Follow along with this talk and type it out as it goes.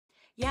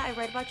yeah, I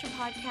read about your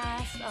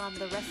podcast,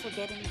 the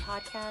WrestleGeddon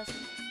podcast,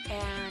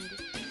 and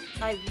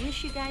I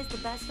wish you guys the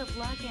best of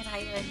luck. And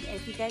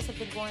if you guys have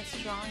been going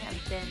strong,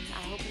 then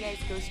I hope you guys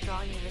go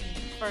strong even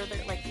further,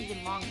 like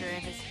even longer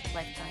in this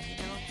lifetime.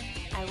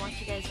 I want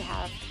you guys to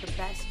have the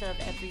best of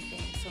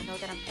everything. So know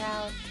that I'm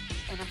proud,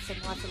 and I'm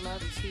sending lots of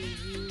love to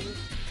you,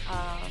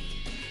 um,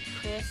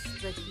 Chris,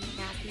 the Heat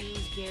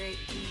Matthews, Garrett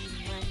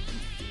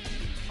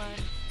Munn,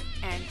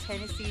 and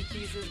Tennessee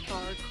Jesus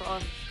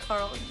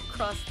Carl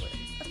Crossland.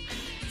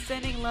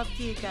 Sending love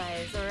to you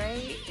guys,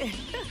 alright?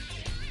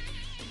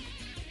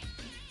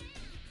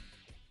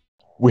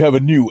 We have a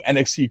new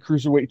NXT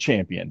Cruiserweight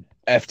Champion.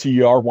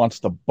 FTR wants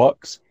the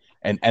Bucks,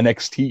 and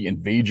NXT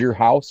invade your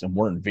house, and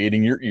we're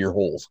invading your ear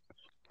holes.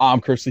 I'm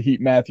Chris the Heat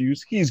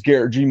Matthews. He's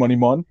Garrett G Money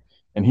Munn,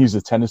 and he's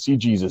the Tennessee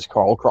Jesus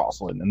Carl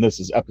Crossland. And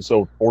this is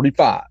episode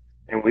 45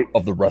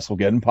 of the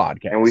WrestleGeddon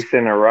podcast. And we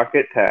send a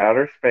rocket to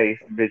outer space,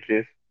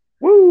 bitches.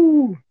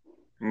 Woo!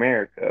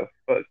 America,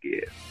 fuck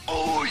yeah.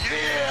 Oh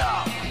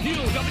yeah! New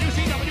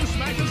WCW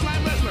Smash and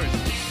Slam wrestlers.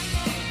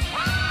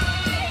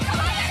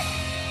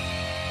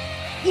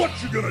 What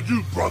you gonna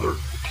do, brother?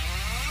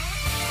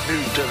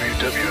 New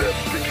WWF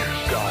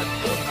figures got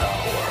the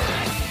power.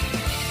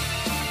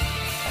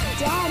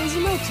 Dad, is it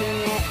my turn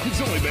yet?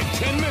 It's only been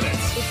 10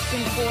 minutes. It's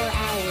been 4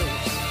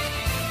 hours.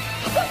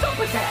 What's up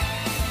with that?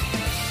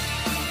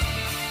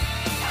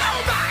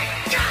 Oh my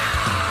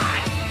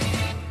God!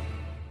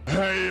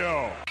 Hey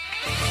yo!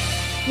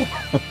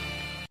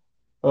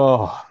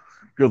 Oh,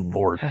 good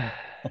Lord.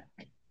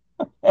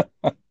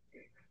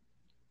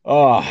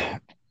 All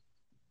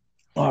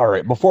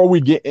right. Before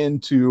we get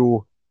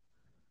into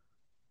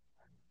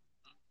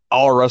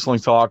our wrestling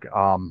talk,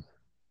 to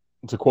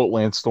quote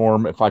Lance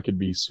Storm, if I could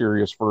be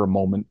serious for a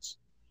moment,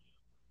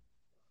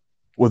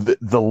 with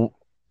the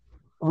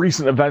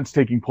recent events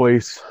taking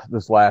place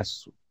this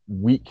last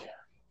week,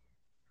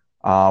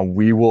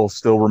 we will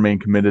still remain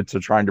committed to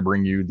trying to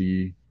bring you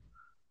the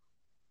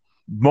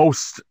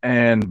most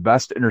and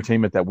best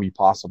entertainment that we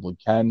possibly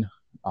can.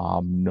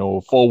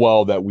 Know full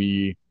well that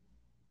we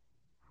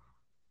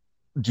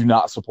do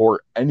not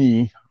support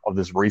any of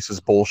this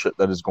racist bullshit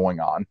that is going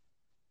on.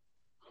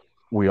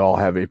 We all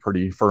have a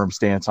pretty firm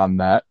stance on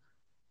that.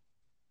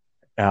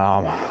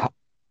 I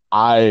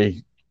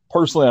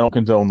personally, I don't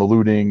condone the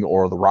looting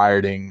or the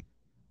rioting,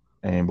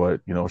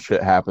 but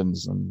shit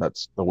happens, and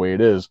that's the way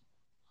it is.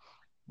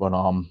 But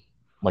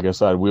like I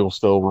said, we will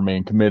still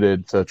remain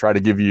committed to try to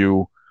give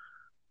you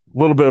a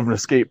little bit of an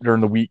escape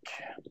during the week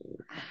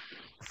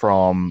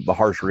from the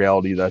harsh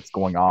reality that's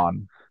going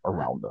on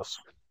around us.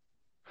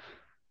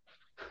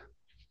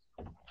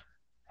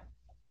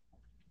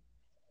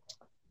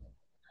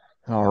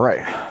 All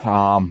right.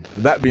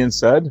 That being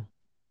said,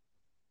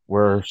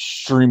 we're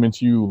streaming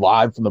to you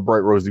live from the Bright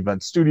Rose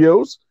Event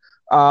Studios.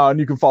 And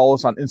you can follow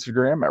us on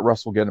Instagram at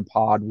WrestleGeddon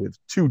Pod with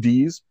 2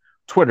 Ds,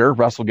 Twitter,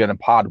 WrestleGeddon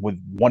Pod with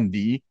 1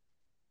 D,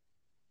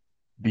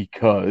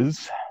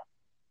 because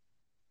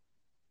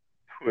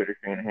Twitter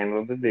can't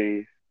handle the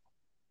D's.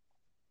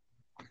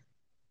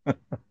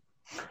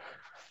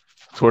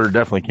 Twitter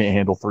definitely can't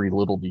handle 3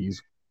 little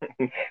D's.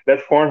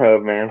 That's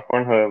Pornhub, man.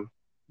 Pornhub.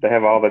 They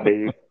have all the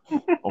D's.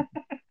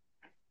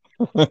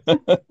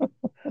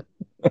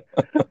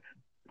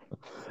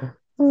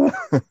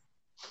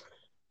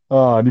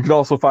 And you can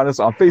also find us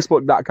on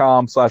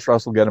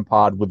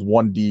Facebook.com/WrestleGeddonPod with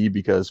 1 D,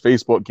 because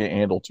Facebook can't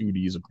handle 2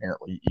 Ds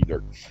apparently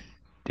either.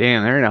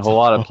 Damn, there ain't a whole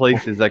lot of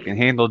places that can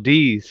handle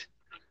D's.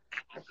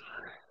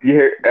 You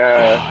hear,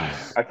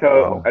 I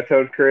told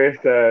Chris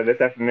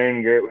this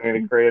afternoon, Garrett, we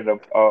need to create a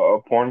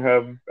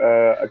Pornhub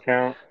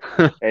account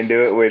and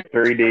do it with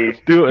 3 Ds.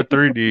 Do it with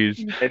 3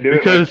 Ds.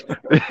 Because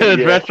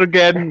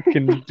WrestleGeddon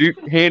can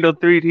handle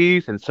 3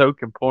 Ds, and so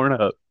can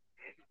Pornhub.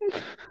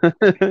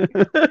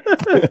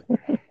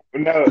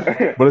 No,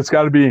 but it's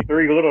got to be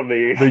 3 little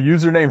Ds. The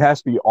username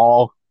has to be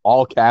all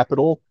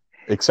capital,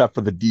 except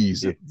for the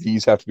D's. The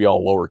D's have to be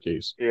all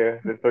lowercase. Yeah,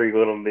 the 3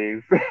 little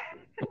D's.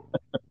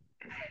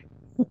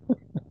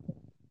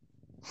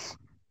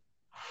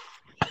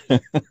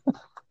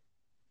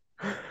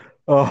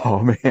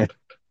 Oh man.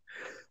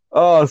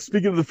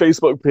 Speaking of the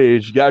Facebook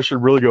page, you guys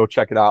should really go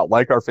check it out.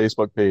 Like our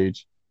Facebook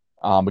page.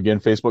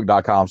 Again,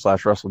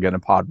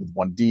 Facebook.com/WrestleGeddonPod with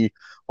 1 D.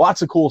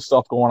 Lots of cool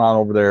stuff going on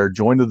over there.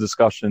 Join the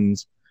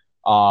discussions.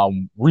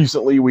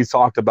 Recently we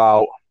talked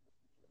about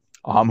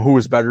who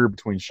is better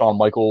between Shawn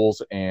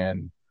Michaels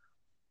and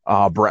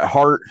Bret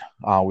Hart.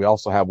 We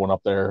also have one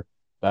up there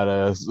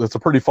that's a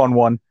pretty fun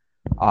one.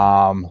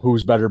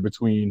 Who's better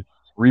between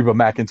Reba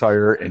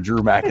McEntire and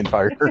Drew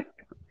McIntyre?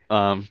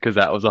 Because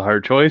that was a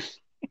hard choice.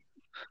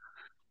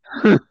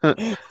 I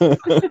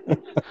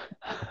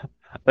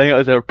think it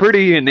was a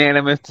pretty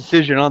unanimous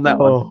decision on that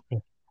one.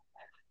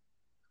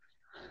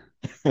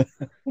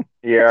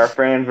 Yeah, our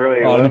friends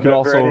really love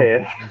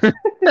that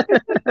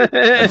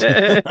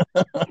redhead.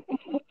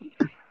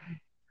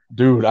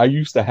 Dude, I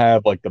used to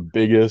have like the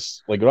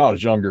biggest, like when I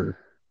was younger,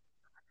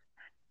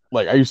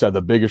 like I used to have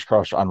the biggest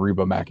crush on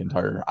Reba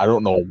McEntire. I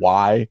don't know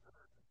why.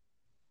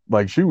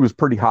 Like she was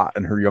pretty hot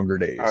in her younger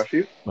days. Oh,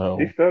 she's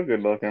still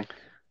good looking.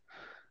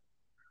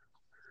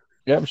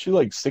 Yeah, but she's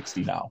like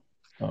 60 now.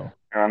 Oh.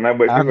 I don't know,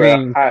 but I she's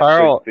mean, a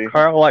hot 60.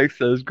 Carl likes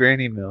those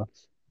granny meals.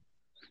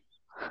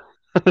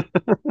 It's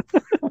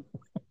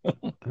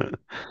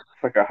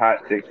like a hot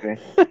 60.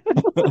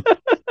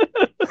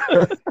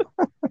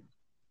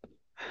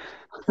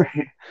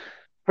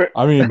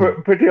 I mean,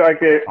 put you like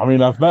this. I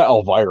mean, I've met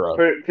Elvira.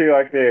 Put it to you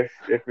like this: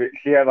 if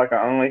she had like an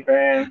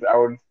OnlyFans, I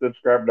would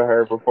subscribe to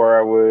her before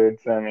I would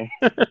Sammy.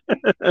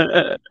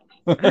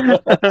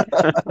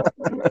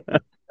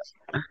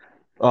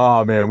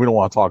 Oh man, we don't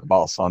want to talk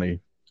about Sunny.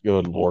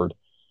 Good Lord,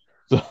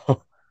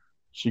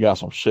 she got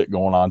some shit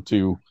going on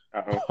too.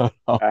 I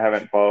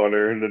haven't followed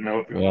her to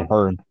know. Yeah,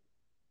 her.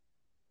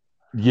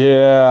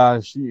 Yeah,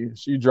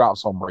 she dropped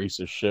some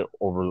racist shit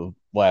over the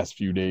last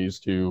few days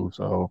too.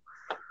 So,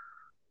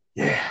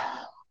 yeah,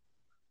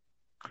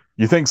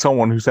 you think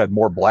someone who's had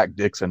more black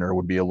dicks in her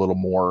would be a little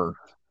more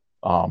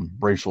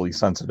racially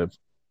sensitive?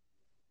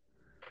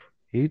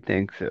 You'd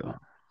think so.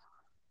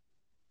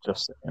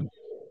 Just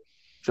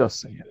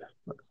saying.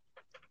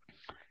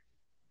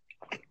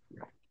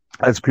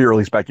 That's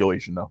purely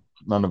speculation, though.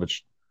 None of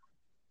it's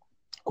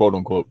quote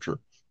unquote true.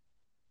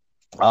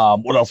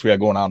 What else we got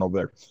going on over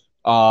there?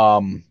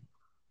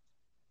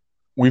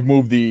 We've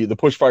moved the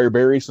Push Fire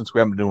Berry, since we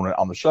haven't been doing it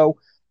on the show,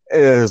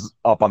 is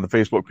up on the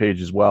Facebook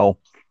page as well.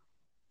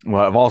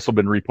 Well, I've also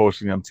been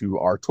reposting them to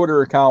our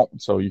Twitter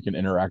account, so you can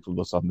interact with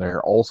us on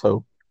there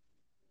also.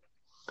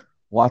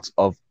 Lots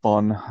of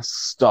fun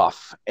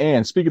stuff.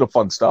 And speaking of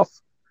fun stuff,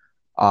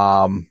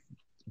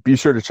 be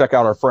sure to check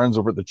out our friends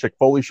over at the Chick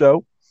Foley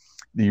Show,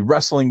 the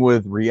Wrestling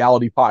with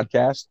Reality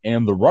podcast,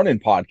 and the Run-In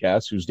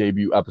podcast, whose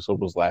debut episode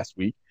was last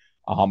week.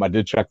 I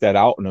did check that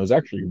out, and it was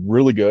actually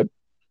really good.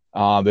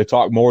 They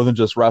talk more than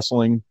just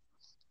wrestling.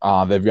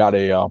 They've got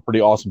a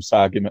pretty awesome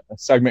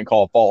segment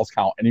called Falls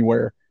Count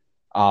Anywhere.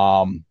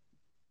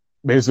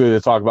 Basically, they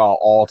talk about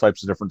all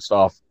types of different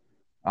stuff.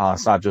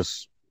 It's not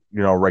just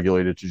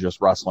regulated to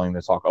just wrestling.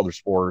 They talk other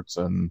sports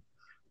and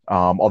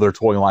other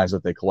toy lines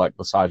that they collect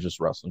besides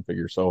just wrestling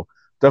figures. So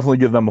definitely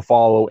give them a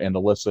follow and a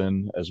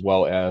listen, as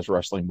well as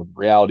Wrestling with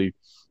Reality.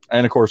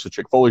 And of course, the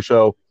Chick Foley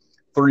Show,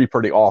 3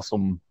 pretty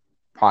awesome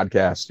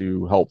podcasts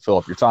to help fill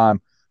up your time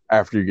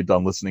after you get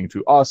done listening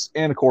to us.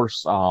 And of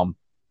course,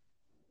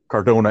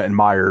 Cardona and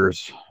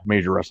Myers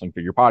Major Wrestling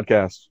Figure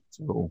Podcast.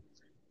 So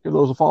give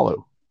those a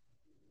follow.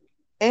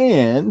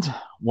 And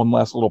one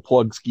last little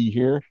plug ski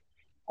here.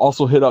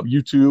 Also hit up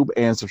YouTube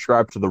and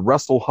subscribe to the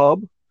Wrestle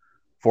Hub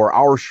for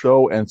our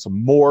show and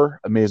some more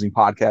amazing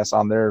podcasts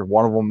on there.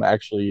 One of them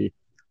actually,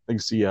 I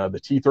think, the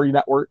T3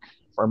 Network,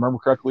 if I remember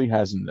correctly,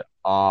 has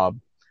a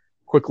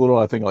quick little,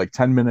 I think, like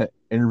 10-minute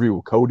interview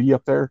with Cody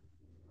up there.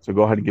 So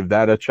go ahead and give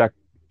that a check.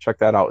 Check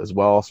that out as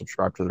well.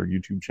 Subscribe to their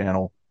YouTube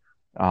channel.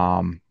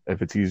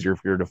 If it's easier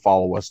for you to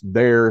follow us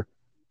there,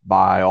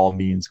 by all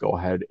means, go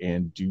ahead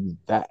and do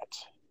that.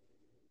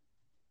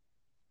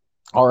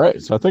 All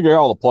right. So I think I got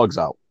all the plugs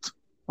out.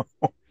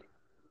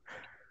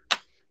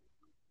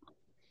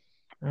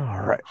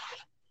 All right.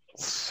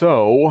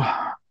 So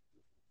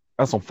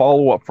that's some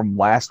follow-up from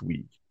last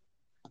week.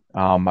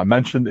 I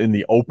mentioned in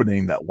the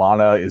opening that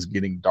Lana is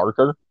getting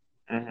darker,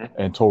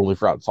 and totally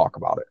forgot to talk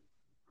about it.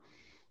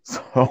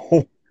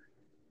 So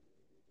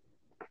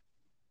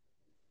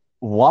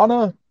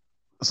Lana,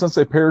 since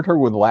they paired her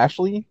with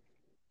Lashley,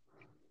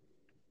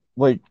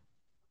 like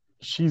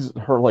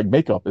her like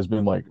makeup has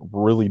been like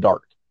really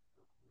dark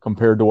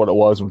compared to what it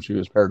was when she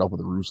was paired up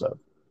with Rusev.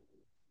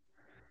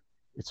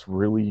 It's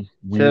really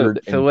weird.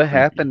 So what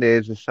happened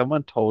is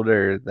someone told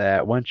her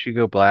that once you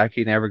go black,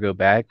 you never go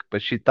back.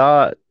 But she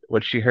thought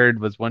what she heard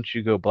was once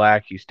you go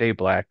black, you stay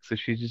black. So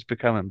she's just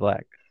becoming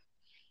black.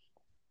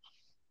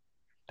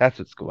 That's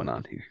what's going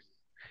on here.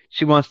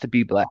 She wants to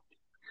be black.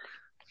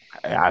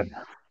 I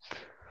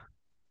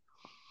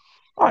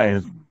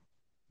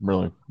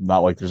really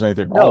not like there's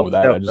anything wrong with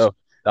that.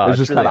 It's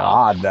just really kind of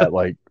odd that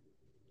like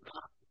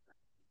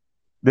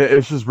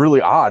it's just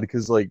really odd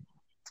because like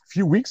a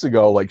few weeks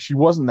ago, like she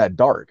wasn't that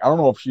dark. I don't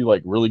know if she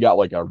like really got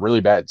like a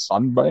really bad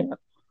sunburn,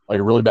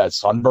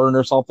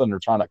 or something. They're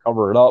trying to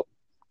cover it up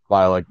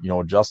by like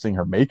adjusting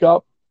her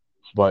makeup,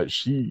 but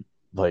she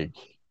like,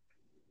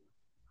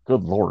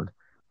 good Lord.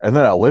 And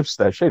then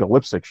that shade of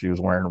lipstick she was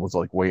wearing was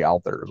like way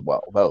out there as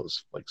well. That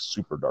was like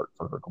super dark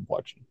for her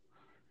complexion.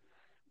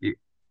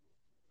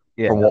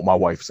 Yeah, from what my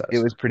wife says.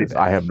 It was pretty bad.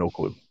 I have no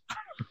clue.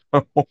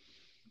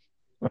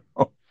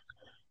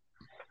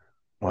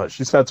 Well,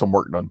 she's had some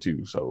work done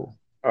too, so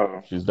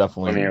she's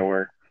definitely plenty of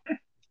work.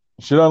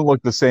 She doesn't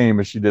look the same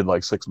as she did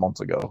like 6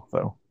 months ago,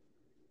 though.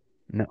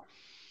 No.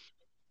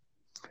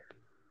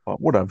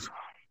 What else?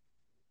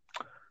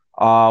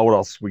 What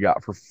else we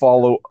got for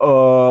follow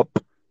up?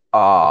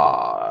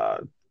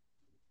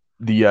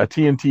 The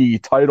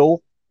TNT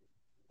title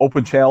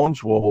open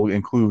challenge will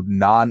include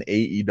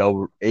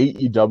non-AEW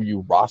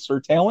roster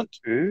talent.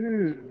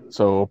 Ooh.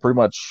 So pretty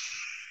much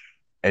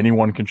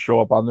anyone can show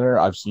up on there.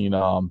 I've seen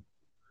a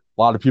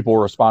lot of people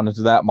responding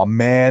to that. My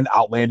man,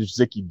 Outlandish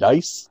Zicky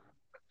Dice,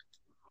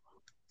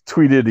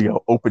 tweeted the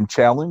open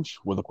challenge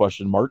with a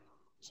question mark.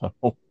 So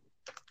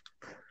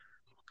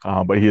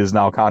But he is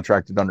now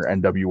contracted under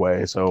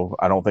NWA, so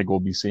I don't think we'll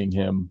be seeing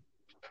him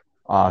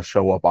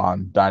show up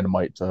on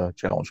Dynamite to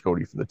challenge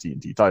Cody for the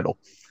TNT title.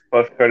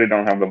 Plus, Cody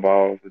don't have the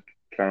balls to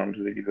challenge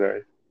Zicky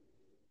Dice.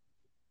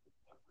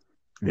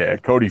 Yeah,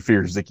 Cody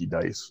fears Zicky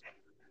Dice.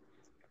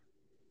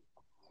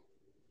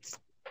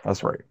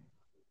 That's right.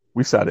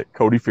 We said it.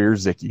 Cody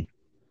fears Zicky.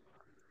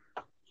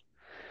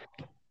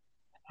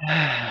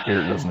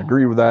 Garrett doesn't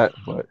agree with that,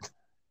 but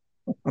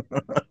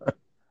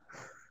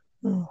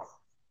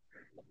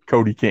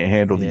Cody can't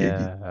handle the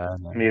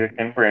Iggy. Neither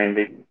can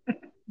Brandy.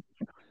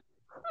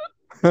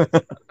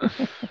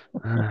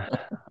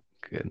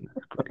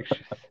 Goodness gracious.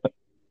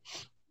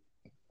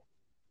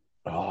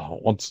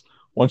 Oh,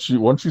 once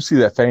you see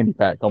that fanny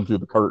pack come through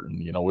the curtain,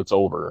 you know it's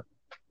over.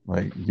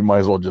 Like you might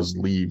as well just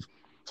leave.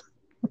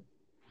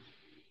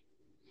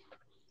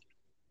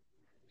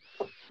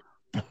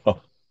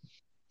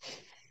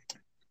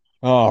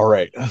 All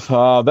right,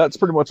 that's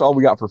pretty much all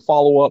we got for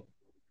follow up.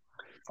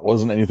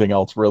 Wasn't anything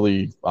else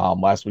really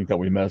last week that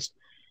we missed.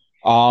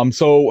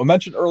 So I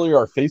mentioned earlier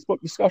our Facebook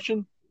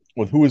discussion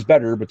with who is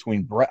better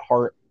between Bret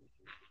Hart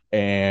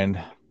and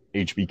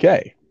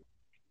HBK.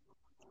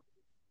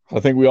 I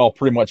think we all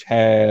pretty much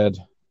had.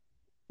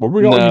 Were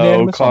we all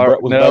unanimous on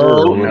Bret was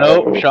better?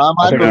 No, Shawn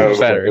Michaels was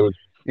better.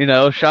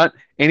 Shawn.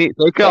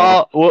 Look at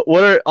all.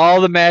 What are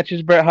all the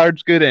matches Bret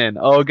Hart's good in?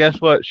 Oh, guess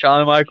what?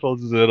 Shawn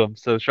Michaels is in them,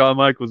 so Shawn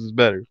Michaels is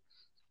better.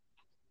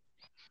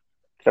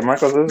 Shawn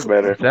Michaels is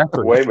better.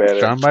 Exactly. Way better.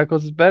 Shawn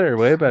Michaels is better.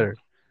 Way better.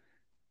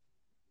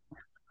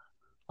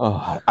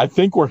 I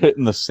think we're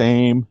hitting the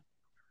same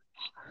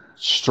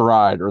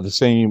stride or the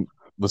same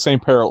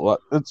parallel.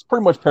 It's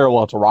pretty much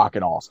parallel to Rock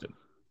and Austin.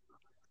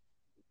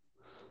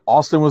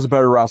 Austin was a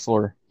better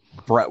wrestler.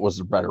 Bret was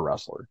a better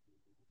wrestler.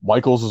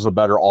 Michaels was a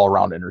better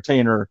all-around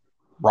entertainer.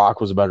 Rock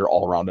was a better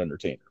all-around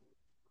entertainer.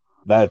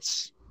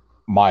 That's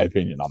my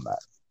opinion on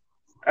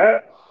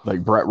that.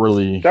 Like Bret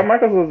really. Shawn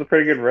Michaels was a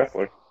pretty good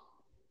wrestler.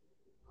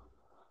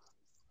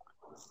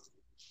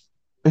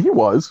 He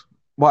was.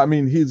 Well, I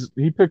mean,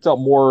 he picked up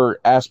more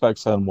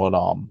aspects than what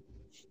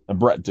than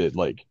Bret did.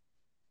 Like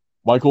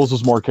Michaels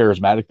was more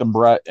charismatic than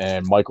Bret,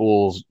 and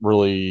Michaels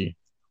really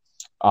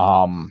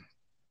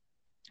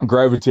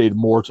gravitated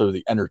more to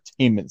the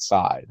entertainment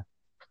side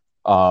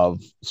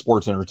of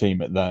sports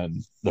entertainment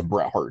than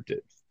Bret Hart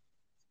did.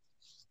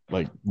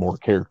 Like more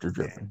character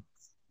driven.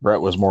 Bret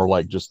was more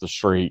like just the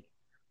straight,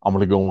 I'm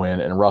going to go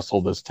in and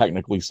wrestle this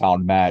technically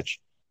sound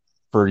match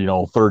for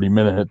 30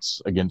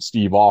 minutes against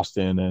Steve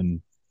Austin,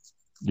 and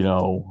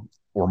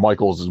or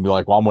Michaels is gonna be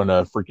like, well, I'm going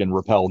to freaking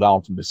rappel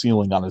down from the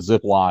ceiling on a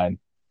zip line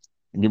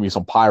and give me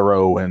some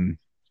pyro and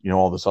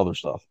all this other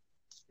stuff.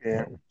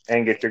 Yeah,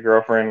 and get your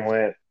girlfriend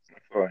wet.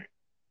 That's like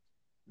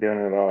doing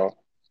it all.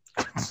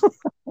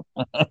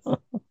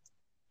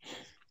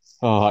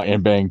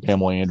 And bang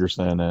Pamela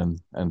Anderson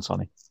and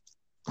Sonny.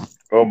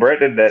 Well, Bret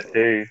did that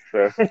too,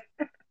 so.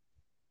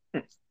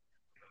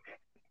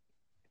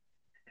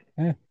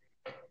 Yeah.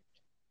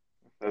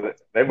 So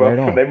they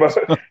both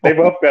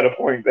got a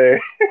point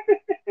there.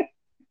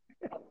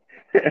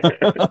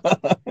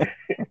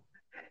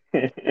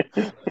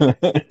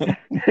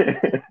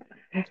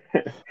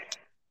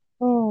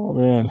 Oh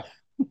man.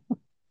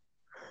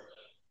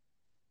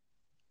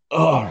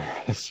 All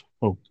right,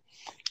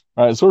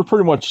 so we're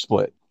pretty much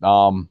split.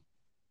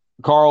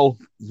 Carl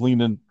is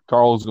going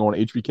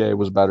HBK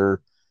was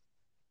better.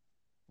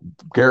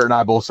 Garrett and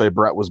I both say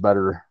Bret was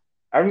better.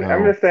 I'm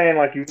just saying,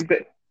 like, if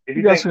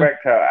you think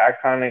back to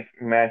iconic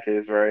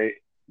matches, right?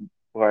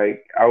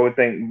 Like, I would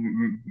think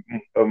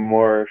of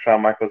more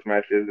Shawn Michaels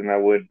matches than I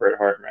would Bret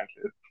Hart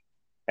matches.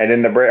 And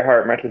then the Bret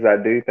Hart matches I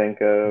do think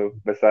of,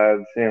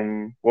 besides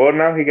him, well,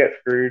 no, he got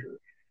screwed.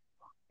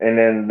 And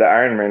then the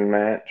Iron Man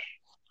match,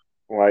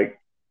 like,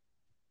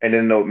 and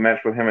then the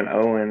match with him and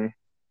Owen,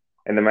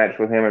 and the match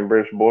with him and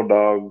British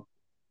Bulldog,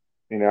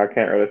 I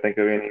can't really think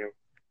of any.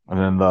 And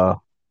then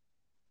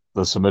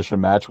the submission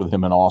match with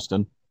him and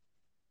Austin.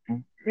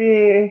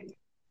 Yeah.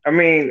 I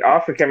mean,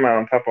 Austin came out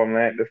on top on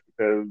that just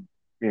because,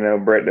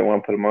 Bret didn't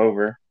want to put him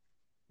over.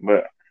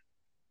 But,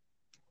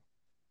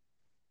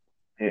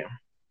 yeah.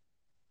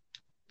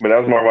 But that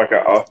was more like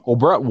a... Well,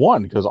 Bret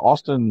won because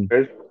Austin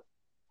ended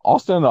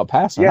up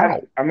passing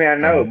out. I mean, I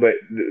know, but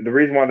the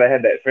reason why they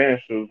had that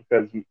finish was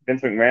because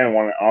Vince McMahon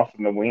wanted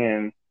Austin to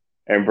win,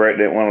 and Bret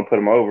didn't want to put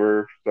him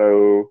over,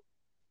 so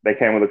they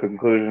came with a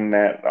conclusion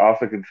that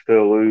Austin could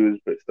still lose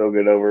but still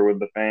get over with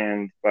the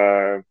fans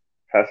by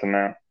passing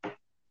out.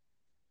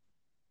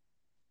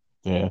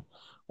 Yeah.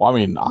 Well, I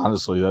mean,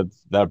 honestly,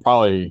 that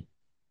probably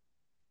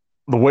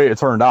the way it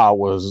turned out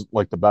was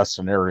like the best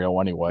scenario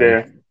anyway.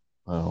 Yeah.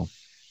 So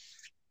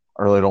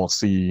I really don't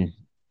see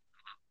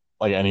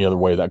like any other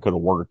way that could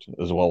have worked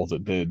as well as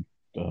it did.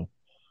 But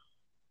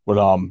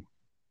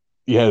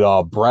you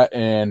had Bret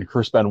and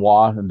Chris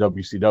Benoit in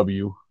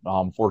WCW.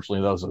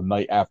 Fortunately, that was the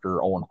night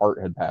after Owen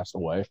Hart had passed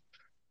away.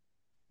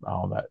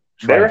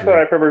 They were still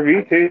at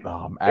pay-per-view too. They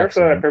were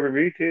still at Accident.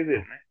 pay-per-view too,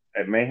 didn't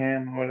they? At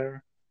Mayhem or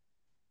whatever.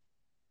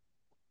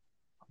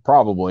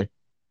 Probably.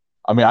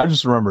 I mean, I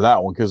just remember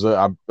that one because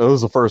it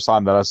was the first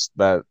time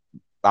that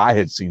I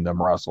had seen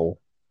them wrestle.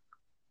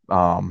 As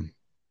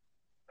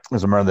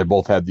I remember, they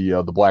both had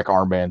the black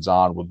armbands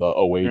on with the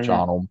OH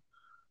on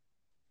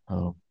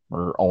them.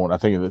 Or Owen, I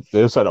think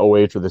they said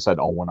OH or they said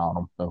Owen on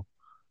them. So,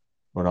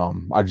 but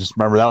I just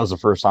remember that was the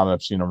first time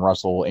I've seen them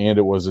wrestle, and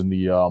it was in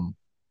the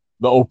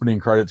opening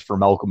credits for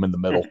Malcolm in the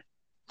Middle.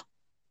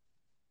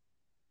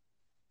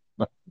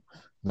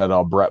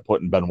 That Brett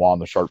putting Benoit on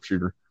the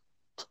sharpshooter.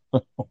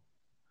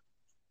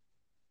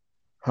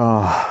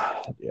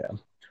 Yeah.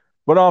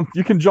 But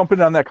you can jump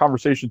in on that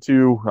conversation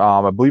too.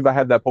 I believe I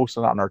had that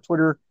posted on our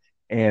Twitter,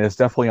 and it's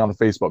definitely on the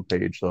Facebook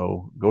page.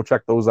 So go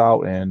check those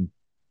out and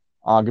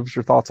give us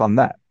your thoughts on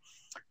that.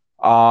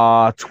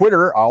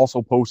 Twitter, I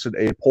also posted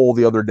a poll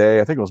the other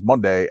day, I think it was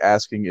Monday,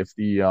 asking if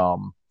the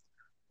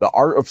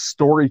art of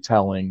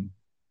storytelling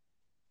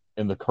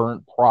in the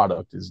current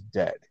product is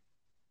dead.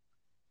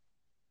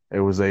 It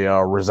was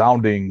a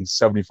resounding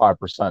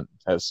 75%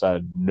 has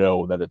said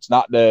no, that it's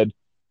not dead.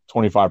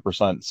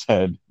 25%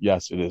 said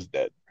yes, it is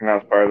dead. And I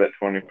was part of that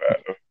 25.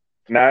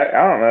 Now, I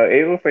don't know.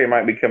 It looks like it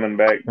might be coming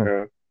back.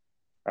 So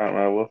I don't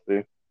know. We'll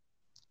see.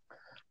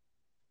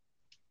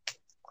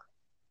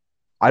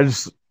 I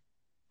just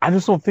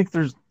don't think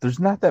there's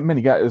not that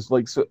many guys,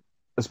 like, so,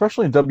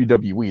 especially in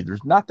WWE,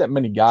 there's not that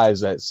many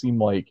guys that seem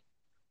like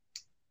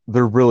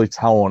they're really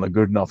telling a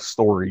good enough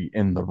story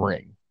in the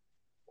ring,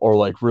 or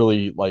like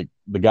really like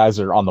the guys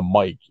that are on the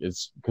mic.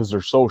 It's because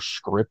they're so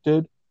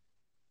scripted.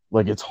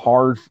 Like, it's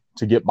hard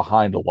to get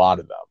behind a lot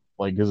of them,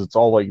 like, because it's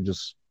all like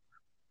just,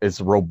 it's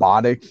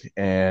robotic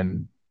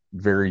and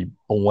very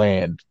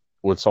bland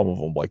with some of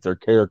them. Like, their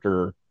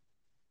character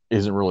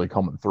isn't really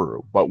coming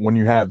through. But when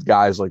you have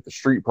guys like the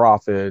Street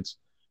Profits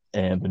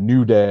and the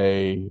New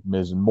Day,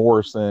 Miz and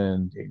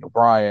Morrison, Daniel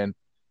Bryan,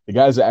 the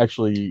guys that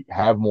actually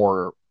have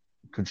more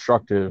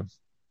constructive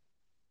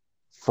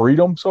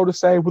freedom, so to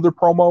say, with their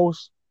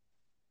promos,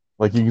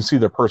 like, you can see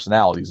their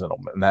personalities in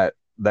them, and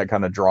that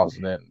kind of draws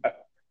it in,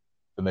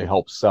 and they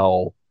help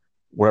sell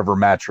whatever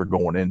match you're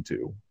going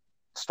into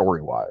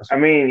story-wise. I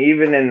mean,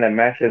 even in the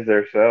matches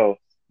themselves,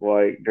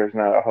 like, there's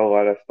not a whole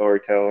lot of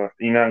storytelling.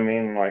 You know what I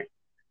mean? Like,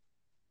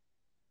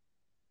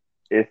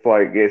 it's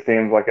like, it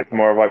seems like it's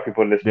more of like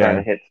people just trying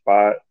to hit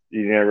spots.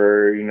 You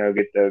never,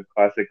 get the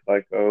classic,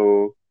 like,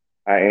 oh,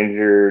 I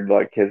injured,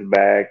 like, his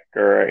back,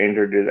 or I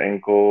injured his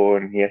ankle,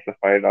 and he has to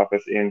fight off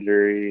his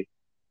injury,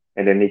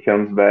 and then he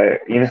comes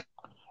back,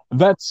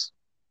 That's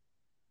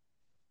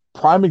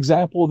prime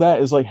example of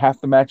that is like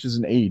half the matches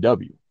in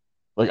AEW.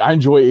 Like, I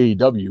enjoy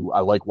AEW.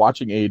 I like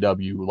watching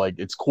AEW. Like,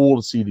 it's cool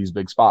to see these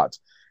big spots.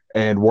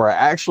 And where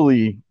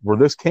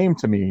this came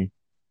to me,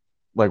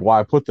 like, why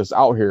I put this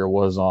out here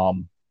was I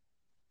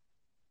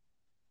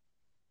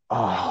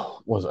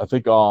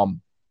think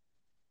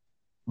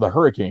the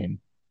Hurricane.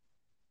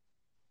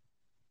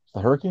 Is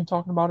the Hurricane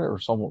talking about it, or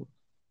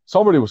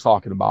somebody was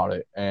talking about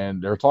it,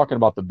 and they're talking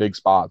about the big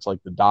spots,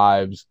 like the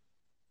dives.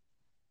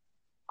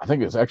 I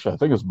think it's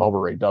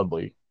Bubba Ray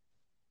Dudley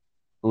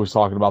who was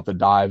talking about the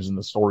dives and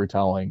the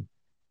storytelling,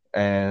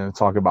 and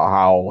talking about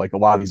how, like, a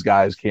lot of these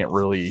guys can't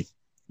really,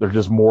 they're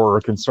just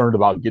more concerned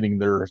about getting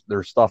their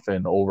stuff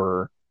in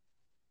over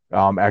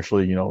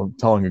actually,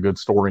 telling a good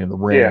story in the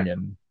ring,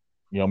 and,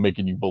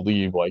 making you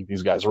believe, like,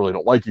 these guys really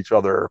don't like each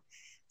other,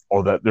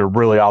 or that they're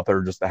really out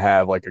there just to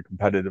have, like, a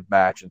competitive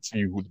match and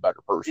see who's the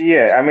better person.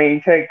 Yeah, I mean,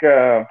 you take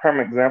prime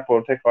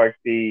example, take like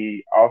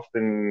the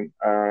Austin.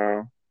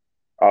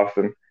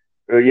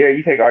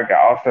 You take like an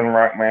Austin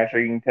Rock match,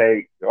 or you can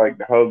take like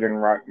the Hogan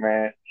Rock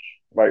match,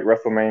 like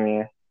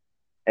WrestleMania,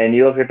 and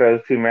you look at those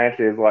two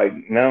matches, like,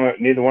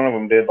 neither one of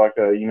them did like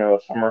a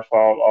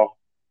somersault off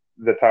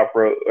the top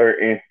rope, or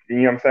you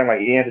know what I'm saying,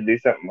 like, you have to do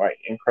something like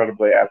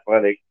incredibly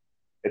athletic.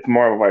 It's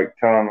more of like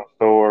telling a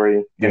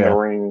story in the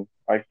ring.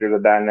 Like, there's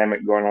a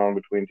dynamic going on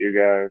between two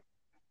guys.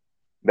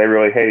 They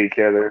really hate each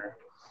other.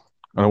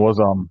 And it was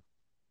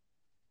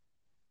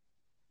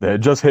it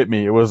just hit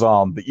me. It was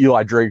the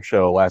Eli Drake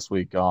show last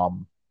week,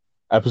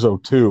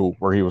 episode 2,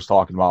 where he was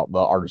talking about the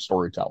art of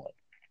storytelling.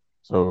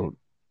 So,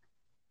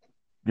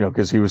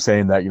 because he was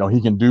saying that,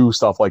 he can do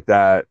stuff like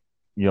that,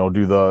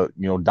 do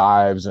the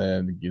dives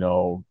and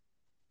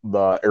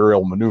the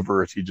aerial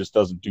maneuvers. He just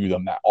doesn't do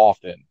them that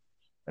often,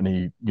 and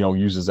he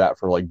uses that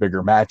for like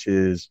bigger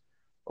matches,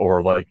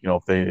 or like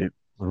if they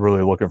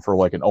really looking for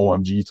like an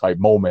OMG type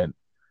moment,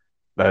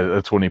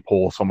 that's when he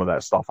pulls some of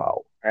that stuff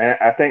out. And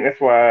I think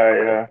that's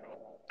why.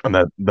 And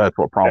that's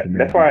what prompted me.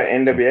 That's why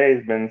NWA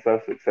has been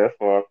so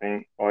successful. I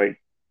think, like,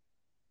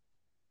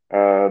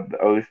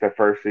 at least the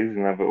first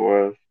season of it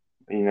was,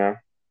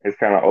 it's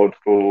kind of old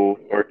school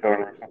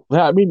storytelling.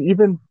 Yeah, I mean,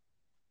 even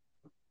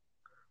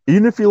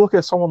if you look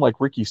at someone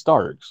like Ricky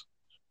Starks,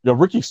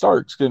 Ricky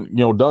Starks can,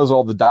 does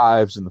all the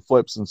dives and the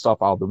flips and stuff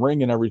out of the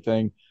ring and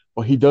everything,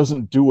 but he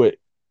doesn't do it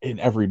in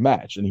every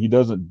match, and he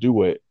doesn't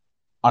do it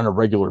on a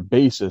regular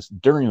basis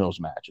during those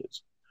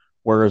matches.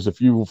 Whereas if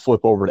you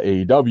flip over to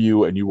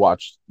AEW and you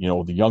watch,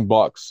 the Young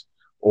Bucks,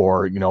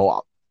 or,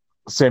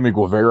 Sammy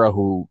Guevara,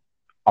 who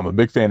I'm a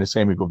big fan of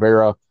Sammy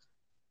Guevara,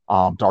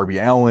 Darby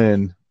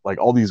Allin, like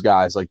all these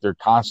guys, like they're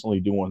constantly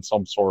doing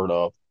some sort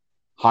of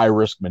high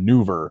risk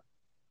maneuver.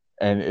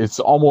 And it's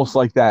almost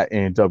like that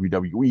in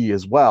WWE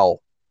as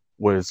well,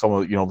 with some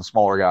of the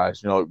smaller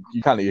guys.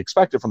 You kind of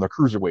expect it from the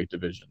cruiserweight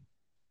division.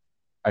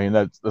 I mean,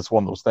 that's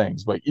one of those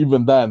things. But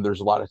even then,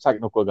 there's a lot of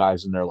technical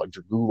guys in there like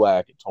Drew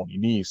Gulak and Tony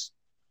Nese,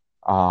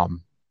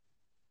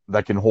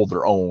 that can hold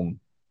their own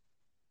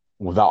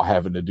without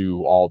having to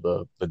do all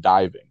the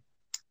diving.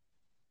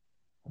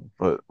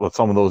 But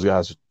some of those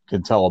guys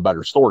can tell a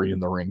better story in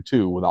the ring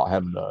too, without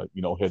having to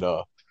hit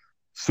a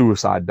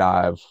suicide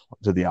dive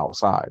to the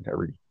outside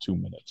every 2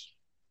 minutes.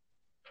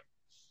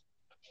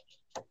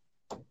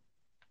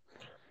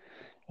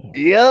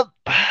 Yep.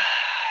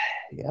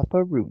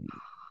 Rooney.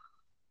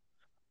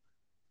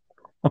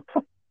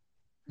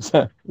 Is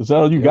that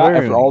all you got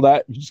after all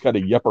that? You just got a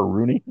Yepper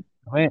Rooney?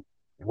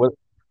 What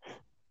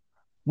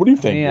do you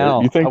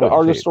think? You think the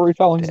art of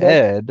storytelling is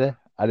dead?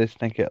 I just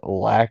think it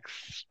lacks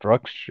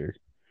structure.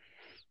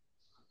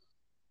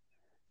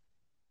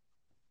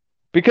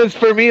 Because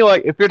for me,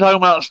 like, if you're talking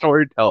about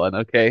storytelling,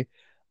 okay,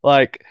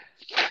 like,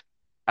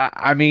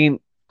 I mean,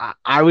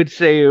 I would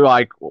say,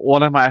 like,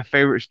 one of my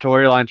favorite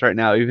storylines right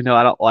now, even though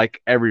I don't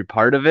like every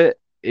part of it,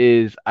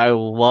 is I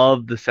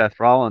love the Seth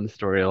Rollins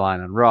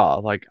storyline on Raw.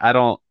 Like, I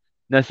don't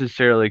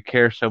necessarily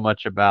care so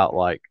much about,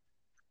 like,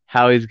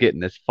 how he's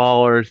getting his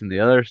followers and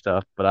the other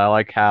stuff, but I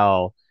like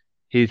how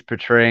he's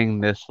portraying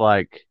this,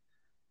 like,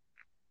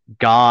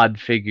 God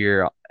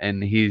figure,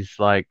 and he's,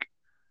 like,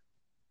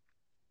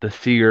 the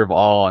seer of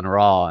all on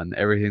Raw and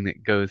everything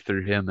that goes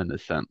through him in a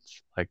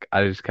sense. Like,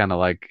 I just kind of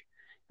like,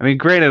 I mean,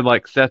 granted,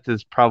 like, Seth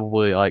is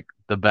probably, like,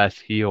 the best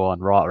heel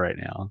on Raw right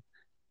now.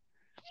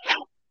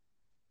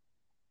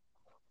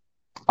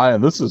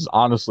 And this is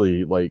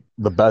honestly, like,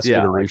 the best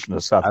iteration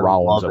of Seth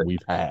Rollins that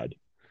we've had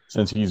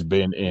since he's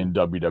been in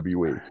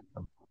WWE.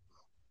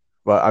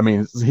 But, I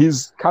mean,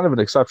 he's kind of an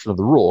exception of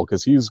the rule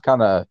because he's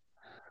kind of,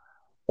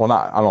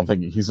 I don't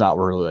think he's not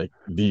really like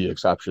the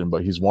exception,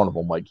 but he's one of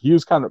them. Like, he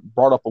was kind of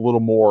brought up a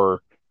little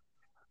more,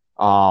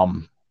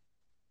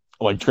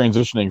 like,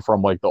 transitioning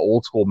from, like, the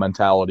old school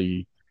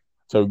mentality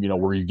to,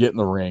 where you get in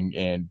the ring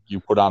and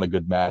you put on a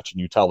good match and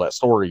you tell that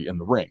story in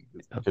the ring,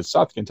 because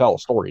Seth can tell a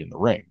story in the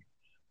ring,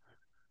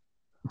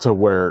 to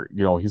where,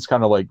 he's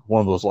kind of like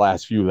one of those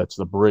last few that's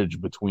the bridge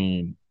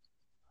between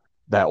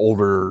that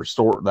older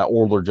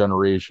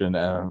generation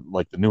and,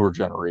 like, the newer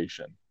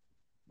generation.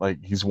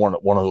 Like, he's one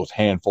of those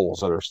handfuls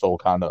that are still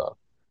kind of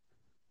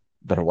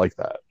that are like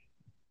that.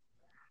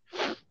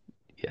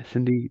 Yes,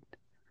 indeed.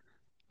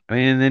 I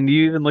mean, and then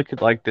you even look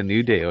at, like, the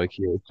New Day, like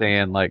you were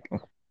saying, like,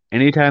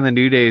 anytime the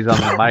New Day is on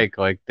the mic,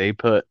 like, they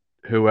put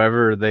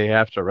whoever they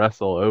have to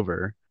wrestle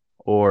over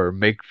or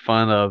make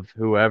fun of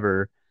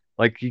whoever.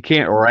 Like, you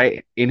can't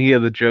write any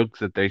of the jokes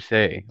that they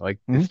say. Like,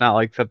 it's not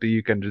like something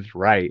you can just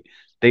write.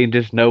 They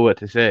just know what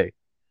to say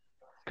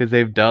because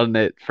they've done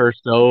it for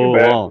so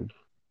long.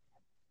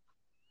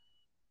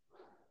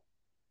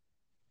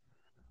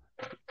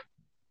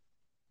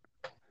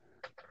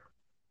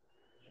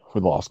 We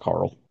lost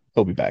Carl.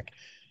 He'll be back.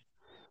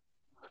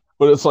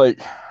 But it's like,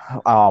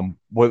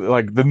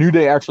 like, the New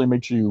Day actually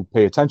makes you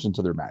pay attention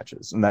to their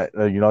matches, and that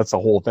that's the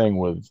whole thing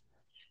with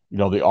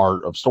the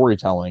art of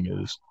storytelling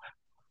is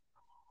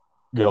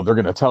they're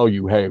going to tell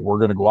you, hey, we're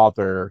going to go out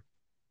there,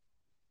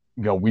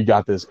 we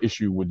got this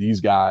issue with these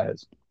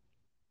guys,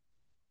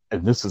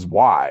 and this is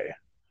why.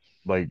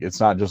 Like, it's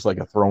not just like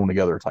a thrown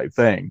together type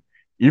thing.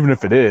 Even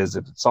if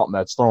it's something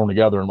that's thrown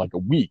together in like a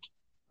week,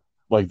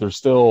 like, there's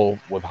still,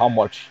 with how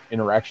much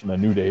interaction the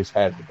New Day's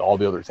had with all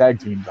the other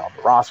tag teams on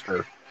the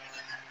roster,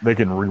 they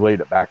can relate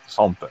it back to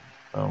something.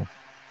 So,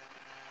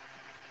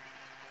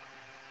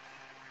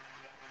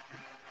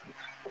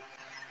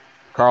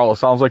 Carl, it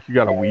sounds like you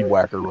got a weed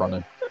whacker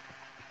running.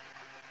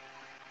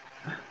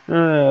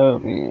 Oh,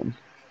 man.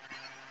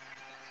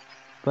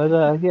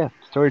 But, yeah,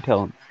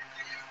 storytelling.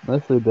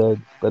 Mostly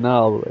dead, but not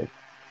all the way.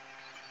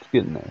 It's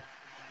getting there.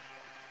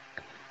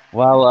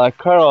 While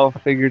Carl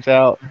figures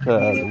out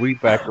the weed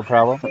whacker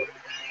problem.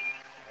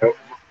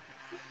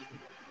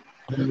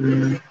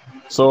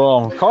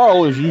 So,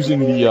 Carl is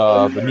using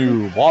the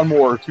new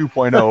Lawnmower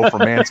 2.0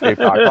 from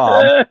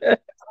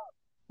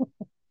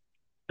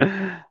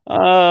Manscaped.com.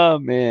 Oh,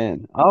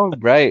 man. All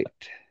right.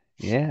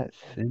 Yes,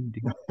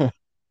 indeed. I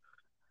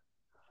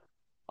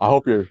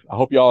hope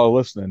y'all are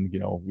listening.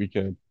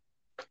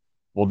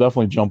 We'll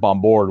definitely jump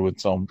on board with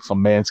some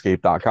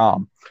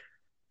Manscaped.com.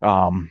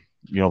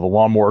 The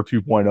Lawnmower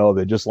 2.0,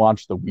 they just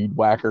launched the Weed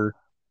Whacker.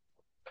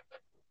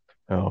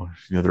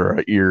 They're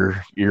an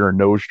ear and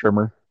nose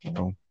trimmer.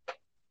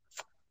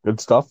 Good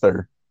stuff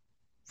there.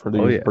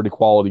 Pretty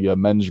quality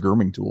men's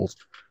grooming tools.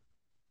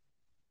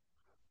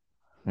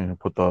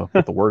 Put the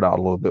word out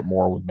a little bit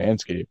more with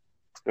Manscaped.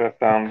 That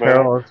sounds better.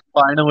 Carl is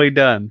finally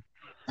done.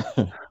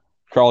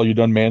 Carl, you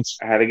done I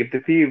had to get the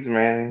pubes,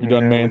 man. You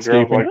done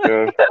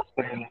manscaping?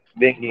 Like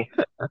dinky.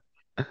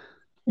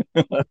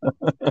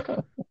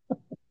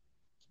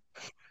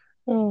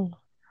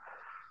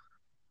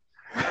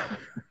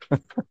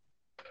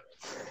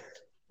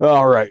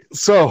 All right.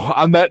 So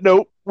on that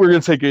note, we're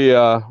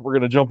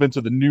gonna jump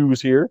into the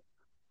news here.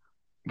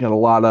 Got a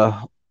lot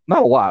of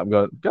not a lot.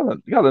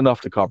 Got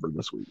enough to cover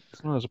this week.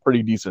 It was a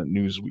pretty decent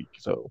news week.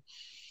 So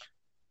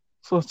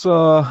let's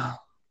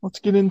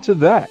get into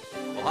that.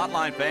 Well,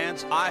 Hotline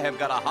fans, I have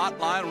got a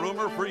hotline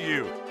rumor for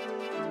you.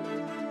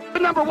 The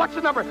number, what's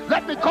the number?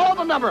 Let me call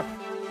the number.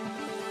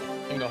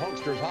 In the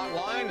Hulkster's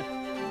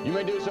hotline, you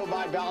may do so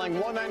by dialing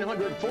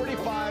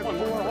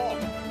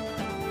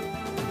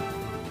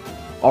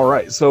 1-900-45-4-HULK. All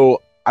right,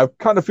 so I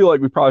kind of feel like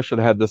we probably should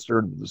have had this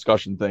during the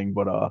discussion thing,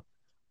 but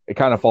it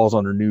kind of falls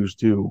under news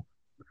too.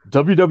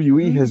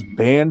 WWE has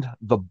banned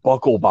the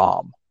buckle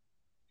bomb.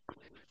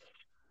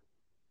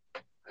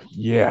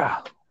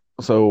 Yeah.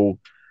 So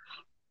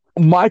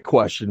my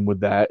question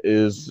with that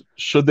is,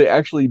 should they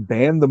actually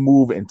ban the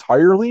move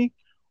entirely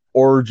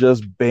or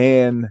just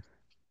ban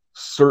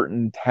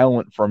certain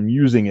talent from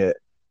using it?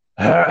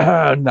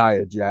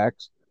 Nia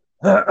Jax.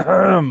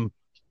 And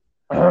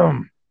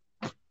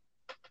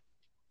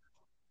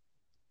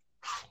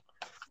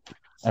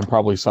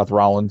probably Seth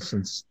Rollins,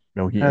 since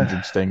he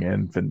injured Sting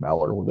and Finn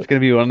Balor with it. It's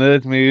going to be one of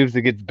those moves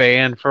that gets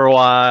banned for a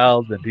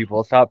while, then people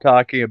will stop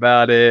talking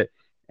about it,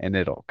 and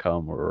it'll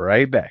come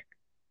right back.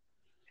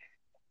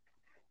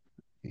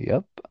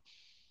 Yep.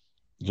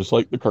 Just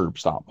like the curb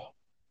stomp.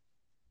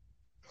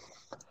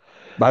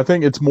 But I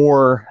think it's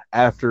more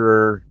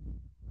after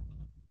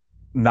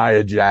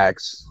Nia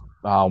Jax,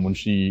 when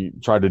she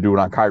tried to do it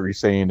on Kairi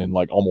Sane and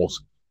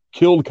almost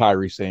killed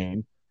Kairi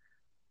Sane.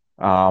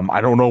 I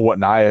don't know what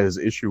Nia's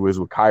issue is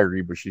with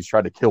Kairi, but she's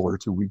tried to kill her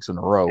 2 weeks in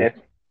a row. Yeah.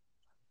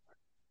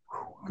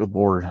 Good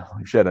Lord.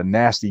 She had a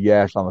nasty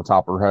gash on the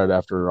top of her head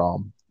after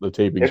the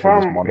taping. If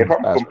I'm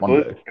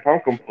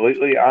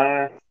completely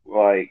honest,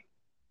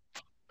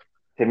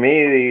 to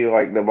me,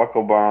 the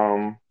buckle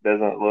bomb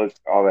doesn't look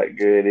all that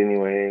good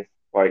anyways.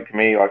 To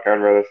me, I'd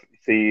rather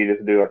see you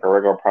just do a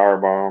regular power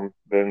bomb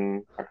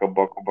than a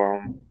buckle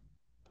bomb.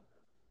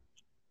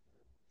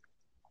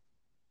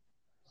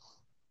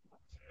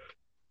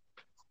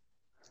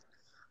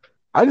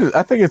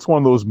 I think it's one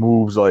of those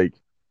moves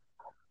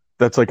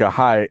that's a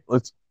high.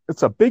 It's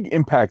a big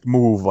impact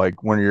move,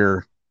 when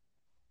you're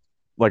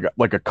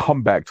like a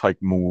comeback type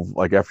move,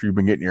 after you've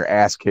been getting your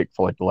ass kicked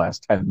for the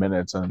last 10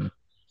 minutes, and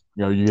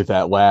you get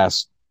that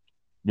last,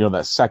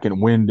 that second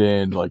wind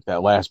in,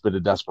 that last bit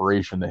of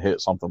desperation to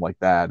hit something like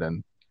that,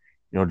 and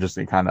just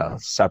to kind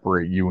of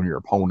separate you and your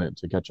opponent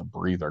to catch a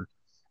breather.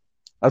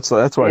 That's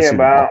what I see the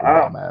buckle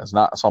bomb as,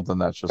 not something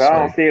that's just. I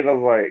don't see it as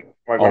when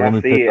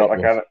I see it,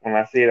 when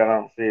I see it, I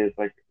don't see it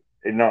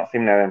it don't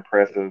seem that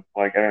impressive.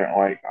 I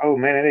don't oh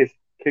man, they just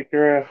kicked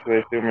your ass, so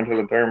they threw him into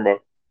the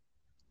turnbuckle.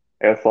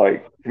 It's to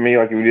me,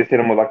 if you just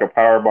hit him with a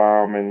power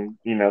bomb and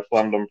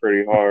slammed him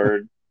pretty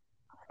hard,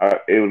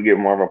 it would get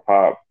more of a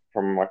pop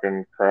from a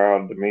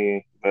crowd to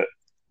me. But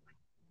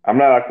I'm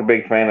not a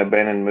big fan of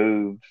banning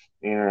moves.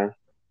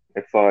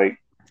 It's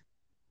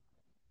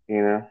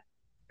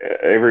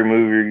every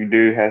move you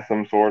do has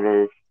some sort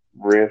of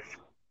risk.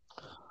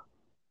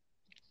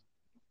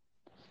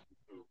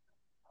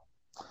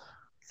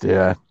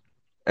 Yeah.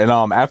 And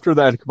after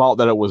that come out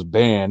that it was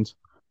banned,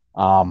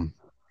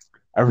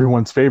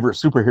 everyone's favorite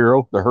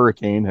superhero, the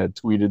Hurricane, had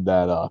tweeted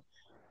that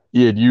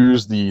he had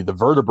used the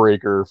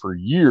Vertebreaker for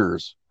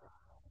years,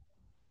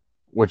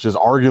 which is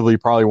arguably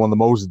probably one of the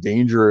most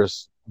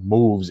dangerous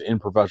moves in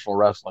professional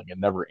wrestling,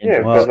 and never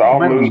injured. Yeah, because he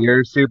might be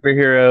your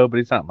superhero, but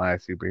he's not my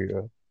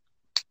superhero.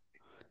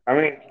 I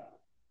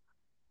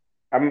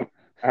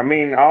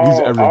mean,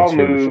 all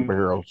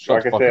moves,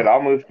 like I said,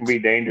 all moves can be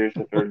dangerous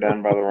if they're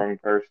done by the wrong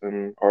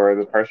person, or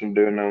the person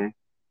doing them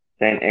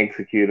can't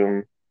execute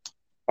them.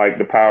 Like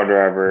the power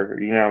driver,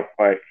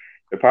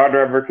 the power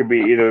driver could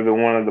be either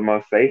one of the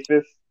most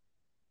safest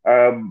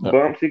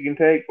bumps you can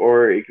take,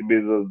 or it could be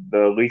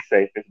the least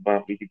safest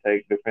bump you can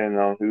take, depending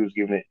on who's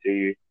giving it to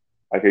you.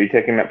 Are you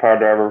taking that power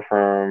driver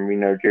from,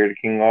 Jerry the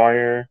King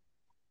Lawler,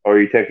 or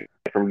are you taking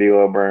it from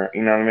D'Lo Brown?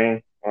 You know what I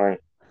mean?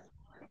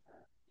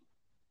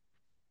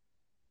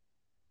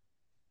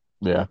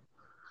 Yeah.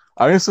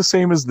 I mean, it's the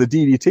same as the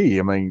DDT.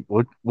 I mean,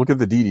 look at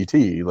the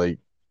DDT.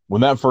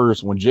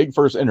 When Jake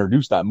first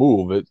introduced that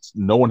move,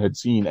 no one had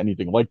seen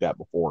anything like that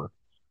before.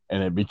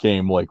 And it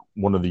became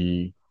one of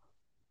the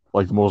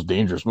the most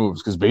dangerous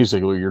moves, because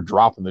basically you're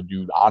dropping the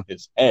dude on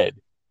his head.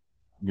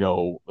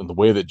 And the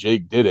way that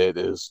Jake did it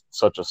is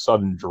such a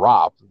sudden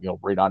drop,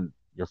 right on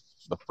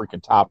the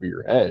freaking top of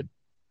your head.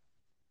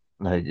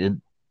 It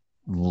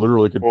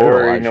literally could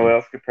paralyze you. What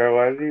else could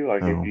paralyze you?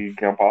 If you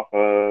jump off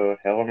a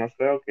Hell in a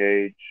Cell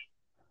cage,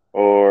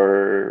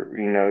 or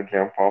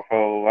jump off a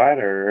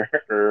ladder,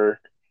 or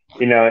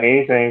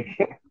anything.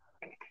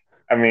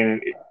 I mean,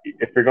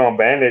 if you're gonna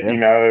ban it,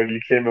 you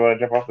shouldn't be able to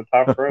jump off the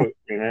top rope.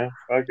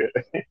 Fuck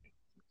it.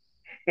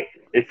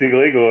 It's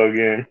illegal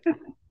again.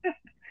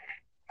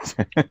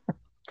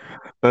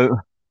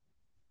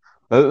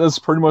 That's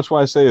pretty much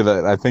why I say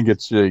that. I think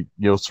it's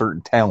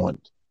certain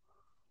talent.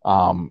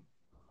 Do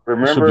you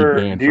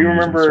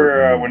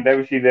remember when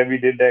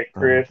WCW did that,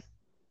 Chris?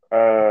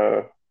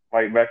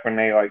 Back when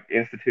they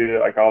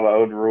instituted all the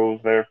old rules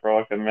there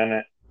for a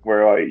minute,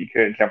 where you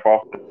couldn't jump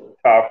off the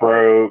top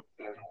rope.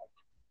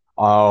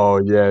 Oh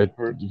yeah,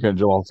 you couldn't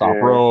jump off the top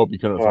rope. You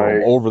couldn't throw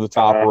him over the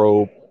top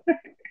rope.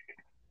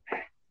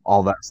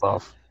 All that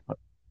stuff.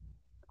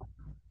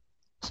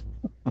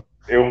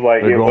 It was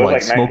like They're going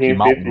like 1950s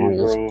Mountain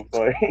rules.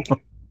 Like.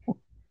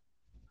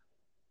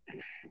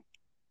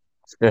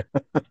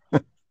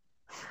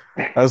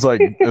 It was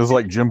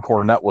like Jim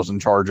Cornette was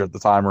in charge at the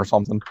time or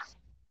something.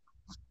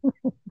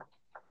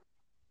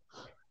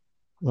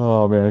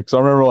 Oh man, because I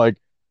remember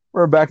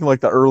back in like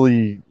the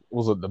early,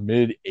 was it the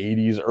mid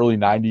 '80s, early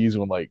 '90s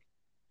when like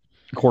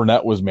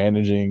Cornette was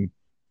managing,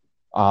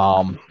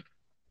 was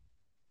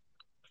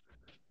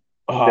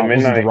it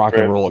the Rock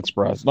and Roll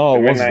Express? No,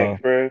 it wasn't.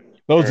 That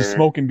was the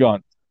Smoking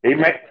Gun.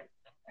 I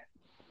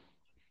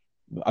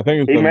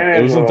think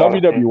it was in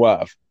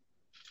WWF,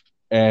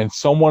 and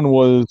someone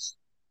was.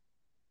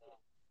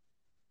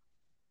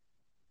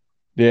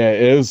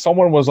 Yeah,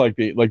 someone was like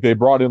they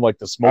brought in like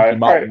the Smoky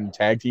Mountain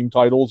tag team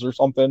titles or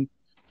something,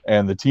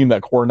 and the team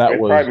that Cornette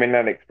was. Probably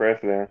Midnight Express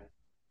then.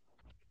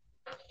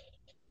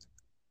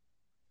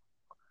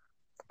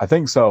 I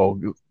think so,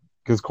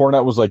 because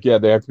Cornette was like, yeah,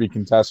 they have to be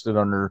contested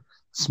under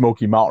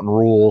Smoky Mountain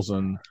rules,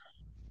 and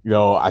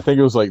I think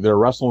it was like they're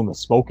wrestling the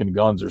Smoking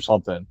Guns or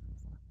something.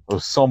 It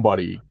was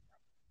somebody,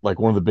 like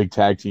one of the big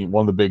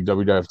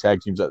WWF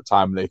tag teams at the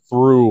time, and they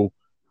threw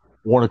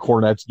one of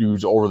Cornette's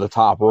dudes over the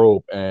top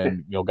rope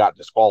and got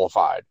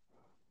disqualified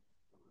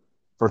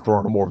for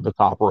throwing him over the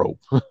top rope.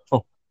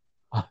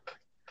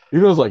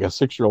 Even as like a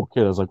 6-year-old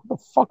kid, I was like, what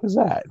the fuck is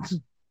that?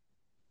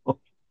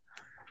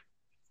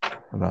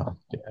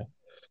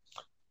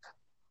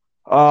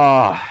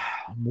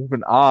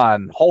 Moving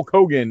on. Hulk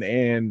Hogan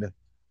and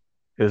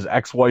his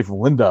ex-wife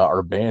Linda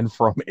are banned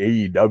from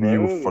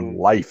AEW for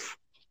life.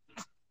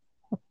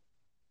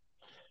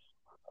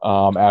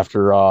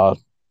 After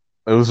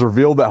it was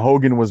revealed that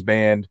Hogan was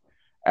banned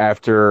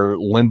after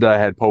Linda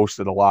had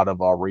posted a lot of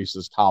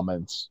racist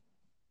comments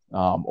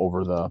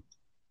over the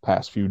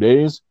past few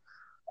days,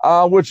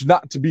 which,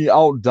 not to be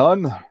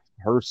outdone,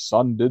 her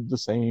son did the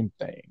same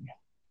thing.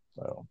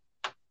 So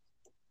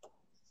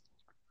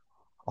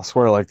I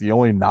swear, like the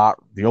only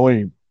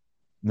non-racist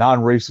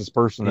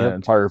person in the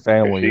entire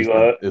family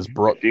is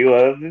Brooke. She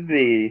loves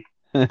the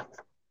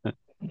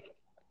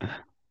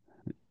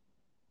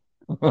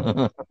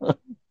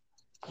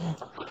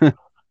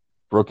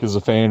Brooke is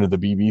a fan of the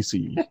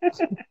BBC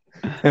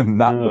and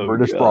not the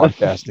British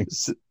Broadcasting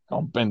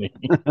Company.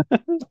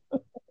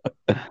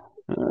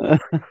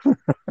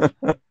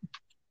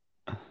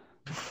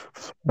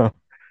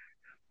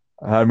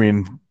 I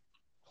mean,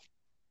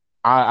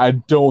 I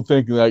don't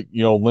think that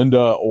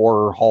Linda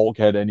or Hulk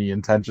had any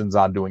intentions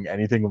on doing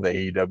anything with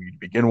AEW to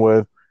begin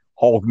with.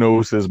 Hulk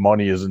knows his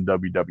money is in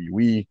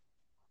WWE.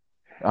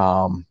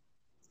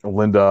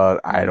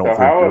 Linda, I don't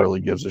think really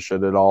gives a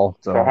shit at all.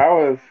 So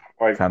how is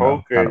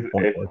Hulk?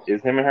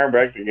 Is him and her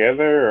back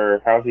together,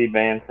 or how's he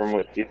banned from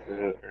what she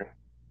said?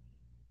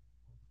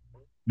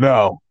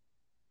 No,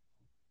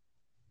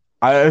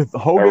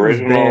 Hogan was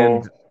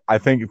banned. I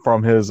think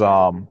from his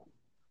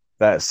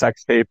that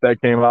sex tape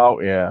that came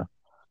out. Yeah.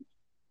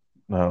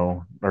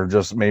 No, or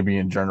just maybe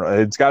in general.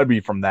 It's got to be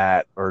from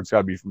that, or it's got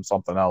to be from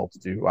something else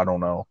too. I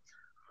don't know.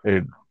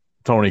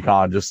 Tony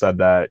Khan just said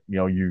that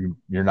you're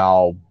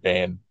now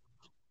banned.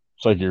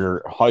 It's like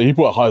he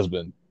put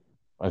husband.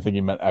 I think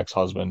he meant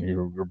ex-husband.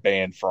 You're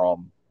banned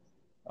from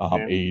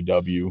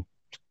AEW.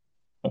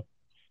 Okay,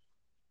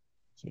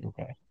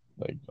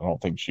 like I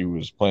don't think she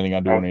was planning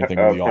on doing anything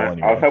with y'all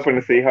anyway. I was hoping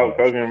to see Hulk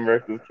Hogan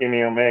versus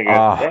Kenny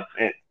Omega.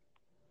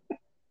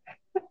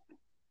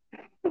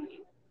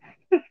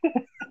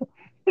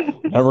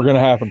 Never gonna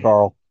happen,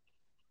 Carl.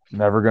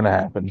 Never gonna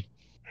happen.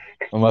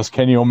 Unless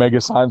Kenny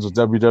Omega signs with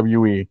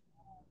WWE.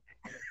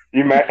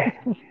 You may.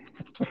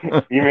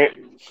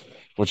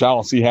 Which I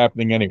don't see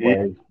happening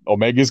anyway.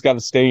 Omega's got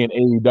to stay in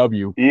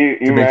AEW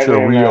to make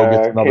sure Rio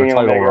gets another Kenny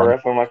title Omega run.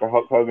 Wrestling like a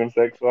Hulk Hogan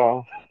sex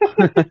doll.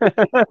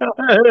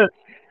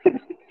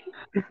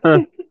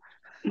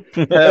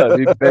 Yeah,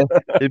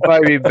 it'd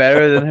probably be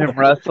better than him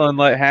wrestling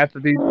like half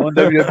of these on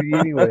WWE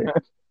anyway.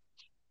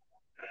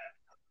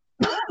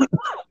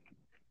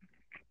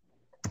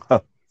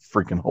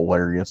 Freaking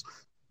hilarious.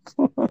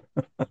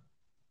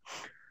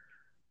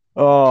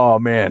 Oh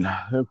man.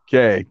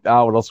 Okay.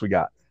 What else we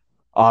got?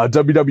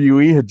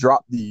 WWE had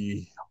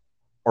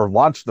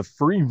launched the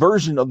free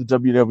version of the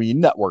WWE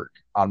Network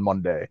on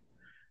Monday.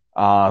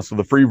 So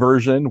the free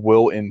version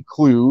will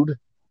include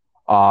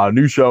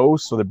new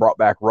shows. So they brought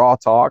back Raw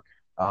Talk,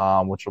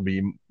 which will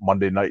be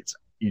Monday nights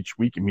each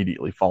week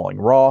immediately following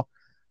Raw.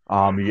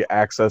 You get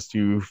access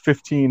to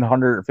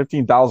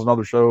 15,000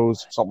 other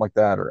shows, something like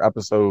that, or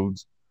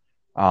episodes.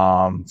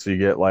 So you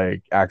get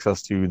like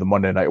access to the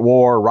Monday Night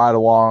War, Ride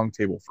Along,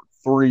 Table for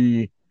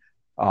Three,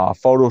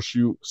 photo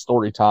shoot,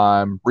 story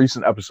time,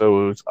 recent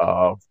episodes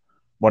of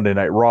Monday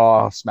Night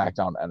Raw,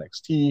 SmackDown,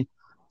 NXT,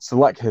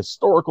 select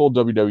historical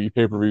WWE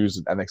pay-per-views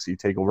and NXT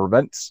TakeOver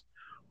events,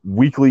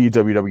 weekly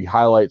WWE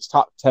highlights,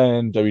 top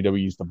 10,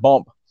 WWE's The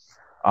Bump,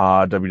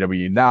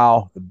 WWE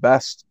Now, the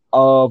best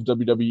of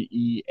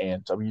WWE,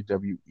 and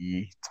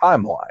WWE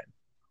Timeline.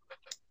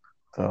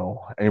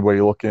 So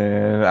anybody looking,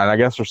 and I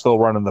guess they're still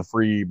running the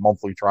free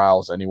monthly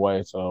trials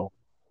anyway. So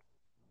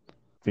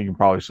you can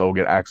probably still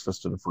get access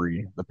to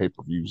the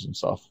pay-per-views and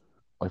stuff,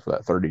 like for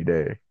that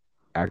 30-day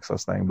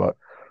access thing. But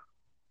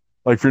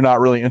like if you're not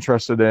really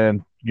interested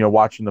in,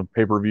 watching the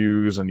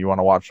pay-per-views and you want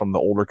to watch some of the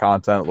older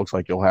content, it looks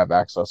like you'll have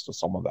access to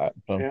some of that.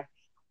 So, yeah.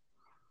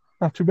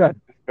 Not too bad.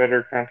 It's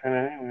better content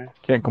anyway.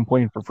 Can't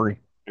complain for free.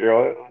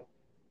 Yeah.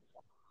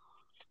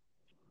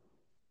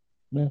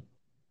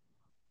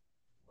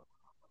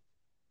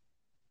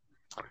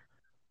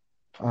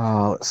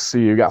 Let's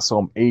see. We got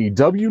some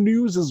AEW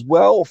news as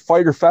well.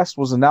 Fyter Fest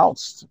was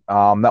announced.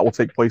 That will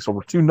take place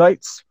over 2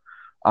 nights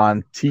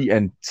on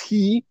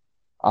TNT.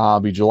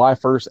 Be July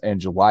 1st and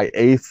July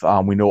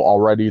 8th. We know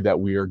already that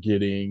we are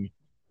getting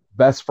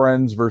Best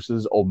Friends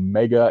versus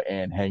Omega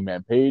and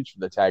Hangman Page for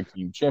the Tag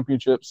Team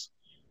Championships,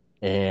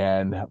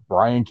 and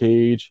Brian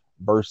Cage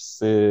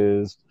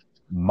versus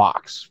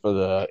Mox for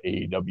the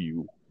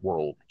AEW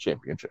World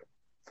Championship.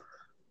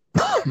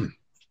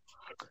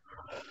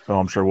 So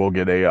I'm sure we'll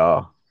get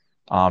a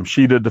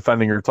Shida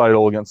defending her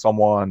title against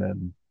someone,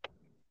 and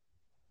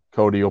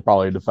Cody will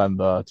probably defend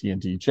the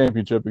TNT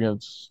Championship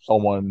against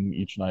someone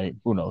each night.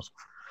 Who knows?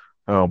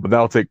 But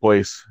that'll take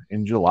place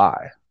in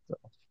July. So,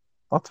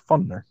 lots of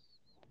fun there.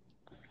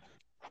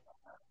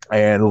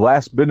 And the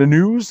last bit of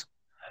news,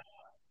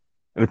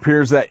 it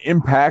appears that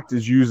Impact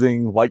is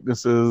using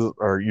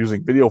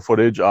video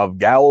footage of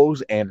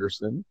Gallows and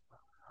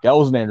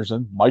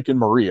Anderson, Mike and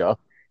Maria,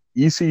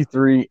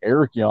 EC3,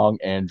 Eric Young,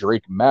 and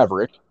Drake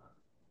Maverick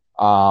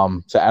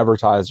to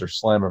advertise their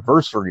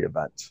Slammiversary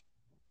event.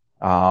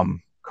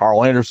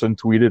 Carl Anderson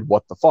tweeted,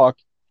 "What the fuck?"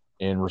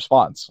 in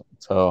response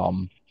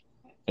to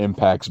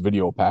Impact's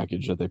video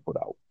package that they put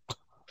out.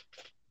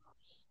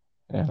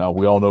 And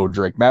we all know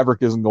Drake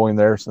Maverick isn't going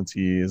there since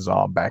he is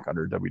back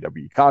under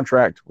WWE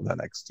contract with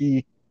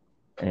NXT.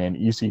 And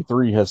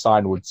EC3 has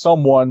signed with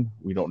someone.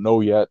 We don't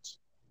know yet.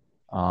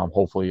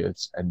 Hopefully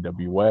it's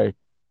NWA.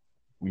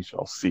 We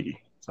shall see.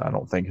 So I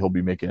don't think he'll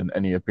be making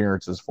any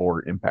appearances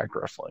for Impact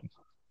Wrestling.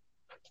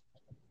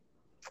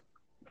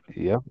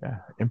 Yep. Yeah.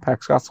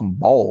 Impact's got some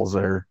balls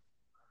there.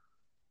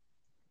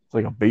 It's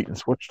like a bait and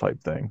switch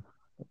type thing.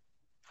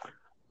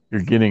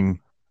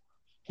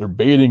 They're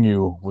baiting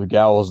you with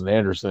Gallows and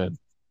Anderson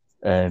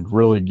and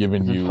really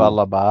giving you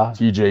Falaba.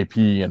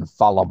 TJP and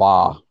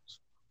Falaba.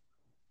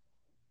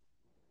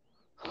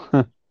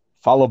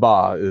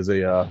 Falaba is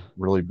a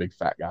really big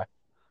fat guy.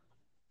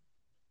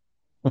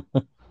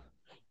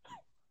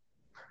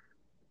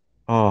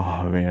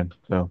 Oh, man.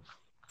 So,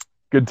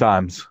 good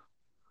times.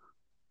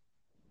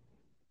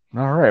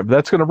 All right. But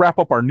that's going to wrap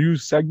up our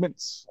news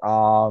segments. We're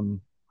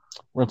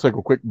going to take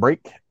a quick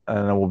break,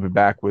 and then we'll be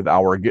back with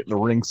our Get in the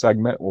Ring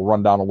segment. We'll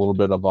run down a little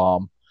bit of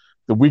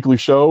the weekly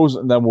shows,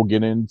 and then we'll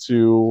get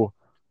into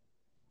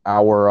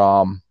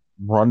our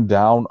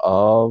rundown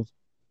of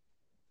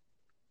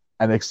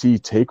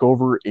NXT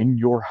TakeOver in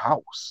Your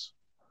House.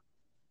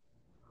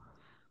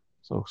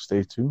 So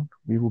stay tuned.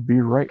 We will be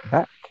right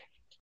back.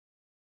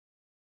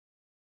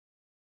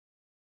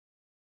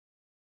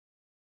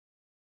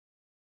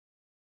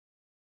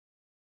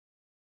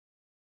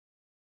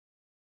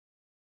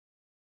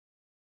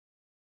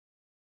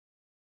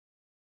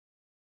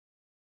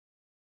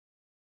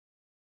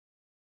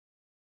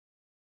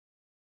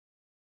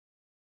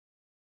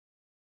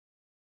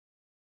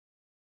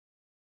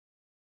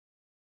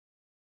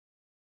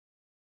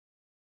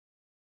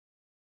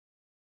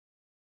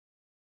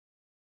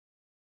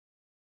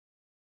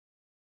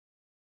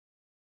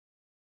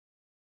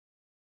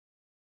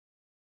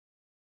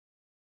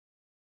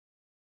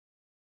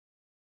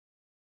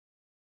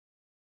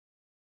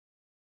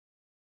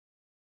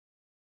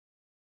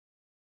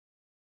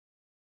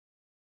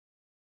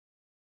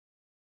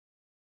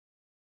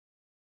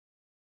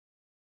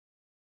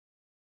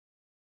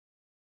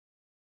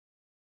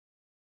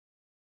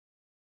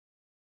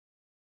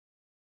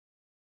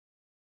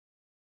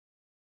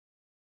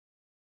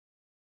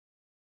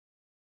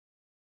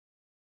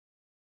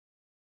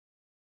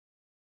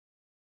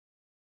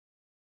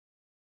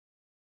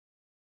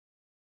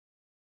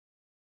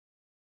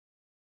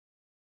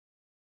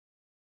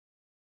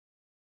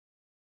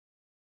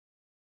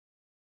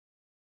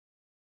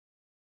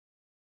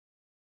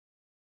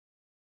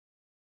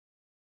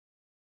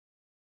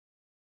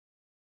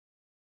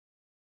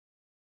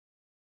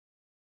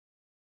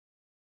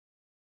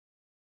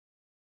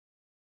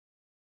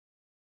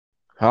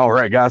 All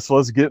right, guys, so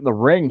let's get in the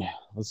ring.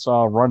 Let's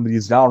run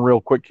these down real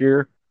quick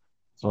here.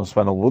 So I'll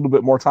spend a little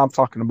bit more time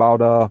talking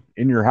about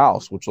In Your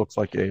House, which looks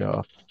like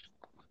a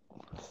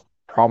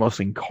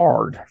promising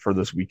card for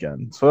this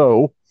weekend.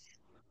 So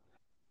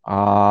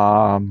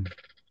I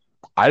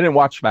didn't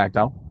watch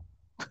SmackDown,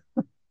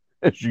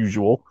 as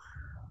usual.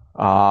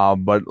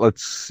 But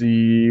let's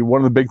see. One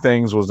of the big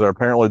things was that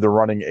apparently they're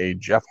running a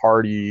Jeff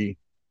Hardy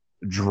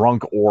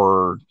drunk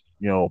or,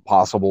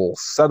 possible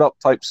setup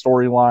type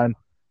storyline.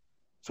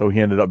 So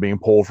he ended up being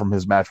pulled from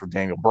his match with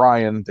Daniel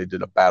Bryan. They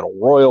did a battle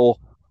royal.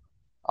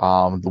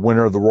 The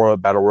winner of the Royal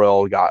Battle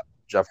Royal got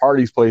Jeff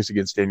Hardy's place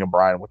against Daniel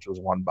Bryan, which was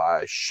won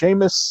by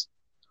Sheamus.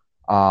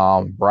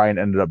 Bryan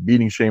ended up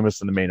beating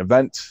Sheamus in the main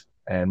event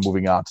and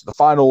moving on to the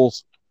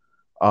finals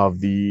of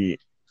the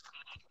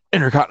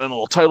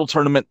Intercontinental title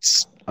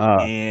tournaments.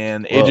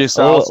 And AJ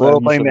Styles. A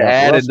little thing to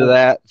add into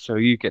that so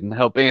you can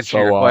help answer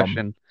your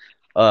question.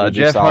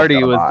 Jeff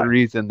Hardy was the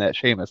reason that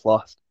Sheamus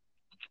lost.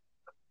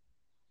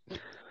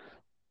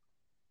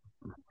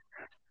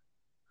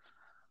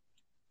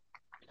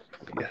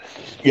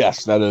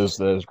 Yes, that is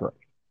correct.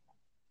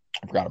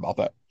 I forgot about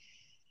that.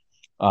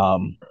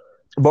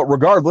 But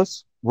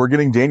regardless, we're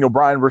getting Daniel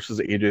Bryan versus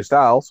AJ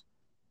Styles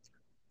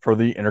for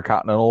the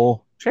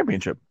Intercontinental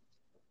Championship.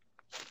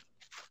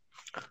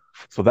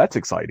 So that's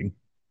exciting.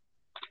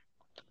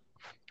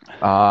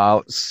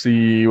 Let's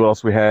see what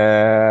else we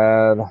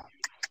had.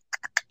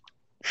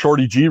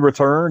 Shorty G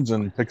returns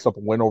and picks up a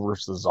win over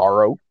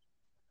Cesaro.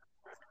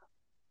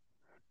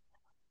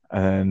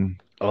 And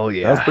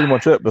that's pretty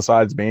much it.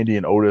 Besides Mandy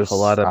and Otis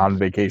on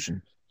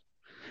vacation,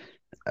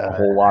 a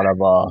whole lot of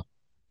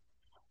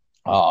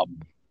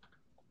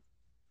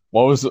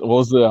what was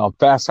the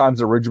Fast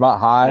Times at Ridgemont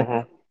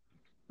High,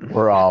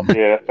 where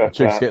the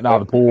chick's getting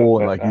out of the pool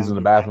and like he's in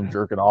the bathroom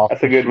jerking off.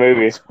 That's a good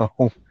movie.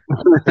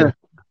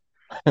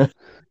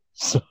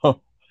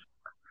 So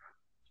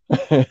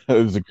it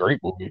was a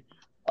great movie.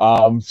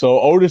 So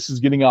Otis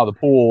is getting out of the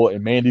pool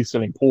and Mandy's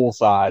sitting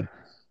poolside.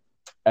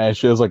 And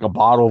she has like a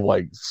bottle of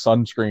like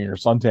sunscreen or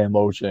suntan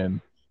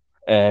lotion.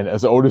 And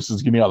as Otis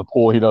is getting out of the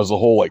pool, he does the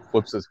whole like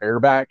flips his hair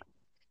back.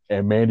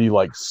 And Mandy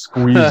like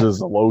squeezes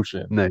the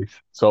lotion. Nice.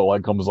 So it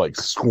like comes like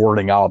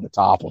squirting out of the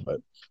top of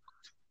it.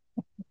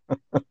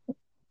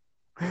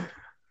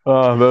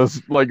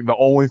 That's like the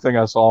only thing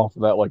I saw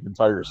for that like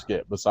entire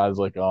skit besides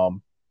like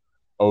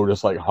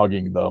Otis like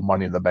hugging the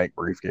Money in the Bank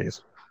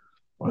briefcase.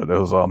 But it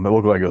was it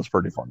looked like it was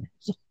pretty funny.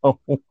 So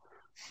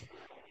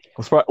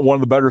it's probably one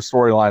of the better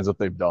storylines that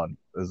they've done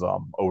is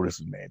Otis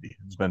and Mandy.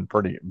 It's been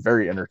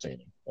very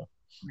entertaining.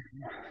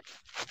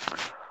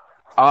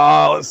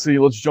 Let's see.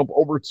 Let's jump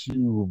over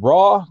to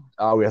Raw.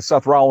 We have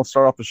Seth Rollins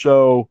start off the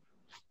show.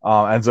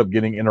 Ends up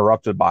getting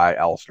interrupted by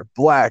Aleister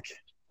Black.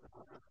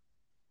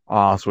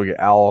 So we get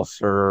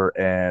Aleister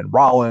and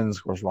Rollins.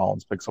 Of course,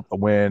 Rollins picks up the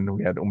win.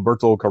 We had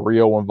Humberto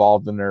Carrillo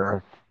involved in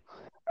there.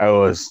 It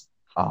was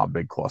a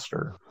big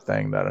cluster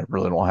thing that I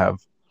really don't have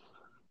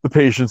the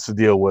patience to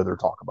deal with or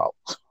talk about.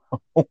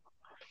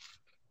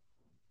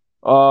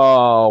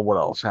 What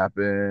else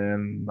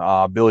happened?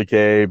 Billy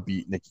Kay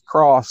beat Nikki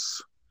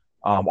Cross.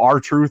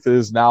 R-Truth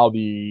is now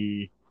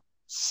the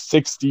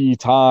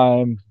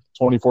 60-time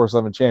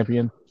 24/7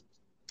 champion.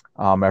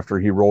 After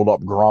he rolled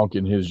up Gronk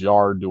in his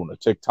yard doing a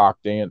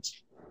TikTok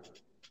dance,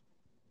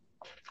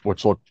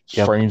 which looked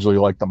strangely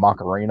like the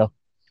Macarena.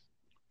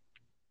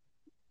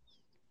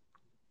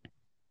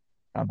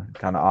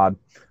 Kind of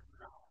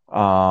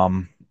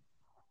odd.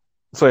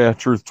 So yeah,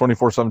 Truth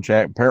 24/7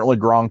 champ. Apparently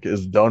Gronk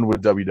is done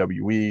with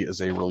WWE as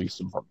they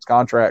released him from his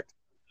contract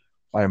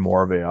by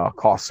more of a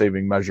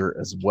cost-saving measure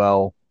as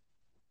well,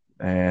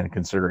 and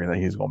considering that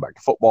he's going back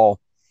to football.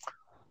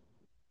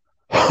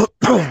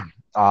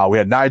 We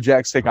had Nia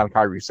Jax take on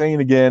Kairi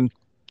Sane again.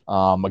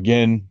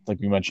 Again, like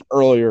we mentioned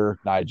earlier,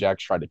 Nia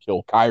Jax tried to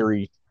kill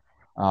Kairi.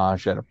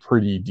 She had a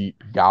pretty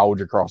deep gouge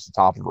across the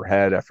top of her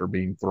head after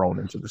being thrown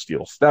into the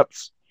steel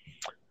steps.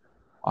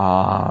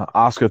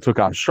 Asuka took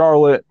on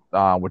Charlotte,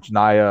 which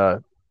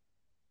Nia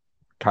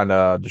kind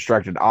of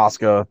distracted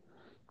Asuka.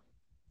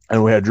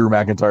 And we had Drew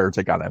McIntyre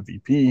take on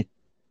MVP.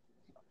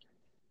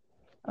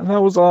 And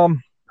that was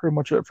pretty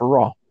much it for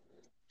Raw.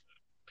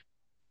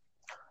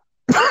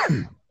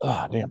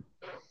 Damn.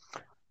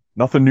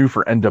 Nothing new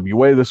for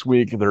NWA this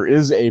week. There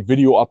is a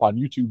video up on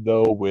YouTube,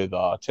 though, with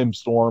Tim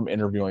Storm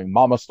interviewing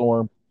Mama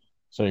Storm.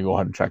 So you go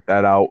ahead and check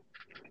that out.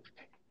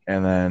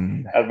 And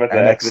then I was about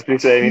to ask if she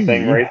said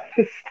anything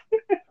racist.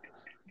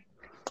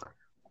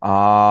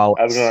 I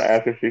was going to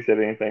ask if she said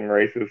anything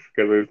racist because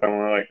it was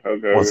someone like,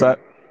 okay. What's that?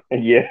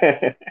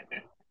 Yeah.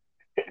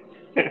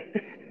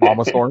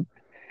 Mama Storm?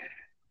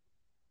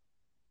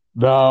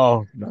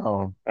 No.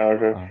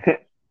 Okay.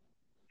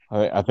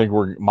 I think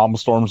Mama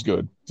Storm's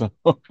good.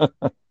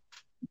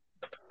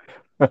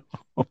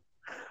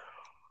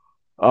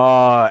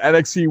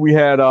 NXT, we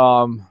had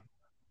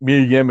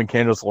Mia Yim and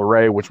Candice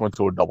LeRae, which went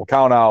to a double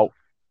count out.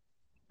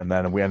 And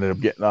then we ended up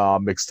getting a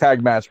mixed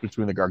tag match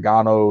between the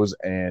Garganos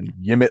and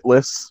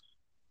Yimitless.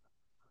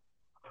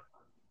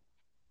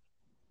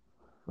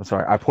 I'm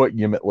sorry, I put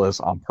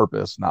Yimitless on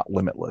purpose, not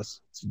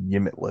Limitless. It's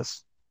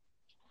Yimitless.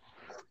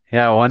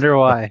 Yeah, I wonder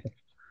why.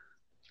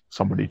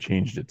 Somebody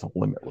changed it to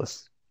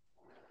Limitless.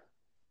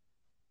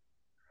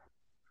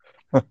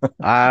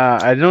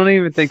 I don't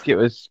even think it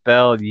was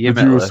spelled Yimitless.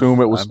 Did you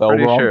assume it was spelled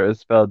wrong? I'm pretty sure it was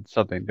spelled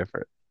something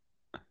different.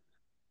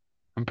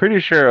 I'm pretty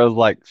sure it was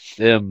like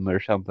Sim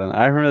or something.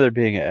 I remember there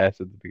being an S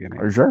at the beginning.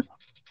 Are you sure?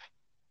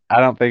 I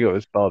don't think it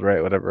was spelled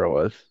right, whatever it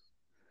was.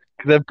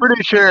 Because I'm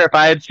pretty sure if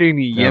I had seen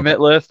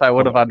Yimitless, I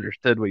would have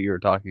understood what you were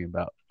talking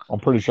about. I'm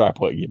pretty sure I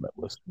put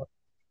Yimitless.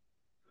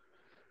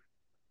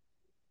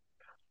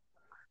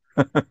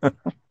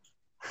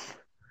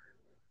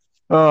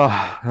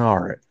 All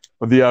right.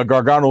 But the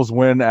Garganos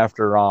win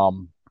after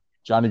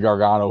Johnny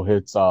Gargano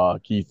hits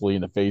Keith Lee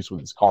in the face with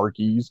his car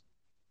keys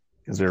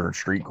because they're in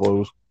street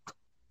clothes.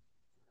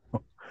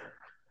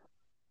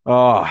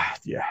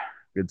 Yeah,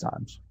 good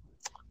times.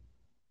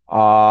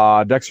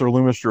 Dexter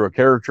Lumis drew a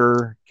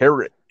caricature. I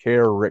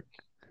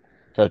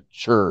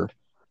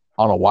don't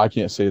know why I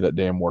can't say that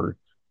damn word.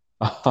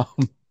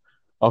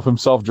 Of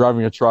himself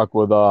driving a truck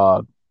with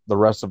the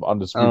rest of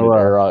Undisputed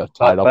Era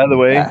tied up. By the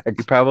way, back.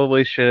 you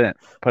probably shouldn't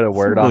put a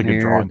word on here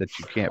drawing. That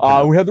you can't.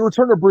 We had the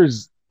return of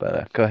Briz.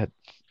 But go ahead.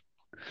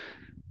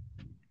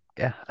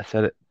 Yeah, I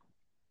said it.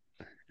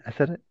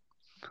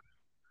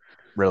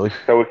 Really?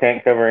 So we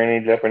can't cover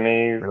any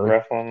Japanese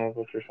wrestling, is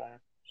what you're saying?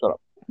 Shut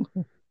up.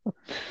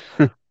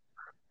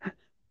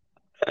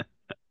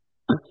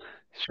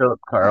 Shut up,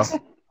 Carl.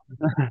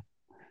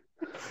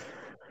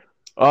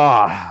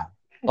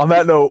 On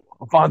that note,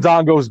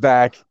 Fandango's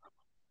back.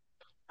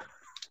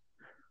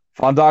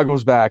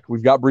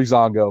 We've got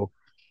Breezango.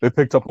 They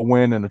picked up a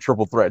win in a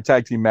triple threat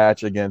tag team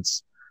match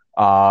against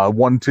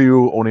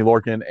 1-2, Oni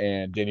Lorcan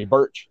and Danny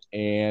Burch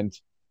and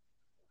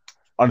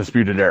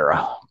Undisputed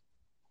Era.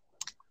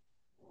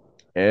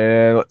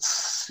 And let's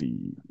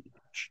see.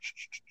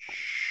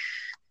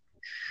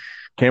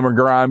 Cameron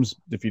Grimes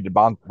defeated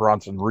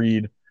Bronson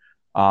Reed.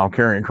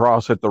 Karrion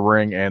Kross hit the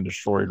ring and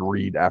destroyed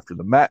Reed after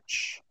the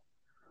match.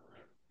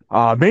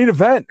 Main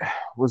event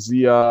was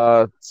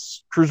the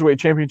Cruiserweight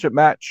Championship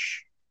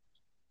match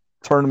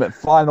tournament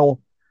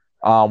final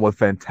with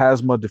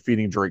Phantasma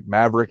defeating Drake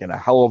Maverick in a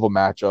hell of a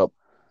matchup.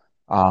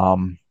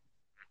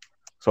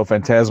 So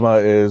Phantasma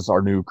is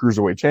our new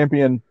Cruiserweight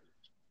champion,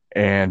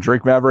 and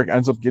Drake Maverick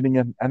ends up getting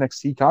an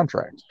NXT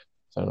contract.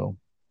 So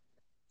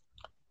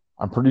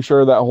I'm pretty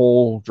sure that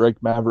whole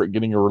Drake Maverick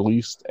getting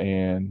released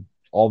and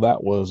all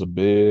that was a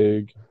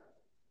big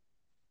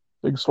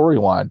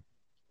storyline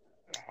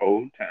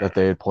that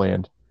they had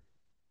planned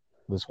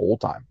this whole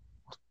time.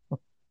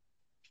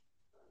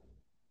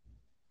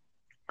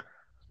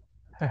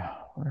 Yeah,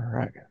 all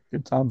right.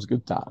 Good times.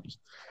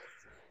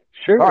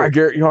 Sure. All right,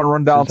 Garrett, you want to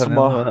run down some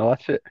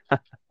watch it?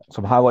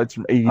 some highlights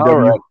from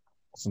AEW? Right.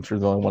 Since you're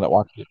the only one that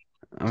watched it.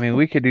 I mean,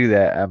 we could do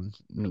that. I'm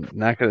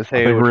not going to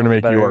say. I think we're going to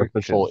make you our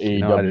official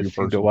AEW I just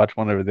person. need to watch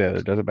one over the other.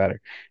 It doesn't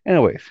matter.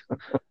 Anyways,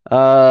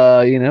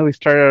 we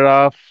started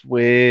off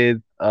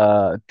with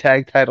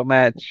tag title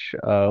match,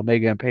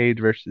 Omega and Page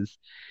versus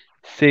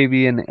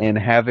Sabian and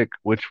Havoc,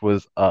 which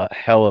was a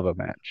hell of a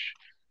match.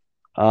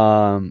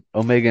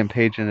 Omega and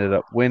Page ended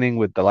up winning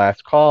with the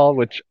last call,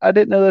 which I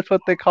didn't know that's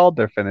what they called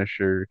their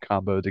finisher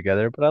combo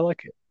together, but I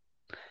like it.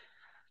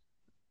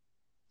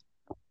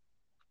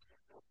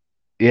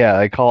 Yeah,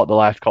 they call it the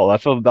last call.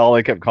 That's what all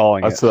they kept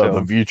calling it. That's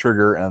the V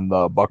trigger and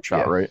the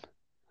buckshot, right?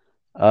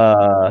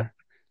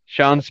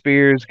 Sean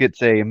Spears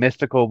gets a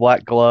mystical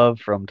black glove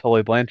from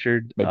Tully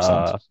Blanchard. Makes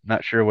sense.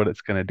 Not sure what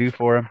it's going to do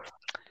for him.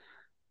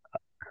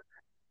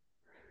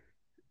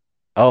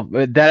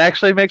 That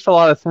actually makes a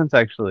lot of sense,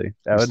 actually.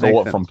 That would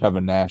stole it from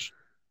Kevin Nash.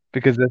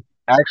 Because it's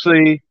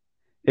actually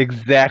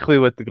exactly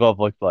what the glove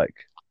looked like.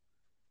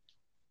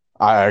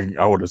 I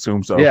would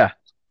assume so. Yeah.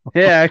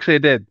 Yeah, actually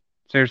it did.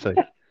 Seriously.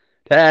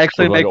 That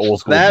actually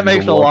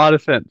makes a lot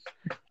of sense.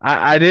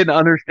 I didn't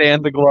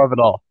understand the glove at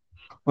all.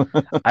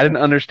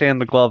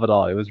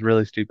 It was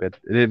really stupid.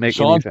 It didn't make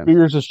any sense. Sean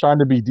Spears is trying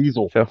to be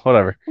Diesel. So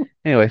whatever.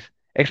 Anyways,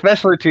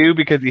 especially too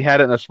because he had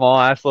it in a small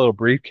ass little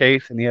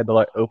briefcase and he had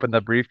to open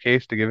the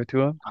briefcase to give it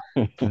to him.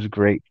 It was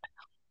great.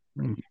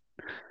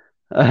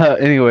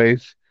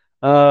 Anyways,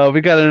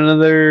 we got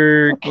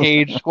another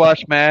cage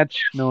squash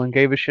match. No one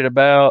gave a shit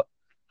about.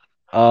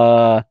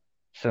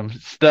 Some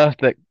stuff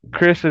that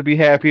Chris would be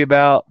happy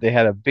about. They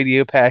had a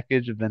video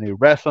package of the new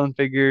wrestling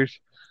figures.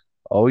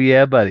 Oh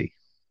yeah, buddy.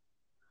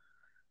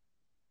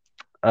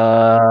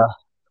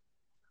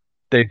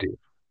 They do.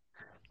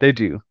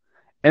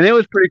 And it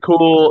was pretty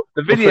cool.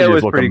 The video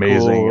was pretty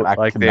amazing. Cool.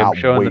 Like they were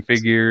showing the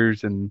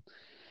figures and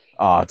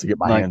to get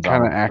my hands on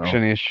kind of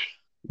action-ish.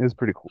 It was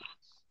pretty cool.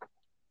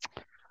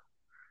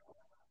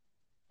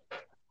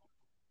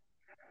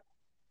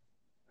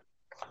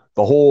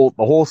 The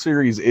whole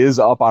series is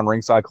up on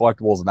Ringside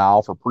Collectibles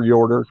now for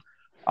pre-order,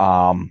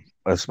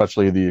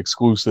 especially the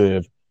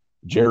exclusive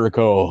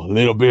Jericho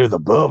Little Bit of the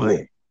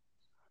Bubbly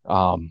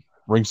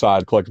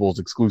Ringside Collectibles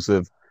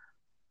exclusive,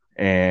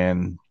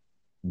 and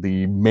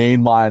the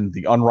main line,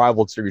 the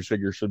Unrivaled series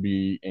figure should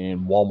be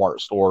in Walmart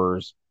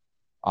stores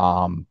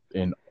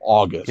in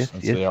August. Yes,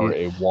 they are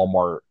a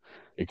Walmart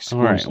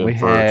exclusive. All right. We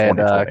had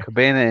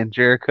Cabana and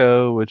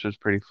Jericho, which was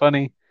pretty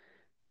funny.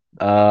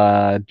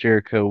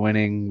 Jericho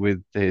winning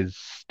with his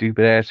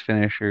stupid ass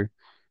finisher.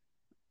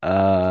 We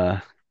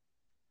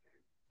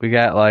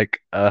got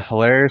a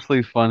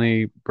hilariously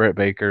funny Britt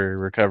Baker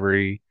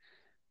recovery,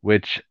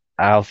 which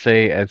I'll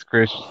say as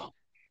Chris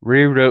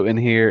rewrote in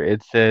here,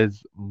 it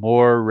says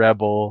more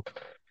rebel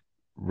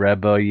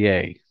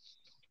yay.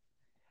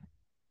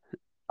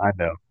 I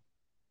know.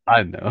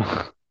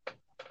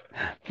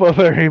 Well,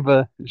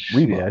 Reba.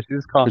 Yeah, she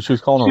was calling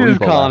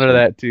her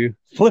that too.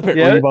 Flip it,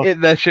 Reba.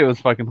 That shit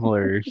was fucking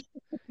hilarious.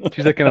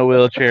 She's in a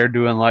wheelchair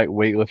doing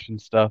weightlifting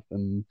stuff,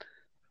 and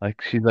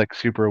Like she's like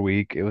super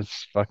weak. It was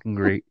fucking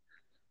great.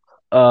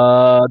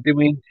 Did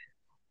we?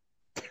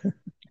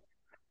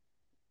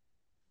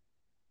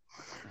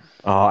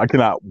 I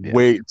cannot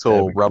wait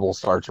till Rebel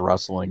starts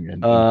wrestling.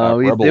 And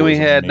then we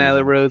had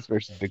Nyla Rose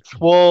versus Big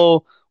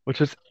Swole, which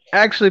was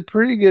actually a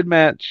pretty good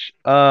match.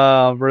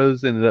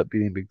 Rose ended up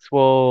beating Big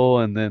Swole,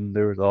 and then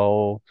there was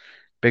all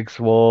Big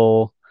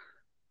Swole,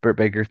 Britt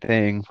Baker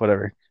thing,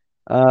 whatever.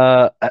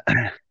 Yeah,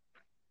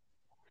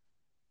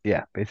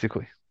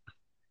 basically.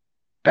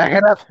 Back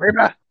it up,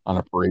 Reba. On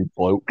a parade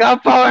float. Go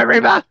forward,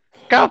 Reba.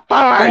 Go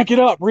forward. Back it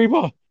up,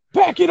 Reba.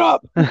 Back it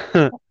up.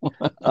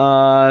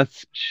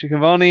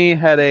 Schiavone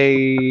had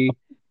a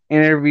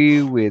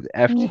interview with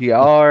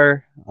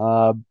FTR.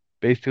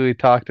 Basically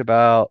talked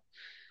about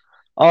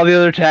all the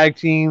other tag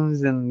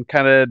teams and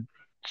kind of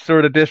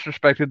sort of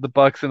disrespected the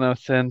Bucks in a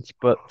sense,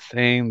 but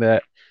saying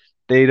that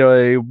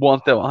they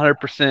want them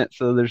 100%,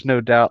 so there's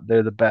no doubt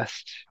they're the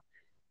best.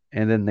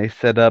 And then they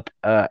set up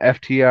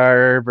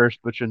FTR versus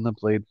Butcher and the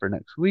Blade for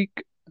next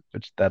week,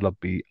 which that'll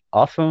be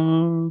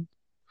awesome.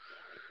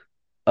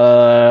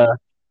 I'm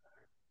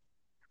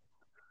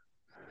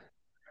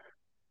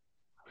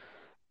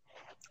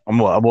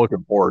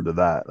looking forward to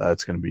that.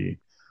 That's going to be.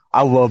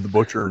 I love the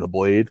Butcher and the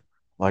Blade.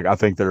 Like I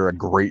think they're a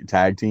great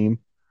tag team.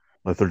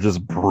 Like they're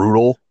just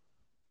brutal,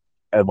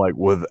 and like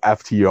with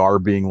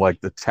FTR being like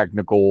the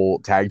technical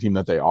tag team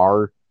that they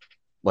are,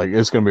 like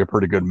it's going to be a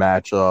pretty good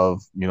match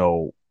of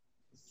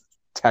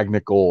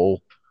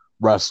technical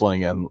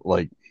wrestling and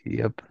like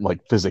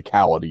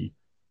physicality.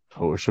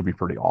 So it should be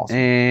pretty awesome.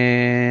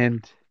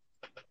 And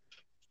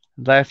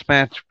last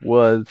match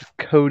was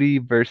Cody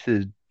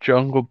versus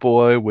Jungle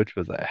Boy, which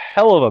was a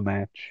hell of a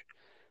match.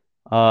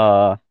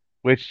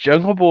 Which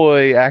Jungle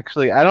Boy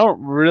actually, I don't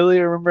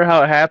really remember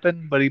how it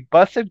happened, but he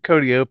busted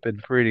Cody open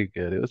pretty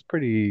good. It was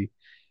pretty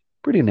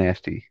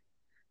nasty.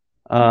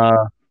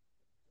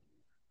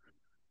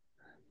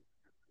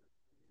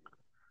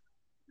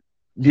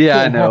 Yeah,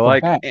 I know.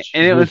 Like, and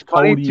it was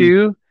funny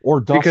too,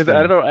 because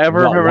I don't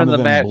ever remember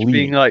the match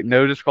being like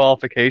no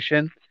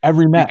disqualification.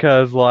 Every match,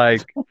 because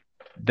like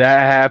that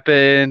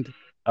happened.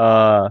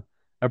 I'm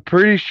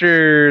pretty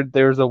sure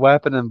there was a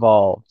weapon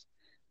involved.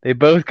 They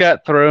both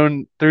got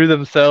through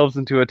themselves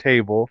into a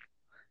table.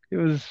 It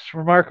was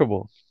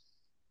remarkable.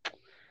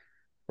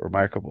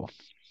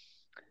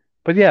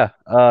 But yeah,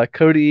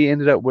 Cody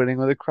ended up winning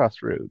with a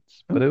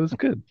Crossroads, but it was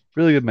good,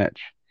 really good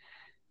match.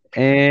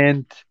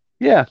 And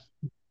yeah,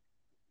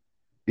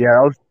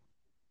 that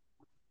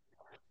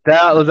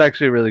was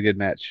actually a really good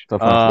match.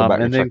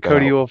 And then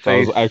Cody will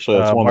face that's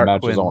one of the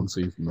matches I want to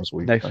see from this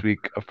week. Next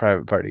week of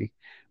Private Party.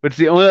 Which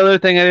the only other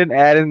thing I didn't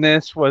add in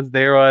this was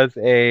there was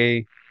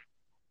a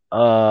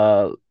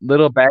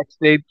little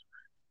backstage.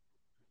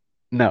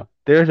 No,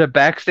 there's a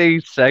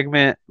backstage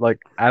segment, like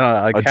I don't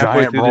know, like a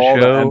halfway giant through brawl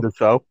to the end the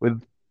show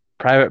with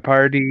Private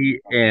Party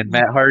and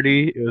Matt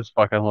Hardy. It was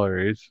fucking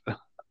hilarious.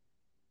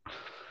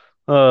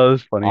 Oh, it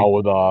was funny.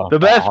 With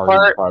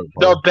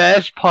the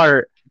best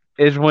part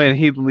is when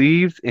he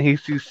leaves and he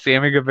sees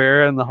Sammy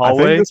Guevara in the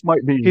hallway. I think this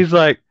might be. He's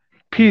like,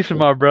 "Peace,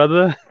 my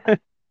brother," and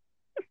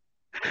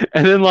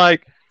then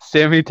like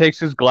Sammy takes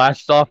his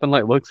glasses off and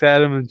like looks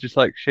at him and just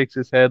like shakes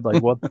his head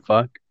like, "What the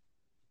fuck?"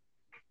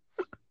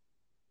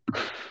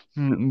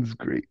 It was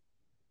great.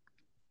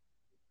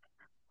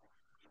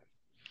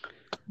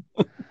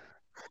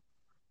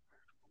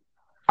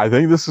 I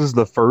think this is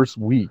the first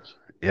week.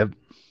 Yep.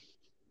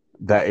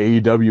 That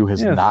AEW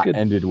has not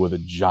ended with a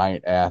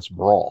giant ass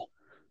brawl.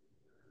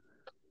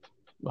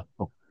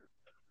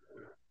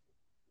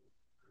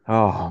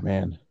 Oh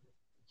man.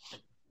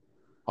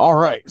 All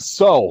right,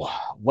 so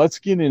let's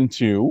get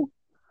into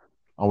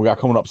we got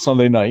coming up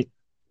Sunday night,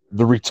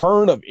 the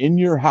return of In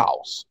Your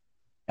House,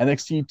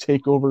 NXT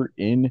TakeOver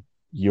in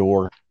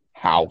Your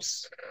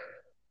House.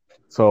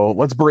 So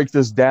let's break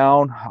this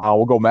down.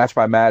 We'll go match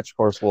by match. Of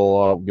course,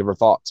 we'll give our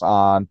thoughts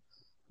on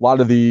a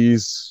lot of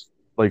these,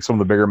 like some of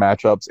the bigger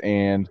matchups,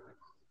 and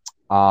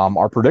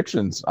our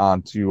predictions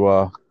on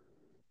to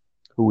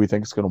who we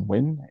think is going to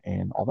win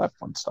and all that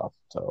fun stuff.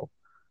 So,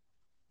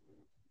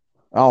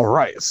 all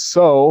right.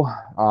 So,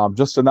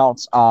 just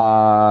announced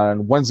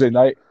on Wednesday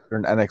night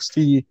during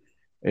NXT,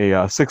 a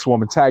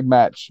 6-woman tag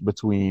match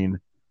between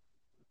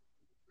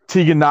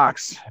Tegan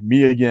Nox,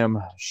 Mia Yim,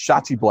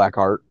 Shotzi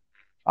Blackheart,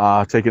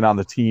 taking on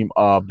the team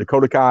of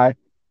Dakota Kai,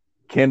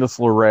 Candice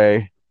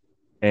LeRae,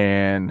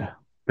 and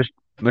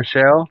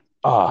Michelle.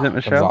 Is it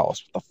Michelle?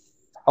 Gonzalez. What the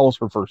hell is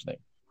her first name?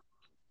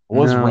 It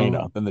was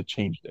Reina, then they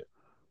changed it.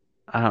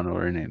 I don't know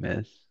what her name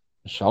is.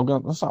 Michelle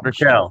Gonzalez. That's not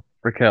Raquel.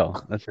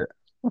 Raquel. That's it.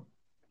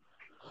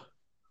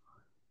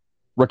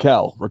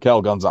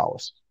 Raquel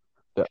Gonzalez.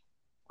 Yeah,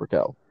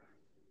 Raquel.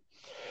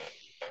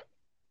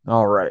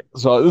 All right.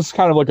 So this is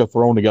kind of like a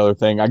thrown together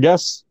thing, I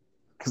guess,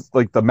 because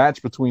like the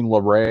match between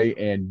LeRae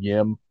and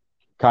Yim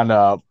kind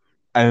of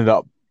ended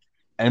up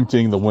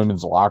emptying the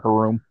women's locker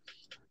room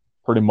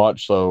pretty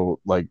much. So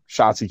like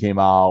Shotzi came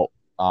out,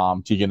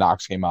 Tegan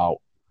Nox came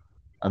out,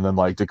 and then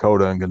like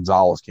Dakota and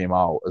Gonzalez came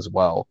out as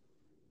well.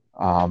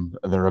 And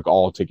they're like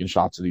all taking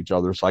shots at each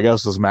other. So I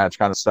guess this match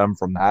kind of stemmed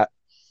from that.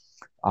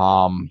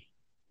 I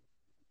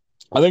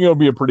think it'll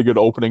be a pretty good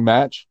opening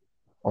match,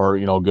 or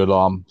good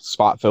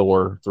spot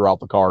filler throughout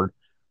the card.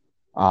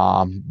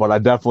 But I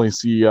definitely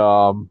see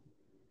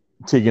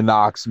Tegan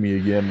Knox, Mia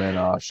Yim, and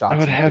Shotzi. I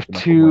would have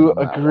to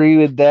agree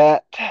with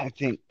that. I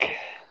think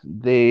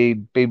they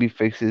baby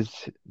faces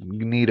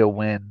need a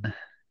win,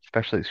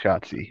 especially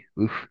Shotzi.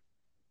 Oof.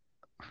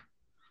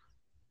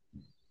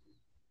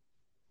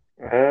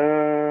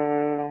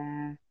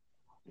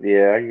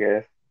 Yeah, I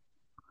guess.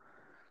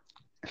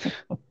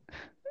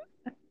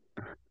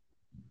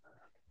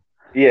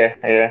 Yeah.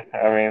 I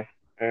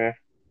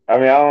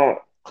don't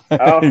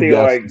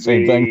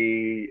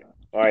see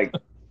like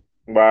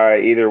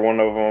why either one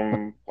of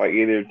them, like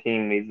either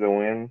team needs to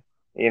win.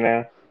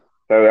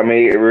 So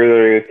it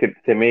really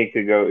to me it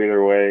could go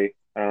either way.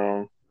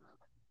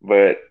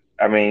 But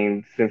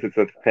since it's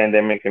a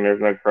pandemic and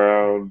there's no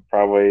crowd,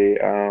 probably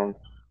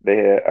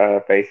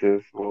the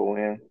faces will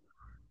win.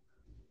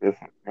 This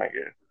is my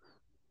guess.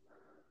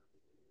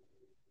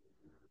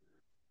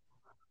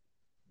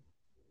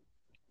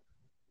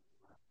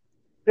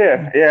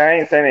 Yeah, I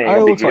ain't saying it. It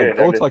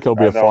looks like it'll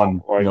be a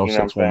fun,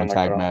 6-woman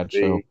tag match.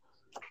 So,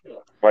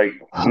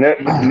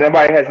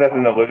 nobody has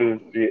nothing to lose.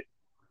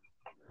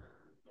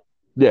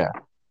 Yeah,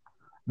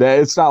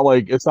 it's not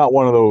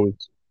one of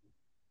those.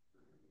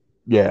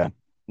 Yeah,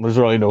 there's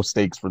really no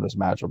stakes for this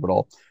matchup at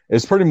all.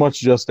 It's pretty much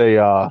just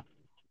a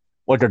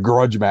like a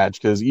grudge match,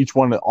 because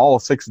all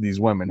 6 of these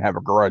women have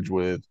a grudge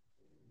with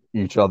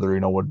each other.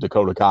 With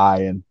Dakota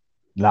Kai and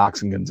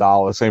Knox and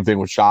Gonzalez. Same thing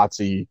with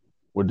Shotzi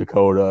with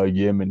Dakota,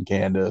 Yim, and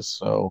Candice.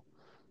 So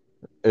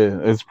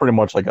it's pretty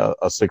much like a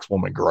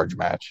 6-woman grudge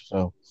match.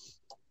 So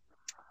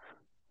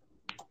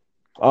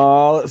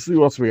let's see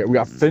what else we got. We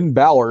got Finn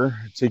Balor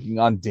taking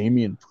on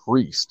Damian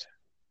Priest.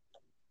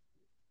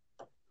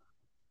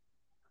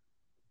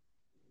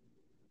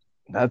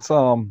 That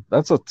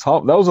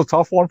was a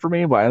tough one for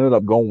me, but I ended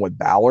up going with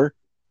Balor,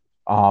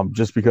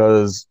 just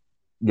because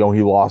he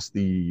lost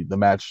the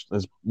match.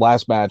 His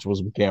last match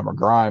was with Cameron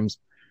Grimes.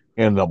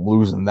 He ended up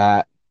losing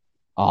that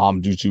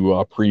due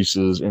to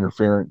Priest's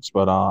interference.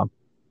 But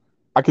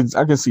I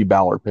can see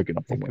Balor picking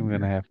up the win. I'm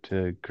gonna have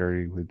to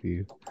agree with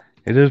you.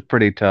 It is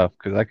pretty tough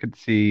because I could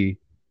see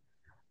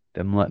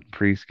them letting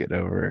Priest get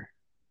over,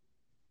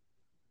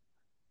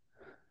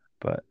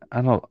 but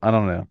I don't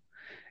know.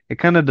 It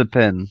kind of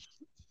depends.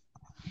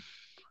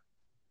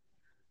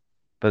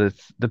 But it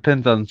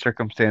depends on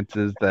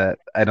circumstances that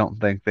I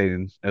don't think they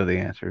know the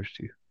answers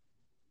to.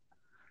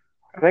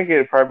 I think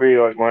it'd probably be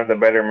like one of the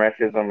better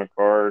matches on the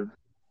card.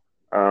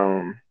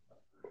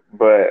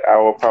 But I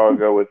will probably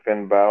go with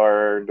Finn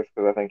Balor just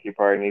because I think he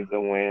probably needs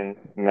a win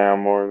now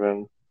more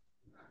than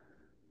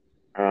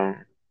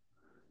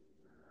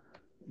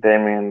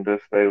Damian to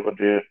stay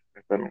legit,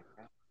 if that makes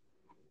sense.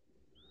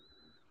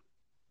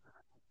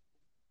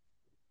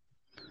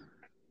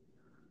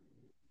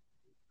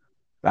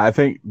 I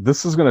think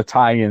this is going to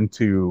tie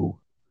into,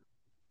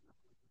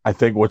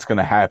 what's going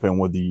to happen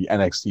with the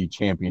NXT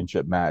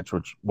Championship match,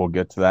 which we'll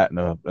get to that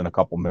in a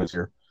couple minutes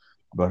here.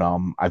 But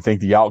I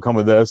think the outcome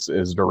of this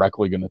is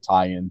directly going to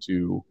tie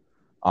into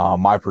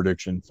my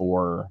prediction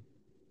for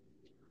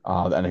the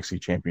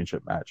NXT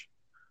Championship match.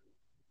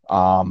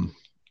 Like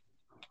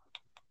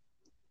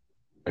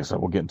I said,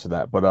 we'll get into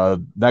that. But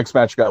next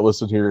match got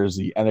listed here is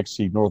the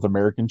NXT North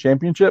American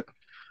Championship.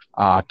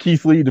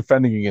 Keith Lee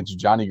defending against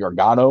Johnny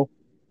Gargano.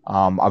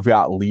 I've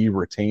got Lee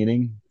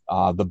retaining.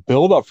 The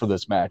build-up for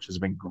this match has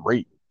been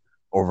great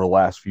over the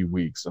last few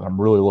weeks, and I'm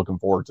really looking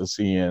forward to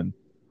seeing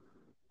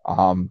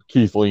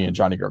Keith Lee and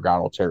Johnny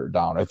Gargano tear it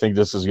down. I think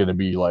this is going to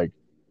be like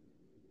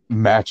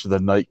match of the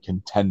night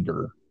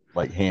contender,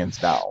 like hands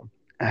down.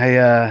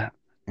 I'm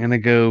going to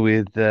go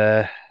with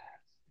Gargano.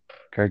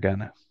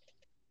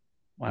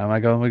 Why am I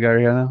going with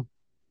Gargano?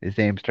 His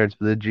name starts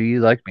with a G,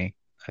 like me.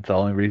 That's the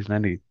only reason I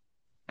need.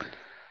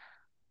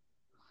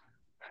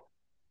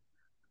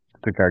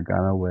 The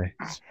Gargano way.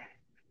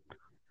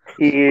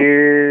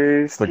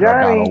 Here's the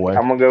Johnny. Way.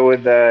 I'm gonna go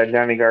with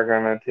Johnny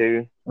Gargano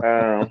too.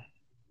 I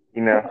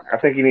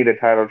think you need a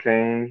title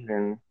change,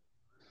 and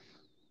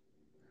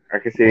I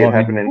can see it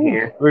happening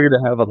here. We're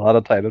gonna have a lot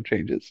of title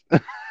changes.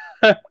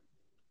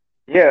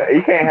 Yeah,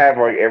 you can't have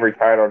like every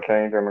title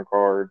change on the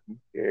card.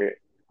 Yeah.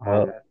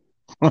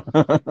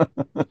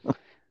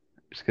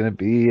 There's gonna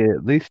be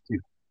at least 2.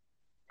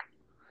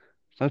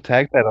 No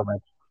tag title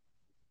match.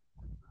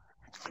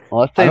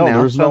 Unless they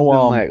announce something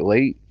like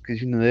late,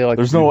 because they like.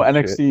 There's no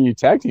NXT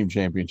Tag Team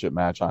Championship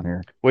match on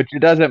here. Which it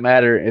doesn't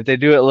matter if they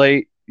do it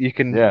late. You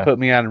can put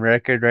me on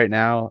record right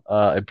now.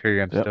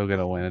 Imperium's still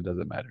gonna win. It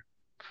doesn't matter.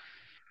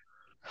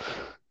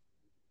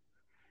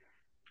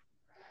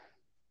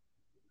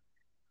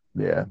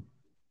 Yeah.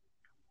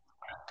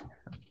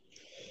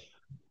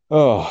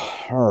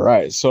 Oh, all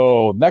right.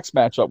 So next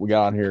matchup we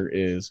got on here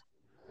is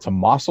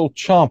Tommaso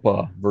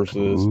Ciampa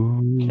versus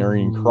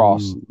Karrion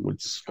Kross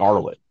with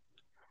Scarlett.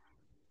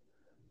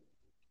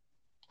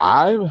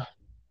 I'm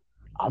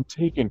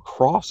taking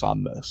Kross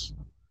on this,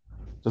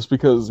 just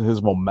because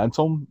his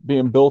momentum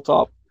being built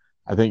up.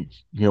 I think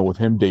with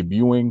him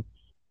debuting,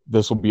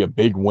 this will be a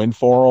big win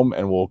for him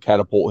and will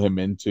catapult him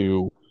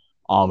into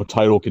a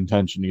title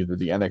contention, either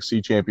the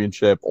NXT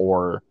Championship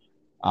or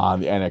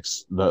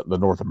the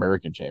North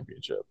American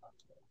Championship.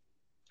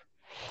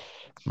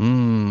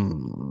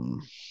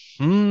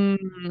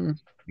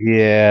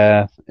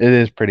 Yeah, it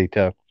is pretty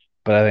tough,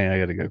 but I think I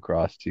got to go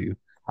Cross too.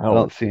 I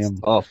don't see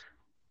him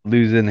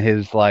losing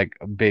his like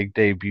big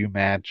debut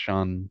match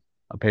on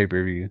a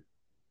pay-per-view.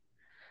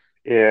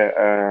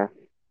 Yeah,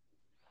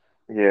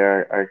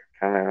 I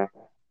kind of,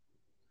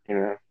 I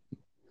mean,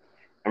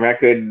 I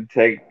could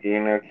take,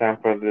 time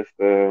for this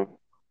to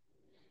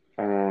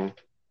go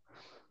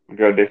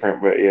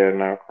different, but yeah,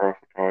 no, Cross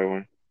will probably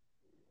win.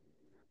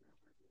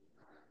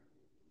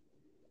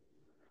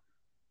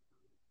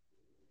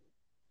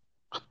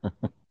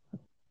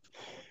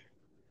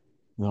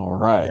 All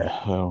right.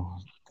 So,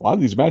 a lot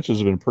of these matches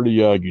have been pretty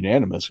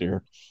unanimous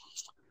here.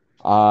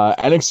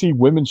 NXT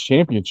Women's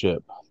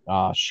Championship.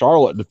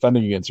 Charlotte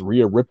defending against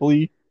Rhea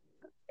Ripley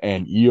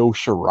and Io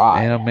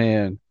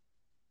Shirai.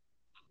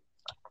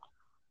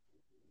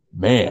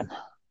 Man.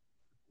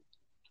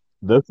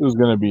 This is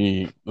gonna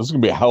be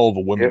a hell of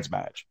a women's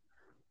match.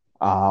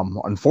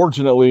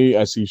 Unfortunately,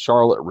 I see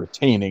Charlotte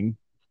retaining.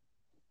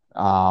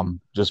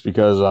 Just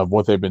because of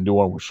what they've been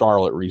doing with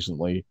Charlotte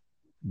recently,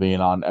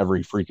 being on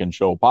every freaking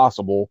show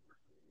possible.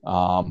 Is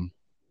that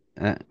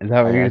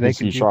what you're thinking? I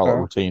see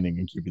Charlotte retaining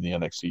and keeping the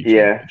NXT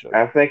championship.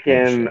 I'm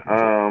thinking,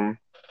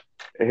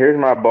 here's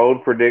my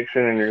bold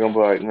prediction, and you're going to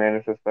be like, man,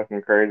 this is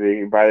fucking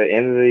crazy. By the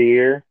end of the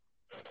year,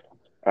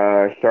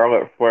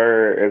 Charlotte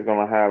Flair is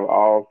going to have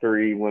all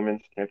 3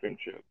 women's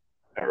championships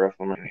at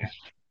WrestleMania.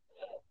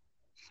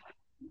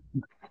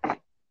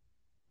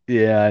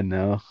 Yeah, I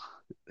know.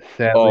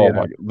 Sadly, my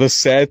God. The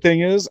sad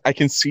thing is, I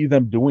can see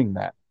them doing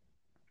that.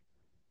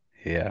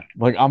 Yeah.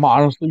 Like, I'm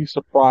honestly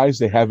surprised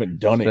they haven't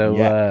done it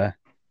yet.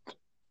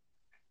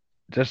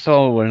 Just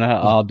so we're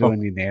not all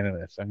doing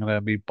unanimous, I'm going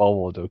to be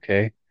bold,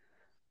 okay?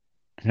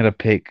 I'm going to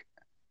pick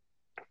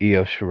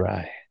Io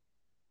Shirai.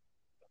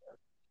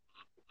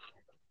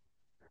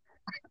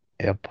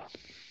 Yep.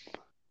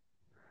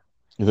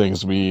 You think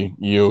it's going to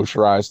be Io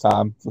Shirai's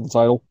time for the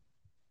title?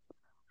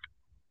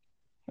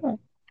 Yeah.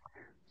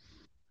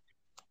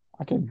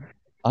 I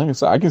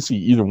can see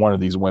either one of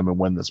these women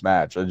win this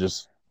match. I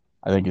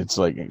think it's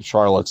like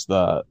Charlotte's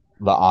the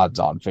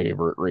odds-on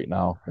favorite right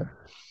now.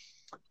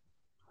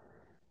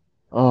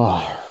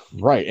 Oh,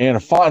 right.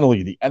 And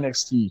finally, the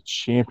NXT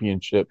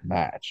Championship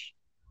match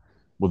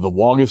with the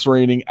longest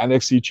reigning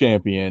NXT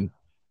champion,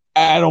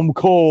 Adam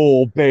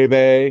Cole,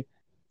 baby,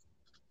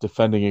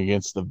 defending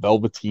against the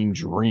Velveteen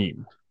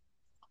Dream.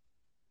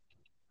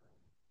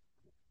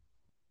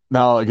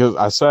 Now, because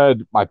I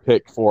said my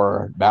pick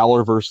for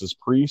Balor versus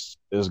Priest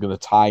is going to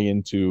tie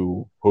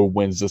into who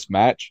wins this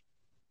match.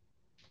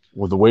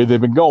 With the way they've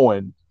been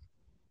going,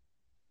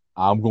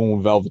 I'm going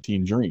with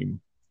Velveteen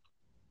Dream,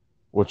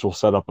 which will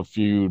set up a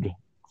feud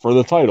for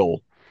the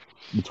title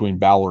between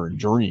Balor and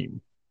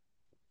Dream.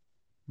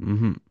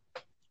 Mm-hmm.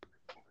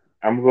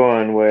 I'm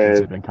going with.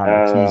 They've been kind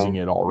of teasing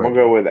it already. I'm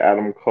going to go with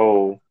Adam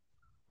Cole,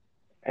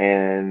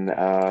 and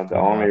the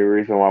only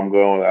reason why I'm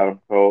going with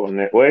Adam Cole,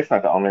 well, it's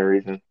not the only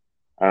reason.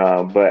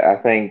 But I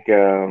think,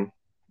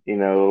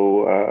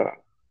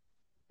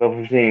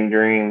 Velveteen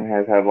Dream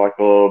has had like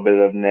a little bit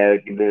of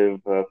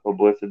negative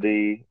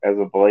publicity as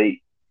of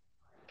late.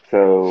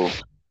 So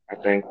I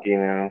think,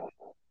 you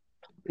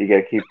got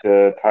to keep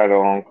the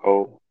title on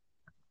Cole.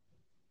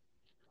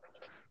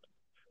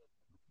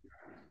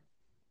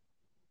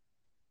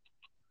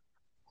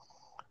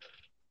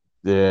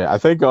 Yeah, I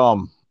think one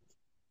of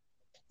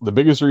the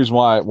biggest reasons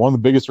why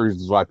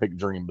I picked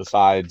Dream,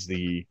 besides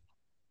the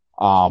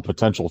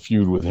potential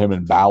feud with him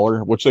and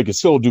Balor, which they could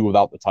still do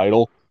without the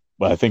title,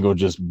 but I think it would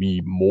just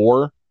be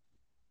more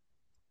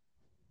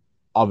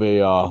of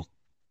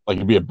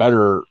it'd be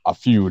a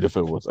feud if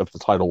the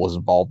title was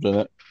involved in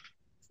it.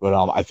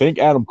 But I think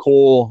Adam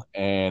Cole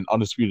and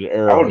Undisputed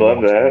Era I would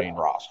love that. The main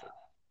roster.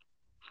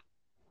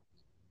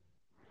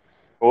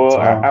 Well,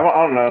 I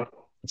don't know.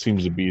 It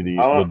seems to be the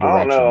direction. I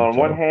don't know. On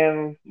one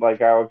hand,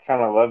 like, I would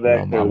kind of love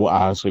that because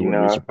honestly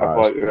wouldn't be surprised. I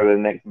feel like they're the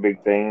next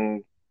big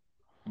thing.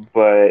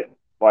 But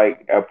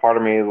like, a part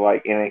of me is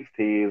like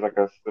NXT is like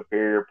a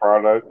superior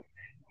product,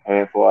 and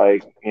it's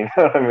like, you know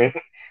what I mean?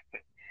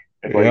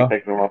 It's like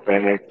taking them off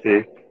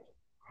NXT.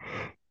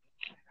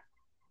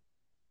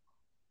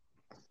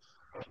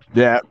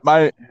 Yeah,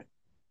 I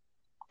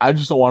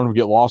just don't want them to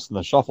get lost in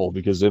the shuffle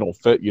because they don't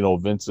fit,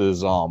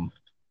 Vince's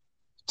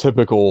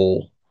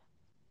typical,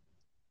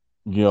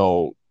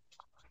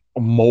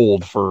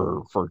 mold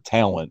for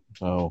talent.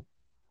 So,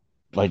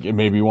 like, it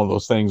may be one of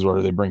those things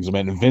where they brings them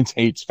in, and Vince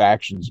hates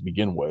factions to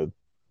begin with,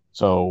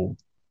 so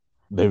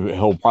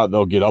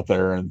they'll get up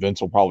there, and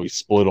Vince will probably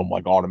split them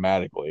like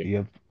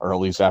automatically, or at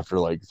least after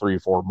like 3 or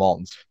 4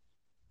 months.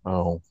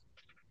 Oh,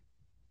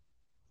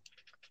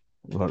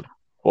 but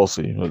we'll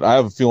see. But I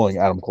have a feeling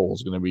Adam Cole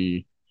is going to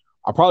be.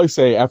 I'll probably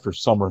say after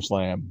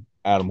SummerSlam,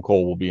 Adam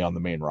Cole will be on the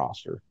main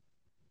roster.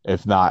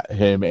 If not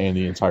him and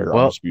the entire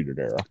Undisputed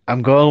Era.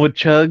 I'm going with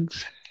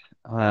Chugs.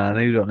 I know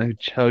you don't know who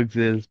Chugs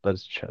is, but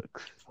it's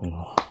Chugs.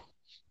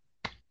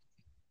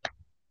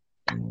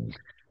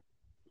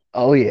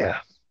 Oh yeah,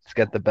 he's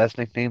got the best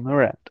nickname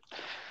around.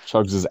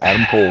 Chugs is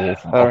Adam Cole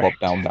from Up, Up,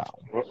 Down, Down.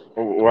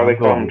 Why they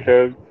call him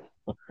Chugs?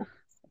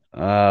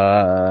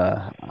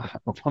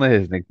 One of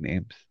his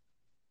nicknames.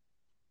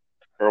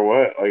 Or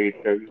what? Like he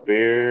chugs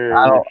beer?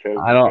 I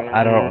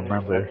don't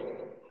remember.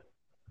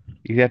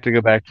 You have to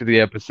go back to the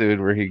episode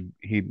where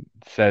he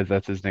says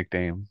that's his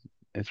nickname.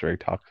 It's where he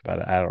talks about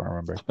it. I don't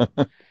remember.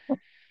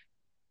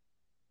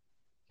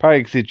 Probably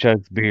because he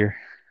chugs beer.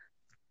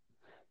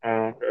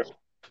 Oh, okay.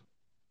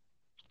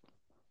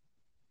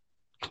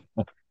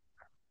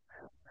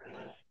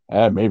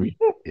 Maybe.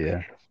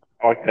 Yeah.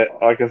 Like I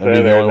said, That'd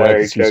be the only way I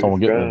could see someone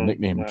getting a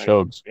nickname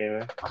Chugs.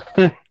 Yeah.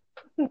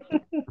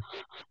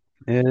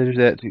 Yeah, there's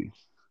that too.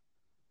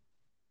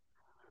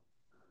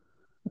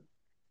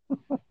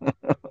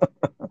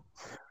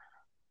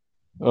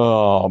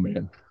 Oh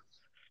man.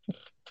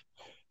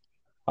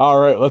 All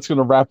right, let's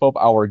gonna wrap up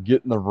our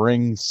Get in the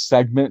Ring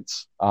segment.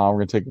 We're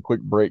gonna take a quick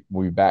break.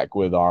 We'll be back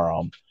with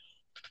our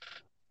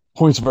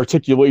points of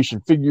articulation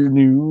figure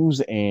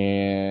news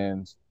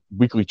and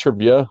weekly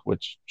trivia,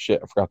 which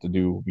shit, I forgot to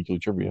do weekly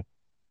trivia.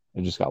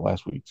 I just got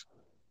last week's.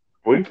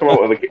 We can come up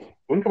with a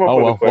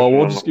question. Well,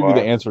 we'll just give you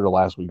the answer to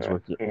last week's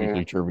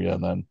weekly trivia,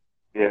 and then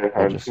give me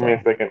a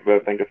second to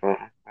think of something.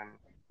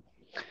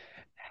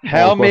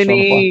 How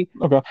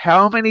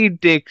many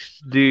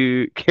dicks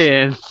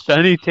can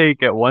Sonny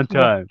take at one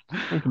time?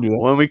 We can do that.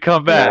 When we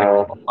come back,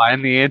 we'll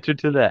find the answer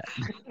to that.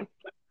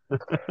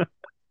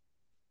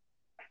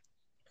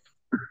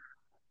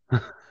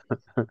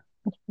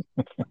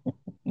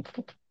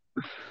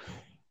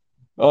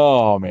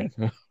 Oh man.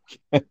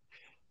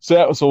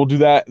 So we'll do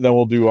that, then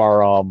we'll do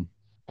our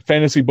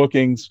fantasy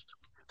bookings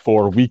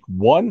for week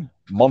 1,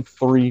 month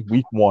 3,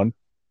 week 1.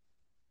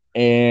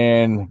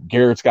 And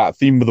Garrett's got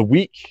theme of the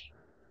week.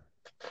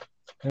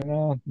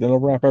 And then we'll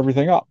wrap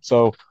everything up.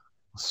 So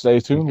stay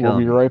tuned. We'll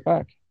be right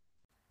back.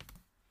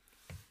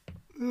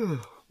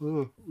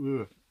 All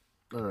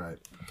right.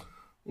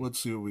 Let's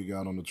see what we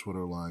got on the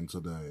Twitter line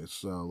today.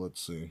 So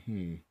let's see.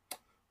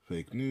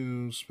 Fake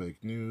news,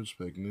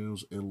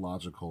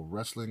 illogical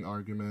wrestling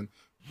argument.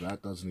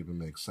 That doesn't even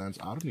make sense.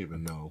 I don't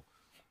even know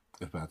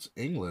if that's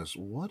English.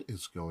 What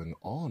is going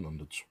on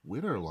the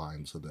Twitter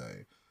line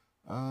today?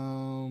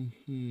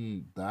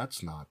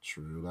 That's not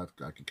true. That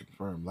I can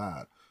confirm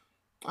that.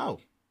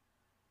 Oh,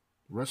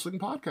 Wrestling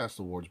Podcast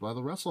Awards by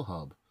the Wrestle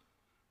Hub.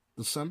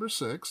 December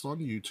 6th on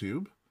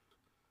YouTube.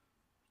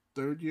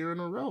 3rd year in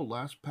a row.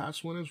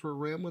 Past winners were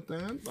Ram with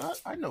Dan.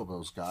 I know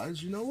those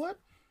guys. You know what?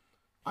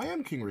 I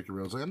am King Ricky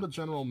Rose. I am the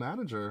general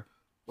manager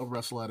of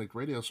Wrestle Addict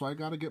Radio, so I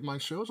got to get my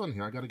shows on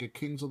here. I got to get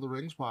Kings of the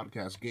Rings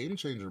podcast, Game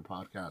Changer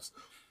podcast,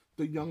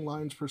 the Young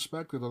Lions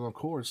Perspective, and of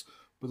course,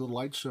 the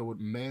Light Show with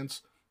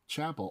Mance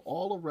Chappell.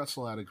 All of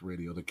Wrestle Addict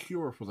Radio, the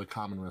cure for the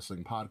common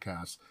wrestling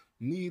podcast,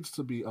 needs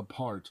to be a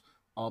part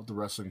of the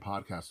Wrestling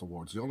Podcast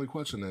Awards. The only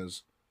question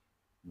is,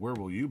 where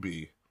will you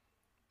be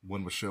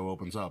when the show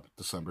opens up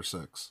December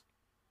 6th?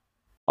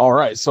 All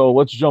right, so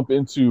let's jump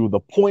into the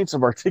points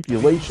of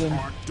articulation.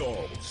 Aren't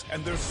dolls,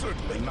 and they're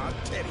certainly not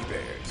teddy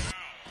bears.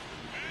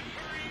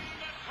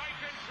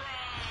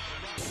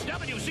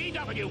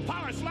 WCW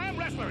Power Slam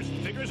Wrestlers.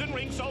 Figures and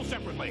rings sold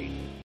separately.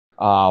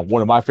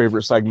 One of my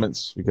favorite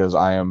segments, because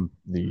I am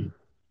the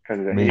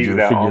major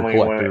figure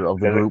collector of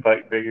the group.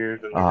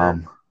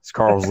 It's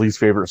Carl's least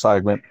favorite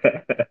segment.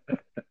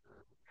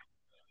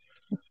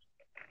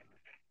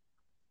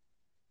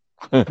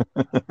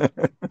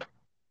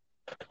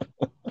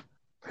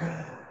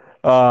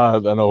 I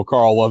know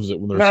Carl loves it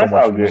when there's so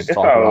much news to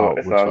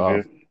talk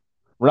about.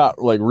 We're not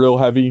like real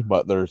heavy,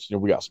 but there's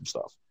we got some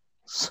stuff.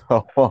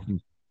 So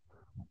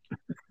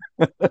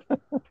it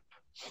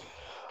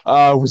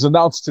was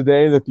announced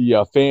today that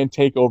the Fan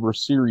Takeover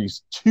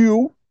Series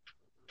 2,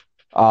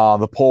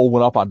 the poll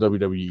went up on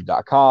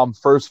WWE.com.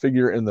 First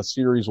figure in the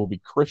series will be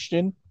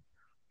Christian.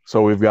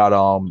 So we've got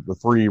the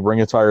 3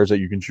 ring attires that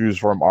you can choose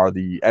from are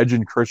the Edge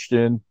and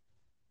Christian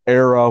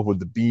era with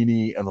the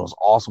beanie and those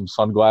awesome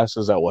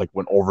sunglasses that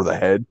went over the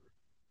head.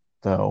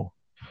 So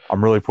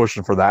I'm really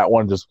pushing for that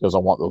one just because I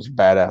want those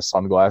badass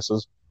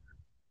sunglasses.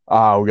 We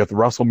got the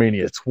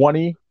WrestleMania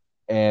 20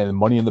 and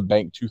Money in the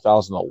Bank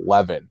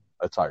 2011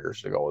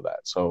 attires to go with that.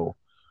 So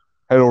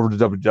head over to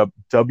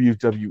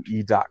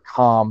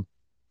WWE.com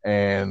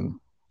and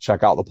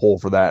check out the poll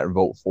for that and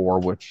vote for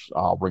which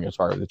ring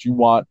attire that you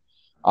want.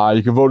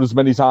 You can vote as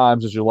many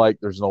times as you like.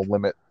 There's no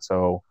limit.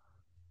 So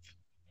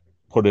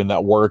put in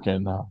that work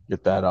and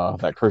get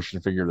that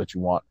Christian figure that you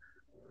want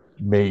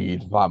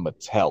made by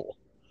Mattel.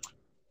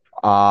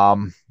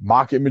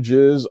 Mock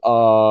images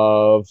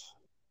of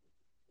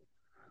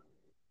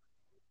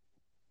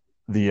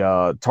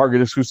the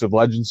Target exclusive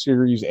Legend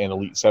series and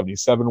Elite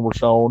 77 were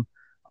shown.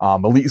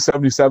 Elite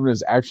 77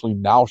 is actually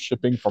now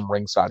shipping from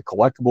Ringside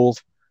Collectibles.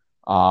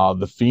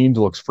 The Fiend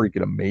looks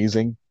freaking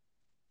amazing.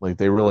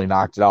 They really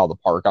knocked it out of the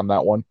park on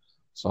that one.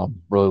 So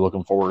I'm really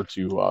looking forward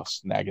to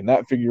snagging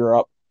that figure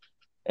up.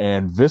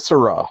 And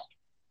Viscera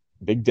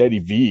Big Daddy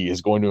V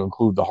is going to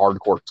include the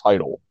hardcore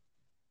title.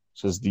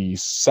 This is the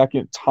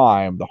second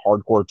time the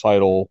hardcore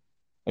title,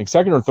 I think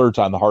second or third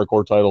time the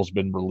hardcore title has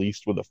been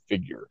released with a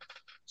figure.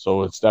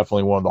 So it's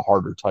definitely one of the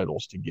harder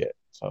titles to get.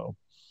 So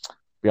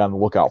be on the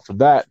lookout for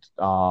that.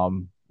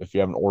 If you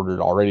haven't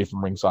ordered already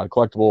from Ringside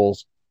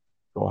Collectibles,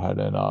 go ahead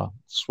and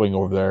swing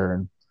over there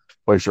and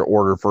place your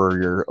order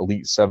for your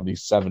Elite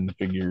 77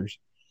 figures.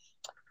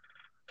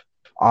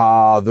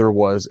 There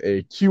was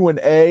a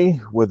Q&A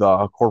with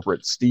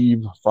Corporate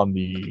Steve from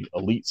the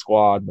Elite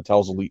Squad,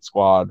 Mattel's Elite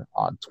Squad,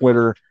 on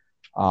Twitter.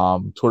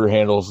 Twitter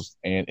handles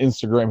and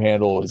Instagram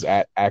handle is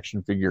at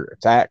Action Figure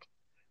Attack.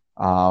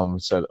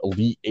 Said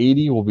Elite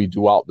 80 will be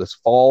due out this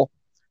fall,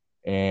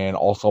 and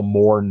also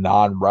more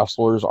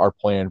non-wrestlers are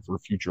planned for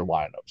future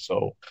lineups.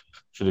 So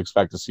should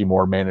expect to see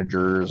more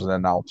managers and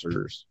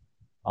announcers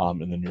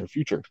in the near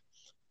future.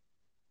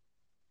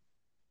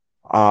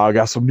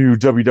 Got some new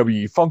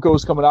WWE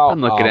Funkos coming out.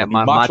 I'm looking at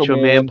my Macho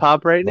Man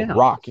pop right now.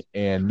 Rock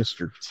and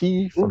Mr.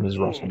 T from his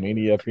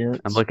WrestleMania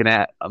appearance. I'm looking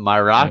at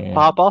my Rock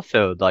pop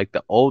also, like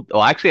the old.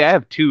 Well, actually, I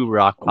have two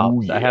Rock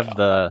pops. Yeah. I have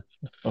the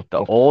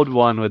old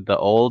one with the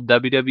old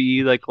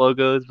WWE like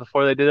logos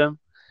before they did them,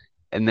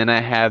 and then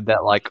I have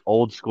that like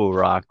old school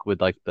Rock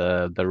with like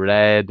the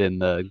red and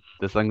the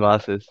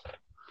sunglasses.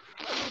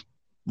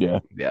 Yeah,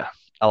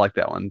 I like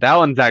that one. That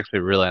one's actually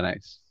really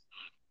nice.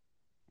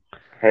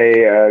 Hey,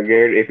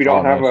 Garrett, if you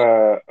don't have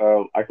a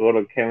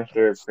little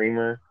canister of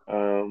creamer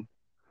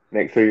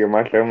next to your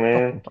Macho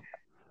Man,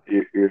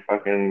 you're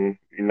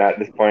not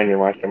displaying your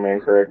Macho Man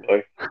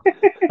correctly.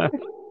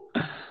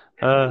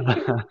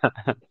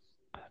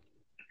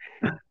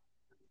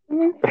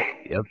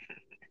 Yep.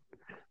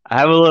 I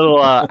have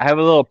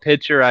a little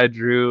picture I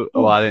drew.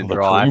 Well, I didn't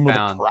draw. I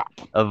found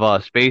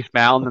of Space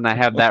Mountain, and I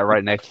have that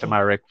right next to my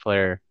Ric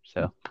Flair.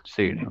 So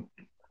you know,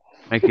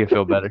 make you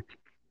feel better.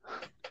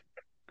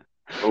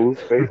 Oh,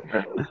 Space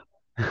Mountain.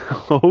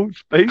 Oh,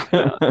 Space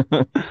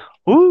Mountain.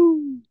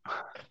 Woo!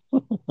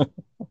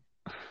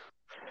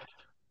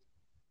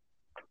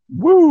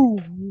 Woo!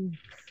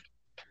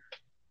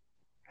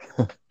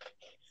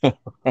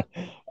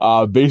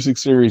 Basic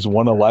Series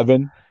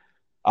 111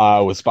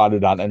 was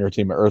spotted on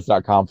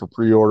EntertainmentEarth.com for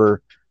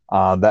pre-order.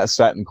 That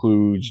set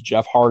includes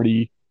Jeff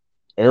Hardy,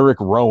 Eric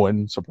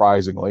Rowan,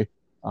 surprisingly,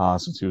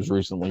 since he was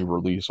recently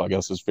released. So I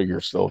guess his figure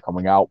is still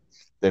coming out.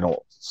 They don't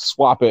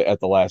swap it at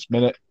the last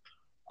minute.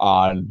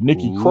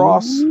 Nikki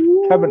Cross,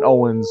 Kevin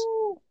Owens,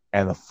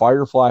 and the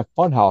Firefly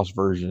Funhouse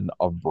version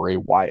of Bray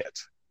Wyatt.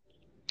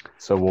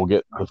 So we'll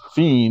get the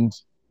Fiend,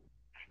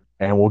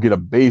 and we'll get a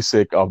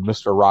basic of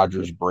Mr.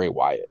 Rogers Bray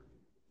Wyatt.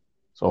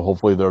 So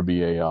hopefully there'll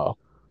be an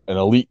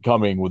Elite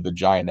coming with the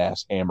giant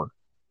ass hammer.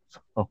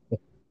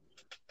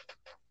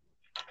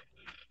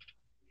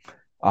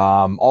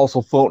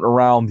 Also floating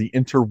around the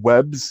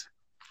interwebs,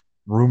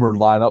 rumored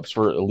lineups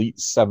for Elite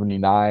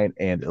 79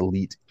 and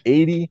Elite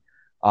 80.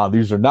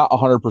 These are not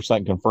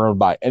 100% confirmed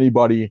by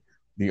anybody.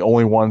 The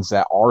only ones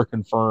that are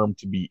confirmed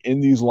to be in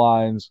these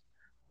lines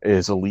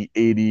is Elite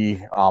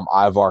 80,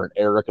 Ivar and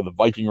Eric of the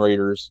Viking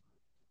Raiders.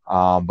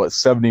 But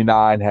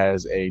 79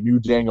 has a new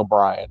Daniel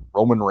Bryan,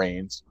 Roman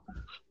Reigns,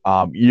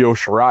 Io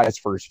Shirai's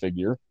first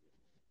figure,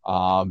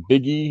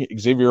 Big E,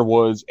 Xavier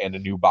Woods, and a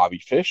new Bobby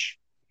Fish.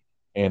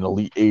 And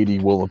Elite 80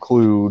 will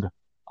include,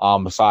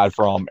 aside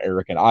from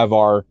Eric and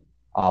Ivar,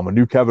 a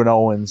new Kevin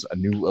Owens, a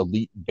new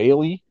Elite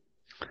Bailey,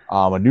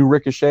 a new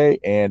Ricochet,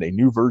 and a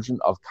new version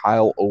of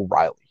Kyle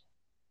O'Reilly.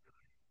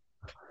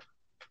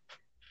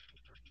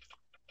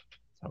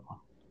 So,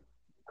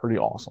 pretty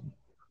awesome.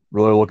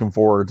 Really looking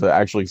forward to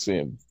actually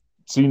seeing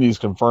these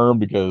confirmed,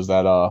 because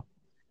that Io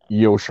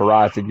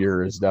Shirai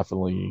figure is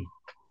definitely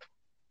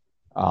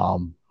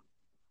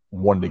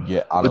one to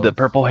get out with of the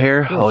purple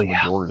hair. Oh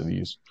yeah, majority of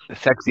these.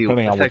 Sexy,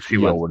 depending on sexy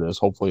which one. it is.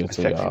 Hopefully it's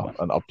an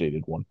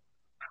updated one.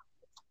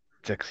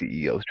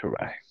 Sexy Io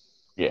Shirai.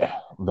 Yeah,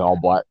 the all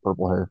black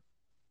purple hair.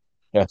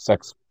 Yeah,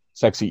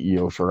 sexy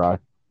Io Shirai.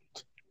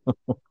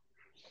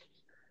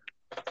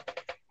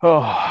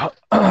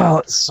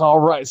 It's all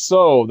right.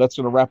 So that's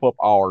going to wrap up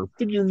our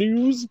figure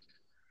news.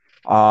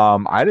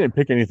 I didn't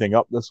pick anything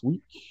up this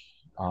week,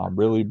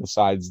 really,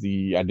 besides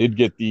I did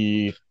get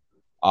the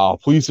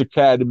Police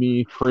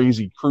Academy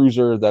Crazy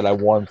Cruiser that I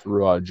won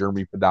through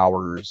Jeremy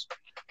Padower's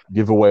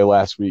giveaway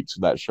last week.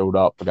 So that showed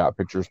up. I got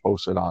pictures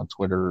posted on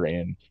Twitter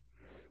and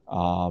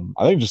I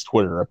think just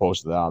Twitter. I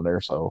posted that on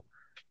there. So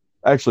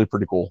actually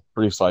pretty cool.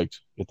 Pretty psyched to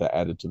get that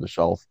added to the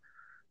shelf.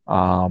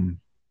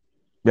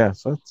 Yeah,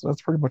 so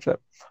that's pretty much it.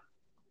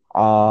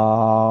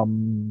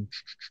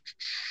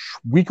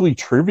 Weekly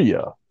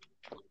trivia.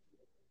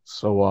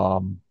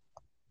 So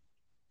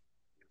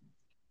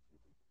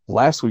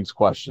last week's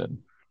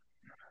question,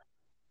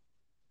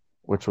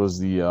 which was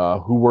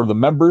who were the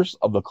members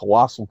of the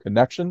Colossal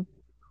Connection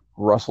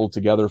who wrestled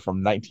together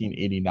from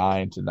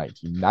 1989 to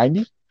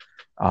 1990.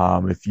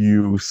 If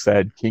you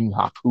said King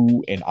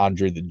Haku and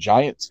Andre the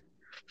Giant,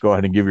 go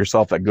ahead and give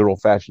yourself that good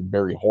old-fashioned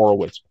Barry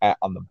Horowitz pat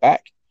on the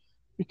back,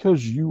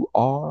 because you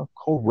are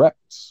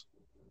correct.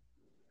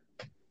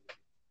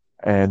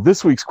 And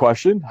this week's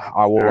question,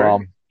 I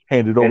will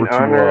hand it over In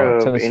honor to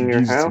of Tennessee In Your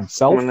Jesus House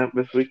himself coming up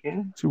this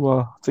weekend,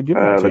 to give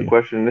that to the you.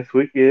 question this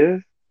week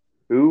is,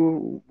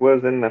 who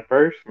was in the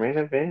first main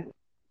event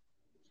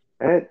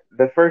at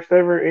the first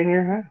ever In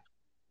Your House?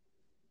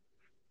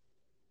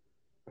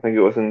 I think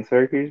it was in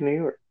Syracuse, New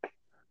York.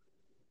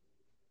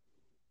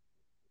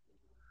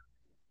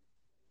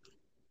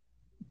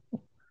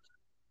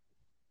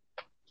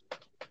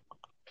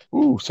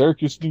 Ooh,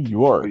 Syracuse, New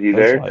York. Were you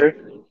That's there, like Chris?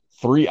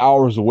 3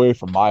 hours away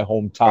from my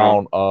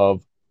hometown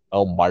of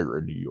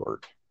Elmira, New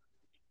York.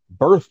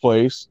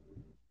 Birthplace,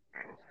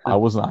 I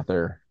was not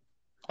there,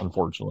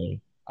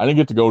 unfortunately. I didn't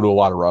get to go to a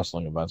lot of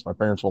wrestling events. My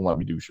parents won't let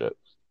me do shit.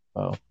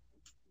 So,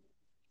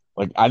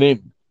 like, I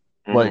didn't,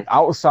 like,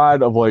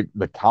 outside of, like,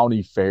 the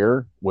county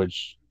fair,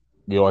 which,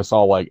 you know, I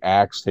saw, like,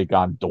 Axe take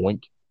on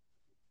Doink,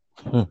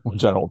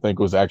 which I don't think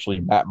was actually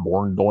Matt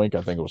Bourne Doink.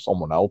 I think it was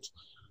someone else.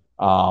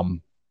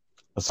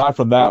 Aside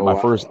from that, my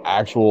first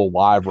actual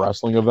live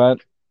wrestling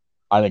event,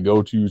 I didn't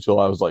go to till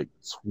I was like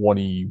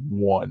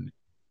 21,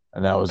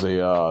 and that was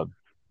a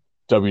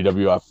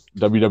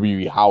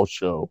WWE house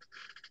show,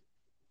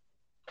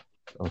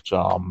 which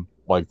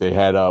like they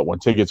had when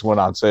tickets went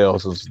on sale.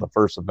 This is the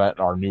first event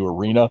in our new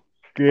arena.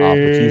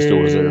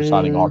 Batista was there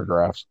signing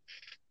autographs,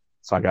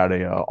 so I got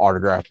a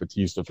autographed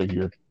Batista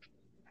figure.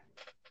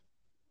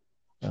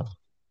 Yeah.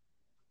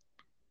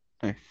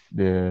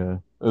 Yeah, it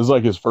was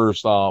like his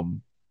first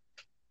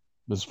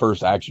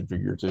action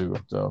figure too.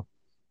 So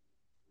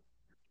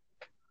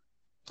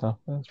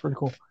that's pretty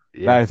cool.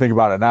 Yeah. Now I think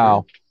about it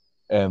now,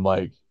 and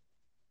like,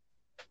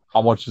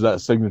 how much is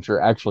that signature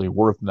actually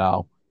worth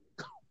now?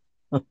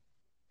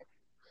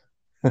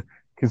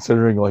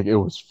 Considering like it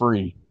was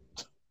free.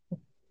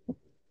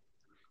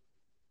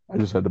 I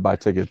just had to buy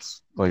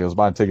tickets. Like I was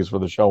buying tickets for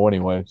the show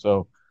anyway.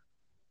 So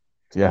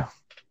yeah.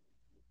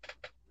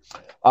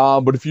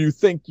 But if you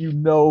think you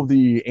know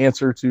the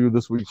answer to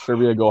this week's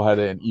trivia, go ahead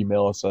and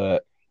email us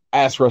at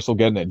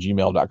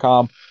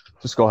askwrestlegeddon@gmail.com.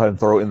 Just go ahead and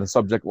throw it in the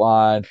subject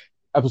line,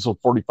 episode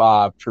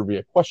 45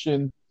 trivia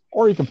question,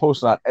 or you can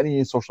post it on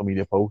any social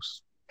media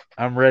posts.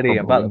 I'm ready.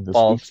 I'm about to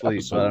fall asleep,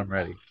 episode. but I'm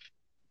ready.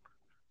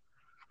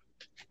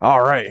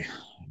 All right.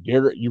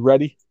 Garrett, you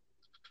ready?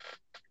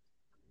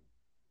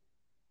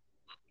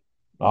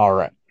 All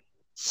right.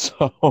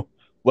 So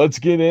let's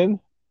get in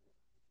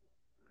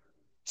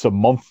to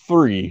month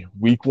 3,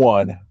 week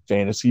 1,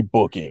 fantasy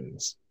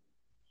bookings.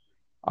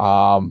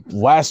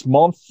 Last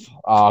month,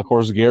 of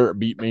course, Garrett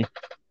beat me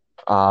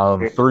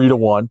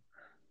 3-1.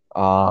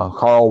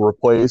 Carl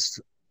replaced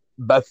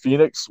Beth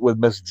Phoenix with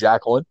Miss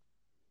Jacqueline,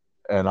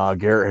 and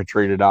Garrett had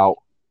traded out.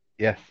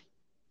 Yes.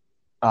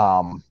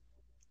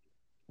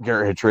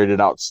 Garrett had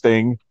traded out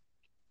Sting.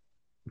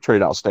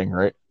 Traded out Sting,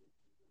 right?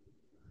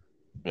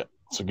 Yeah.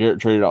 So Garrett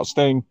traded out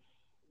Sting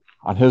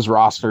on his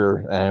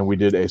roster, and we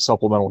did a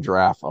supplemental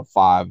draft of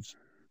 5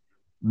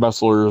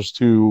 wrestlers,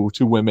 2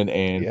 women,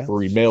 and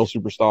 3 male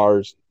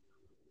superstars.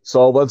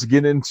 So let's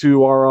get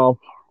into our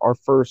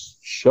first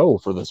show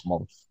for this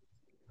month.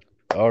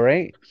 All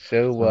right.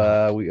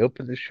 So we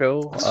open the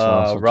show.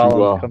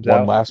 Rollins comes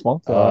out last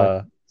month.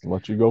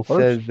 Let you go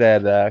first. Says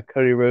that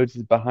Cody Rhodes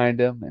is behind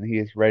him and he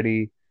is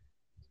ready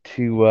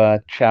to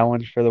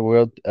challenge for the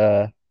world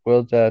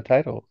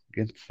title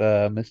against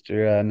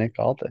Mr. Nick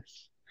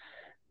Aldis.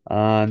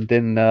 And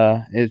then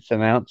it's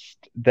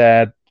announced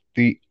that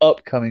the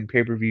upcoming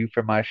pay-per-view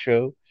for my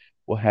show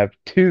will have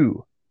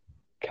 2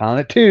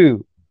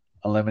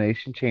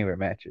 Elimination Chamber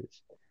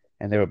matches,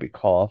 and there will be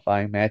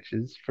qualifying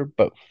matches for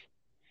both.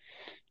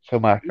 So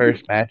my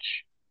first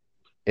match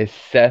is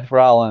Seth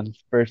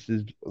Rollins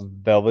versus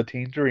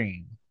Velveteen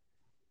Dream,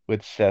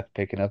 with Seth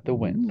picking up the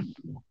win.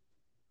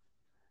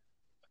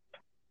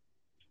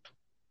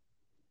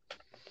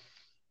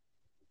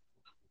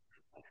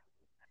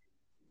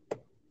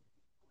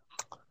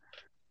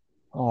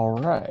 All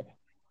right.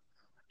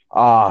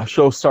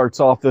 Show starts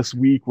off this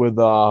week with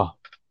the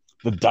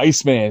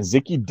Dice Man,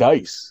 Zicky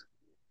Dice,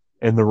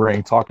 in the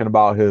ring, talking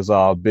about his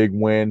big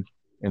win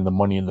in the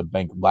Money in the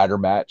Bank ladder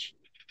match,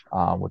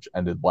 which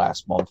ended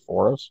last month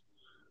for us.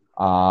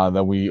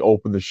 Then we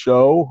open the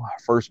show.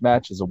 First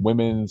match is a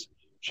women's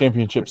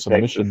championship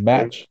submission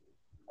match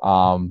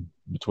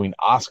between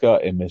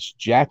Asuka and Miss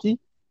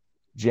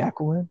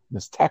Jacqueline,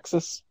 Miss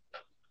Texas.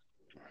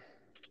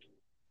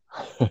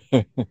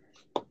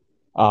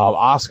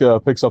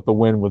 Asuka picks up the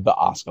win with the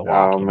Asuka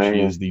lock. And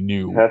she is the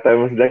new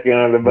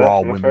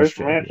Raw Women's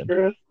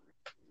Champion.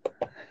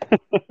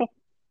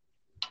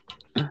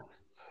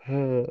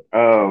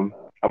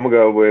 I'm gonna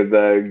go with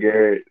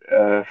Garrett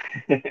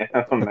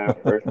on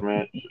that first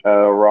match.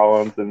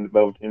 Rollins and the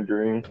Velveteen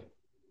Dream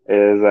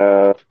is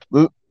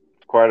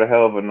quite a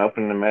hell of an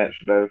opening match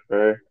though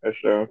for a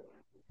show.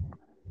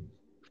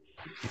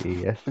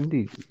 Yes,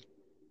 indeed.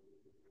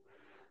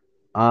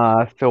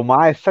 So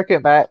my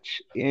second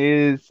match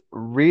is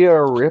Rhea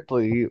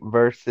Ripley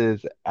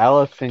versus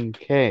Allison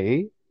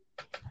Kay,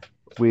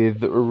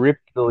 with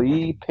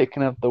Ripley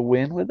picking up the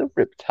win with a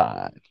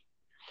Riptide.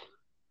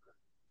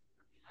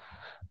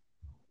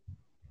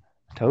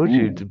 Told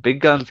you, the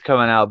big guns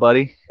coming out,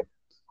 buddy.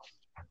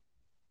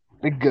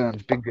 Big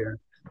guns.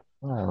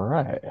 All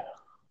right.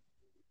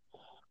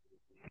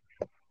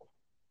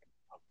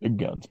 Big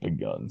guns, big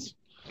guns.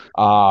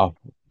 All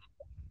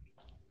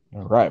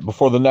right.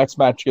 Before the next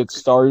match gets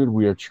started,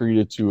 we are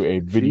treated to a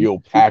video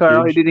Carl,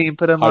 package he didn't even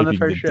put him on the hyping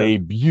first the show.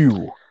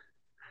 debut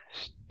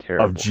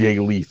Terrible. of Jay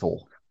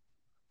Lethal.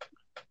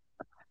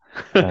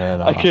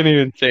 And, I can't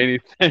even say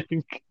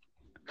anything.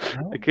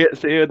 I can't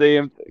say a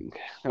damn thing.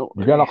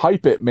 You gotta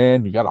hype it,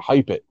 man. You gotta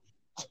hype it.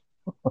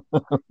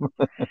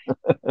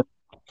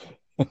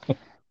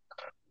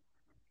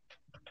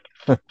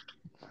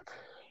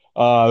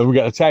 We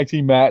got a tag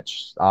team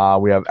match.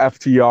 We have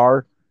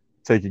FTR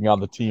taking on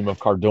the team of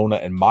Cardona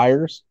and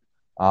Myers.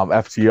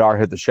 FTR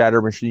hit the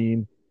Shatter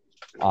Machine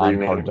on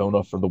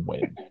Cardona for the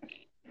win.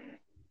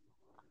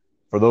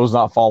 For those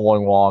not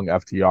following along,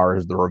 FTR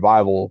is the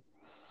Revival.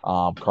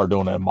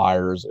 Cardona and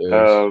Myers is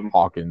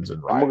Hawkins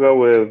and Ryder. I'm gonna go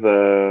with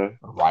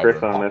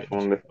Chris on this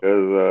one just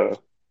because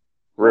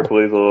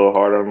Ripley's a little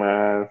hard on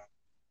my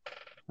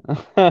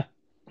eyes.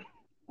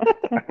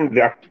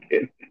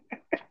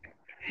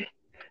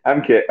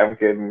 I'm kidding. I'm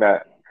kidding.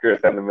 Not Chris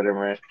on the middle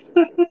ranch.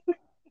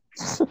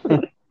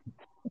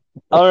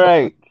 All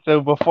right. So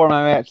before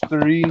my match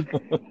 3,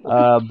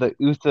 the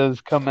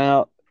Usos come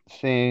out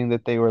saying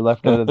that they were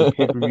left out of the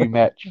pay-per-view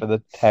match for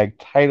the tag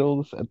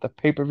titles at the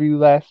pay-per-view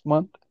last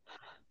month.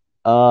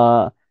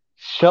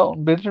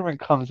 Shelton Benjamin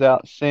comes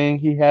out saying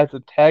he has a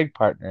tag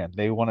partner and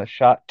they want a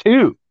shot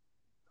too.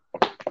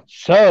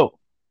 So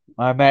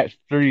my match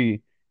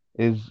 3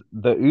 is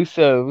the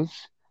Usos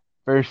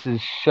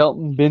versus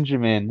Shelton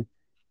Benjamin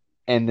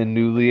and the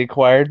newly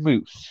acquired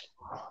Moose,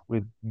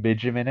 with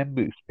Benjamin and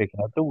Moose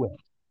picking up the win.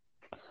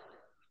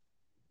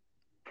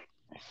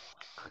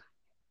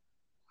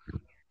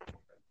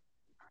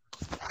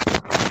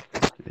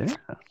 Yeah.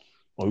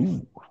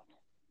 Ooh.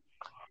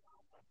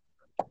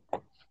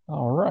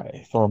 All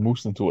right. Throw a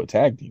Moose into a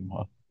tag team,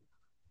 huh?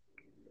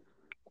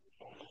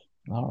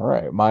 All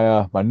right.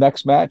 My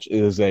next match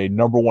is a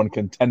number 1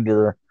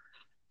 contender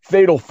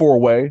fatal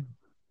 4-way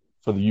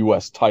for the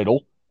U.S.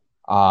 title.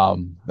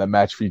 That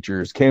match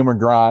features Cameron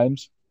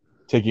Grimes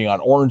taking on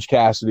Orange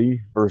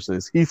Cassidy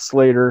versus Heath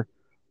Slater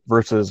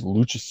versus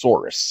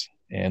Luchasaurus.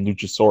 And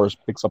Luchasaurus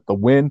picks up the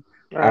win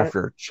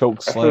after a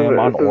choke slam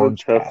on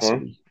Orange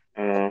Cassidy.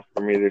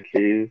 For me to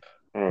choose.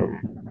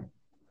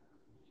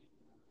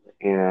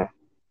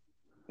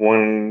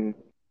 One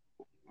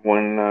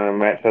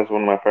match has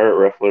one of my favorite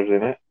wrestlers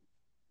in it.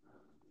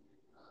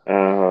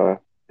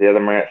 The other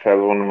match has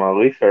one of my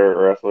least favorite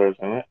wrestlers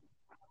in it.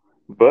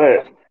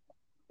 But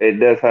it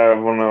does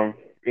have one of,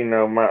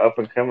 my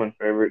up-and-coming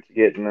favorites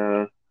getting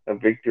a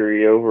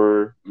victory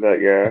over that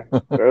guy.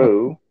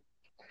 So,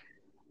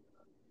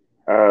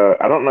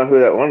 I don't know who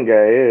that one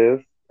guy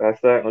is. I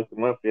still haven't looked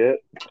him up yet.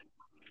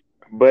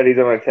 But he's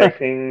on a tag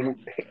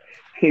team.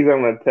 He's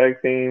on a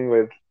tag team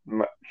with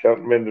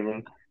Shelton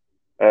Benjamin.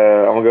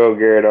 I'm going to go with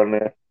Garrett on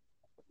that.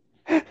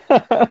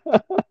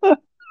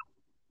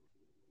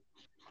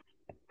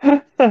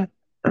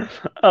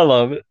 I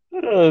love it.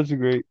 Oh, that's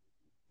great.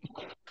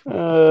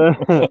 Oh,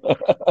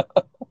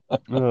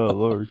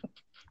 Lord.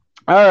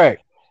 All right.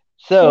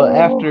 So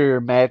after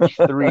match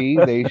 3,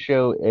 they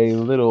show a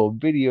little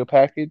video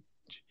package.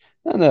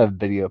 Not a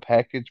video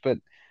package, but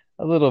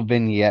a little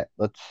vignette,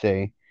 let's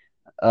say.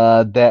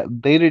 That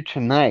later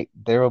tonight,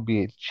 there will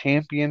be a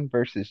champion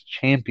versus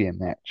champion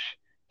match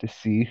to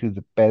see who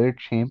the better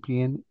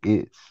champion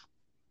is.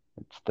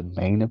 It's the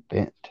main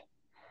event.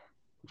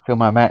 So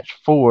my match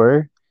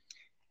 4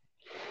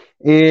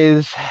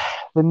 is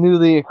the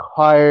newly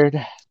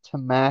acquired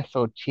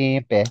Tommaso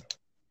Ciampa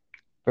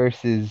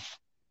versus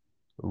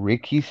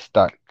Ricky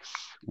Starks,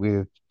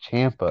 with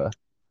Ciampa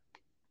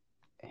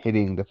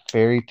hitting the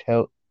fairy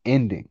tale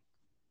ending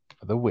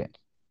for the win.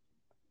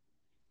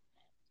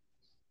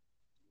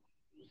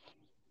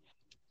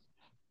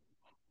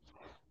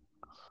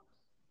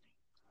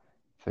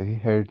 So he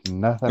heard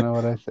nothing of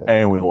what I said.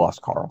 And we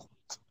lost Carl.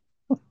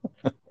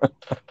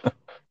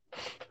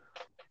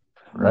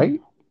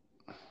 Right?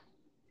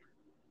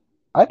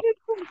 I did.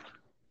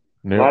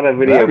 Not a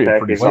video package.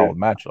 Pretty solid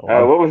match,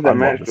 though. What was the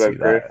match like,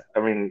 Chris? I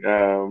mean,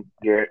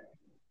 Garrett.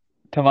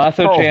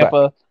 Tommaso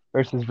Ciampa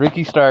versus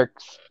Ricky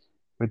Starks,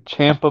 with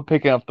Ciampa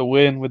picking up the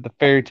win with the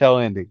fairy tale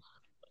ending.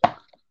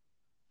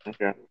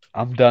 Okay.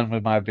 I'm done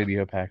with my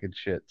video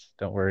package shits.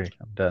 Don't worry,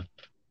 I'm done.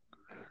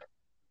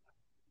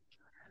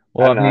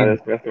 Well,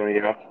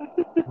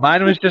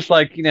 mine was just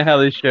like, how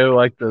they show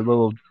like the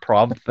little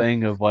prom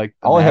thing of like.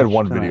 I only had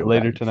one video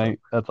later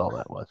tonight. That's all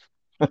that was.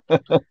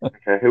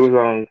 Okay, who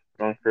was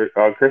on Chris?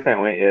 Oh, Chris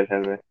ain't went yet,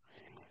 has he?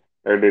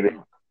 Or did he?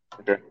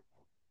 Okay.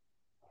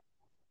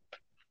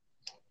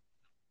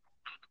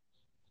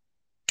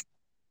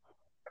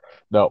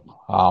 No,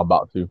 I'm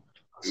about to.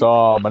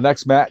 So my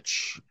next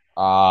match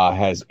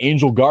has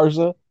Angel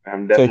Garza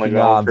taking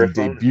on the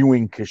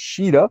debuting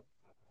Kushida.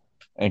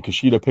 And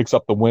Kushida picks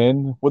up the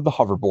win with the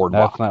hoverboard.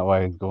 That's not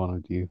why he's going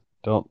with you.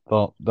 Don't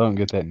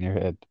get that in your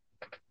head.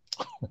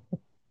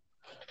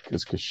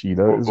 Because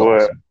Kushida is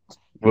awesome.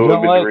 You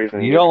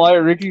don't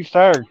like Ricky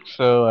Starks,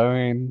 so I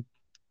mean,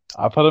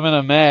 I put him in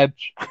a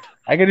match.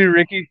 I can do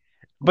Ricky.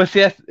 But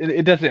see,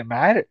 it doesn't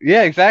matter.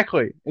 Yeah,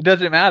 exactly. It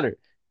doesn't matter.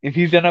 If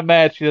he's in a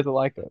match, he doesn't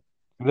like it.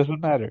 It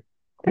doesn't matter.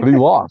 But he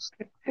lost.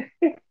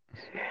 Because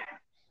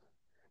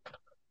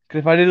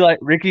if I did like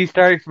Ricky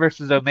Starks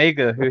versus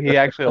Omega, who he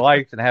actually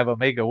likes, and have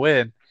Omega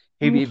win,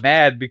 he'd be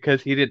mad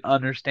because he didn't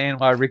understand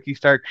why Ricky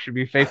Starks should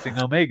be facing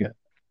Omega.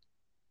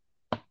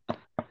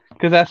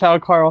 Because that's how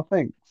Carl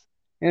thinks.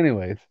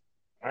 Anyways.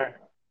 All right.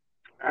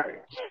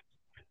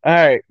 All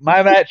right.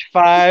 My match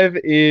 5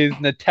 is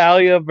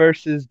Natalya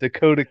versus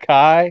Dakota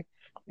Kai.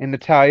 And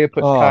Natalya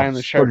puts Kai in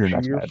the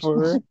sharpshooter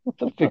for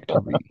the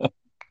victory.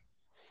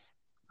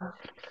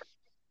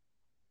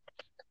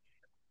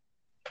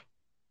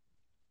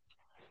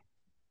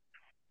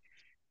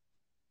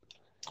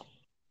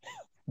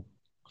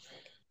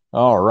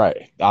 All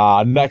right.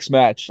 Next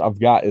match I've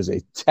got is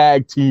a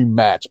tag team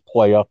match,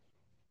 playa.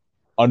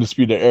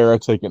 Undisputed Era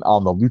taking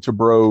on the Lucha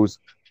Bros.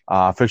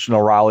 Fish and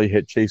O'Reilly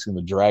hit Chasing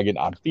the Dragon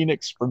on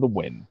Phoenix for the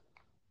win.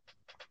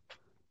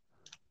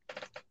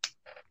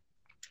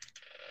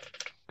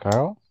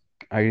 Carl,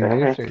 are you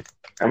here?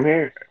 I'm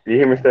here. You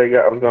hear me say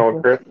I was going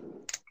with Chris?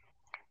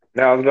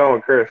 No, I was going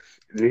with Chris.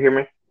 Did you hear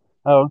me?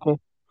 Oh, okay.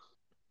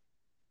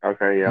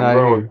 Okay, yeah.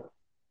 I'm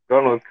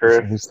going with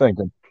Chris. He's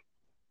thinking.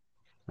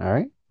 All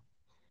right.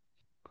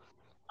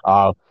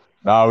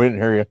 No, we didn't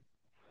hear you.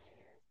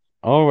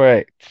 All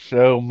right.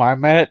 So my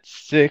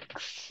match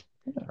 6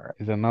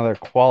 is another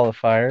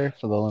qualifier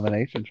for the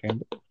Elimination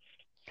Chamber,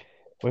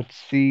 which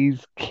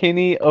sees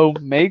Kenny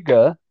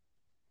Omega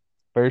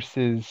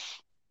versus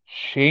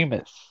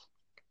Sheamus,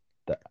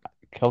 the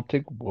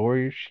Celtic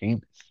Warrior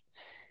Sheamus.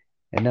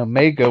 And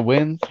Omega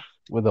wins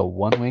with a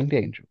one-winged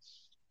angel.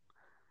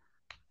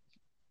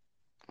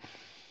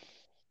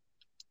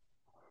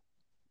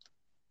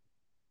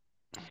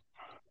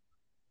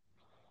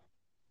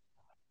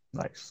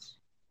 Nice.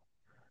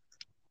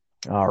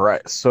 All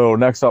right. So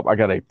next up, I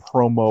got a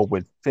promo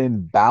with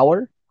Finn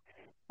Balor,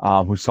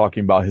 who's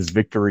talking about his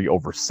victory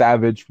over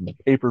Savage from the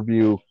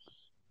pay-per-view.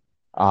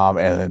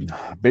 And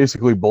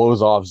basically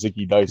blows off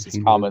Zicky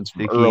Dice's comments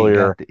from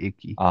earlier,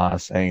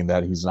 saying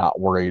that he's not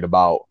worried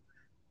about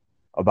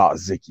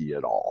Zicky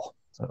at all.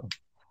 So,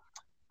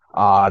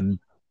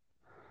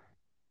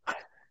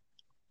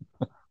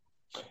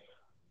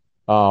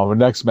 the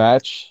next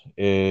match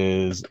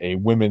is a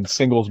women's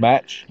singles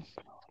match,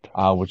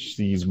 which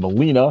sees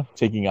Melina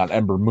taking on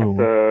Ember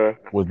Moon,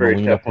 with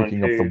Melina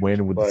picking up the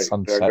win with the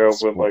Sunset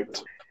Split.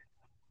 With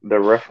the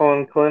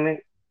wrestling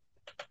clinic,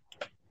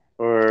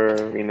 or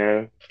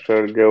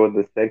so to go with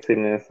the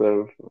sexiness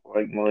of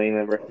like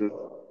Melina versus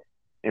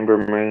Ember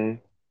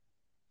Moon.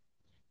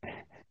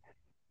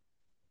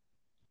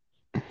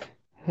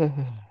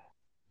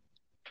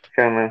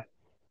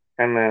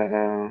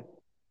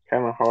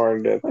 kind of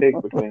hard to pick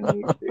between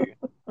these two.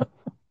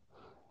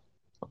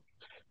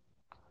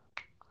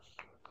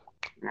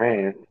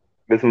 Man,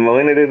 does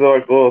Melina do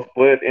like a little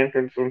split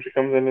entrance when she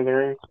comes into the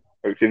ring,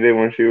 like she did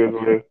when she was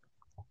with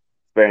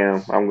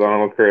Bam? I'm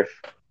going with Chris.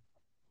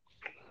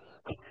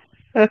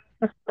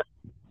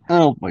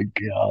 Oh my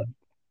god.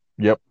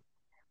 Yep.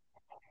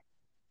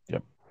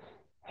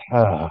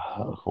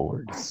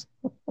 Hordes.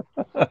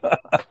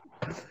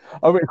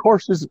 I mean, of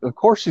course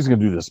she's gonna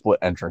do the split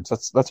entrance.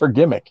 That's her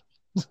gimmick.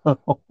 All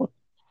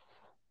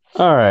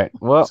right.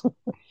 Well,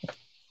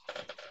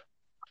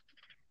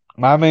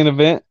 my main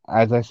event,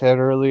 as I said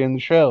earlier in the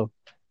show,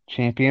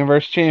 champion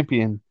versus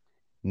champion,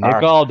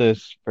 Nick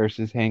Aldis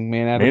versus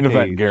Hangman Adam Page. Main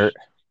event, Garrett.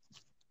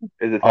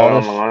 Is it title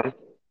on the line?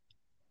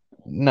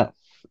 No,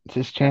 it's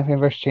just champion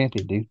versus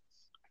champion, dude.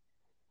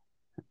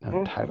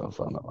 No titles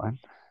on the line.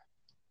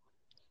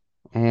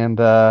 And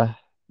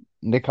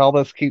Nick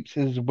Aldis keeps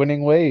his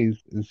winning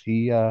ways as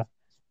he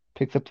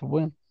picks up the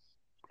win.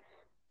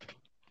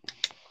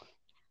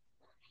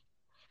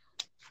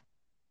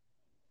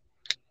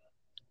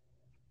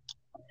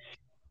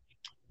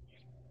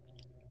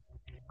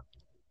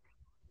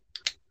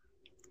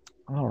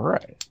 All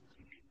right.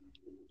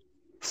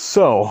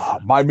 So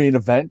my main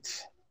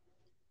event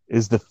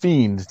is The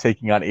Fiend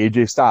taking on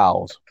AJ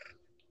Styles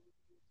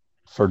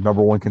for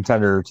number 1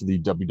 contender to the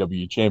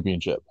WWE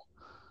Championship.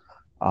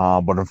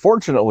 But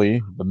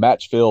unfortunately, the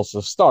match fails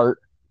to start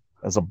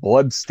as a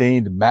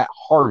blood-stained Matt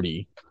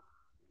Hardy,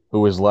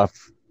 who is left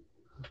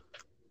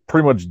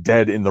pretty much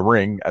dead in the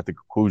ring at the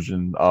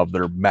conclusion of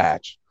their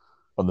match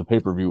from the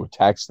pay-per-view,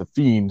 attacks The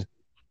Fiend,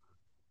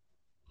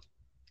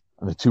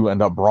 and the two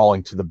end up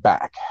brawling to the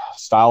back.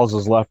 Styles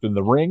is left in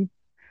the ring,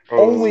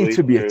 only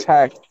to be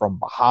attacked from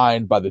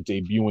behind by the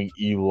debuting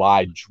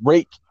Eli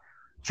Drake.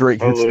 Drake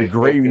hits the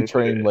gravy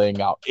train, laying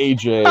out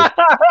AJ,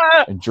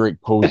 and Drake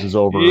poses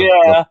over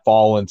the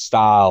fallen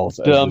Styles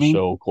as the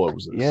show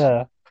closes.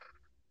 Yeah.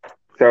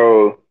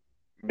 So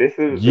this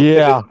is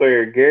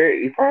clear.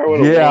 Garrett, you probably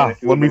would have won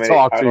if you let me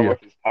talk to you.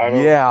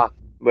 Yeah.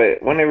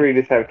 But whenever you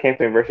just have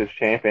champion versus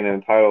champion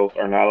and the titles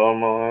are not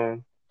on the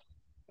line,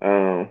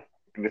 I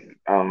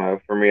don't know.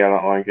 For me, I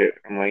don't like it.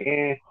 I'm like,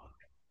 eh.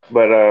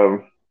 But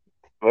I'm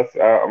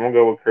gonna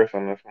go with Chris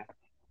on this one.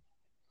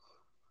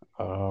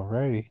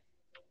 Alrighty.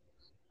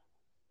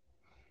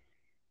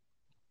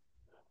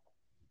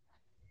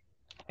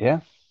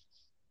 Yeah.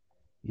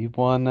 You've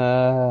won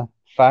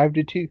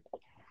 5-2.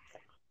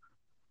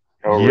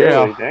 Oh,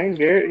 Yeah. really? Dang,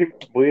 Garrett, he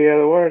blew you out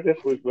of the water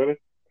this week, buddy.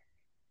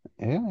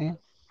 Yeah.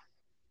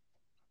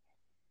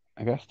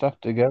 I got stuff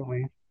to go,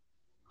 man.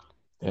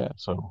 Yeah,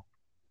 so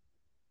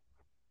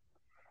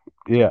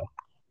Yeah.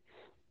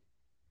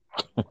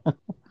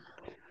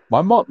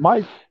 my But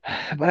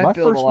I built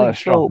a first lot week of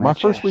strong my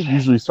first matches. week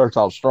usually starts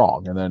out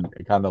strong, and then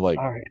it kind of like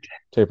All right.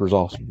 tapers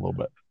off a little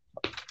bit.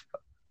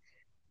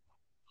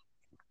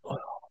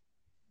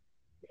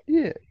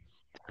 Yeah,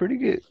 it's pretty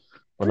good.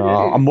 But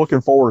I'm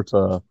looking forward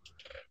to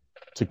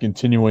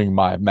continuing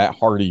my Matt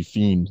Hardy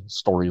Fiend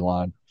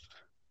storyline.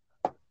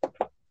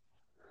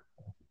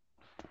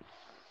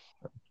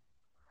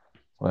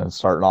 And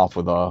starting off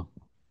with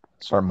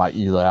starting my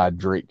Eli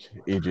Drake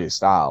AJ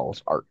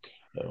Styles arc.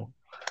 So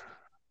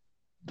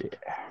yeah,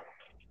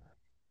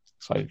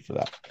 excited for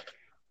that.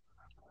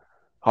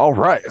 All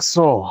right,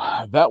 so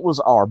that was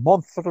our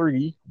month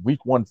 3,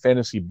 week 1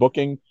 fantasy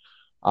booking.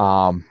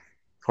 Of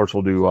course,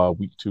 we'll do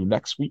week 2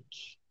 next week.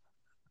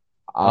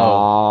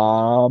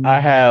 I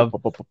have a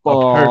perfect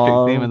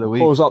theme of the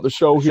week. Close out the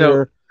show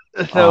here.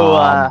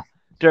 So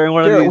during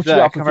one Garrett, of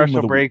these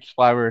commercial breaks,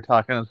 while we were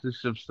talking through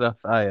some stuff,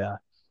 I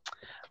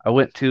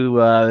went to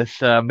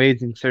this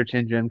amazing search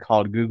engine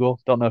called Google.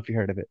 Don't know if you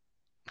heard of it.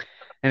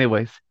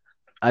 Anyways,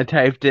 I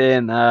typed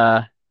in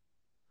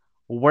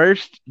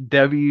worst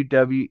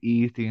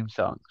WWE theme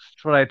songs.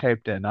 That's what I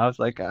typed in. I was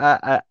like,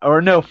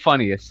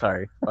 funniest.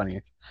 Sorry,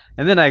 funniest.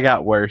 And then I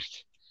got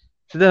worst.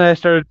 So then I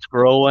started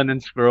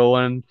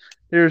scrolling.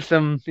 There's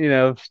some,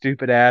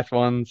 stupid ass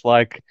ones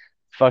like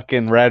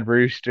fucking Red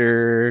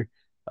Rooster.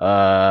 We've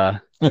done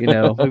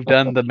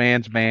The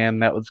Man's Man.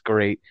 That was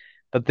great.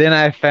 But then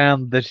I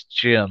found this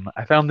gem.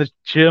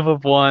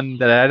 Of one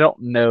that I don't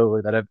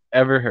know that I've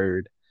ever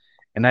heard.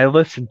 And I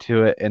listened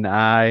to it and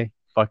I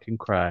fucking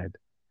cried.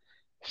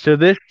 So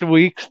this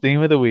week's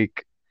theme of the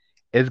week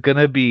is going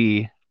to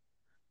be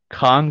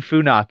Kung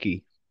Fu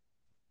Naki.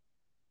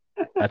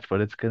 That's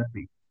what it's going to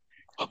be.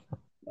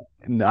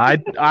 No,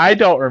 I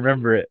don't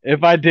remember it.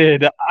 If I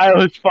did, I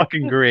was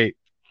fucking great.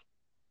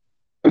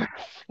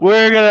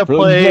 We're going to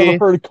play... You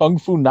never heard of Kung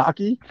Fu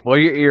Naki? For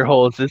your ear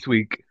holes this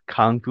week,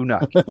 Kung Fu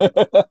Naki.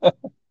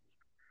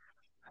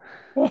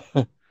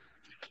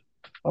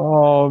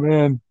 Oh,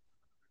 man.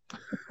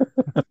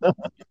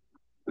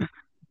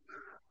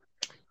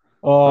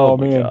 Oh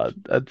my man, God,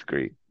 that's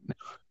great.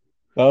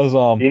 That was it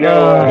was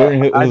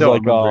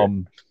like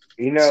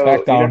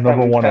SmackDown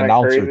number 1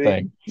 announcer crazy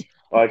thing.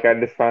 Like I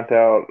just found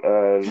out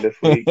this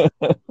week.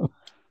 That's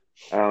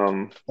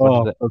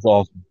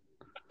awesome.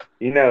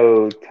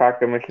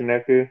 Taka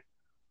Michinoku?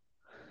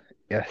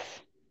 Yes.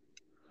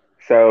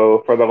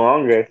 So for the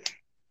longest,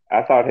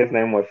 I thought his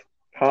name was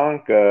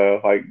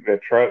Tonka, like the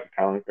truck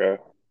Tonka.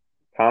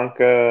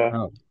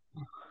 Tonka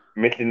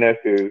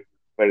Michinoku.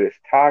 But it's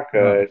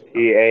Taka,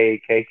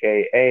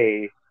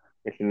 Takka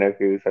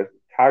Michinoku. So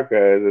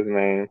Taka is his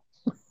name.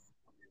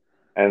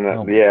 And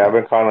I've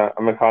been calling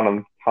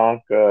him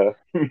Tonka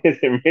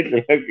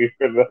Michinoku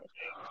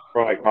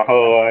for like my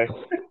whole life.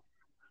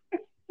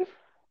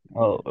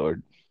 Oh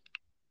Lord.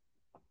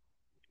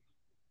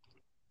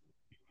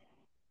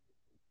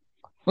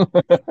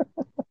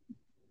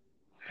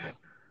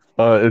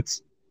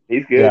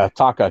 He's good. Yeah,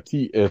 Taka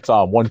it's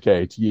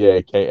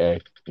 1K Taka.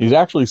 He's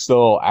actually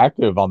still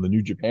active on the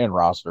New Japan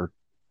roster.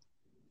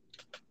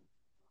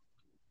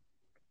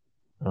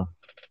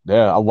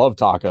 Yeah, I love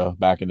Taka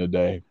back in the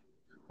day.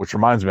 Which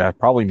reminds me, I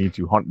probably need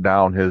to hunt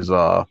down his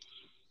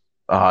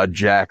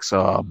Jack's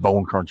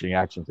bone crunching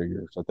action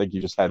figures. I think he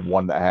just had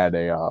one that had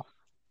a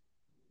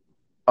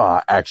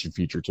action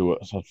feature to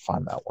it. So I'll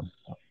find that one.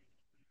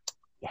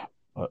 Yeah.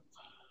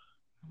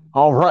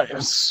 All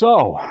right.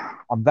 So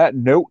on that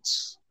note,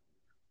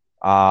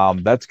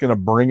 that's going to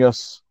bring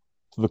us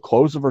to the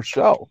close of our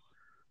show.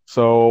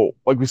 So,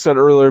 like we said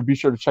earlier, be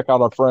sure to check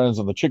out our friends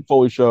on the Chick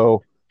Foley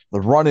Show,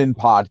 the Run-In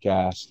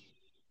Podcast,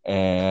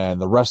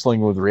 and the Wrestling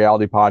with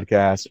Reality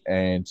Podcast,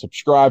 and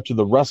subscribe to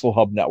the Wrestle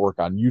Hub Network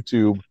on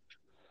YouTube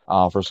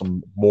for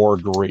some more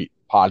great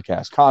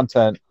podcast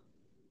content.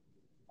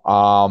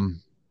 I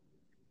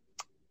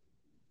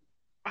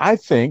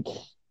think,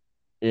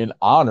 in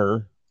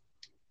honor,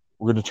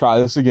 we're going to try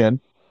this again.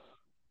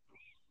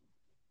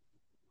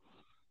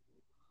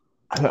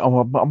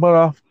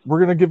 We're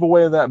gonna give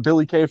away that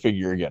Billy Kay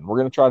figure again. We're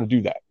gonna try to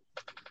do that.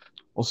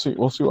 We'll see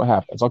what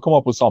happens. I'll come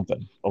up with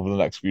something over the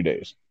next few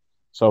days.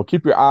 So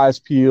keep your eyes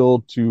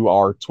peeled to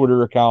our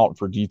Twitter account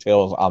for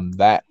details on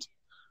that.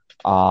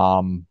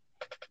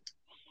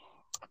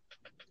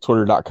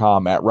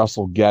 Twitter.com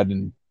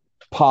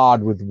 @WrestleGeddonPod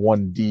with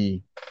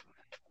 1D.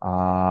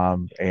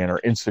 And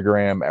our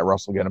Instagram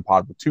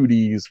 @WrestleGeddonPod with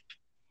 2Ds.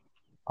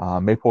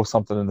 May post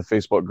something in the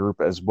Facebook group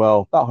as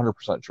well. Not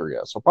 100% sure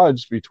yet. So probably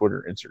just be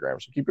Twitter and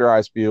Instagram. So keep your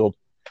eyes peeled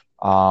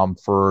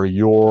for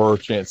your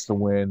chance to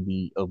win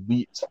the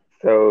Elite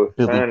Billy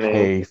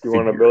Kay if you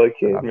want a Billy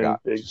Kay figure.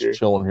 Just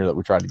chilling here that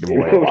we tried to give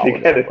away a while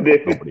ago,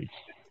 but nobody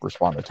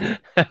responded to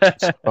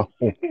it. So,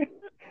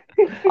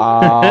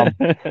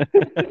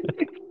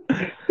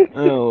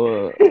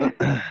 Oh,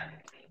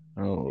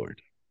 oh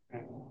Lord.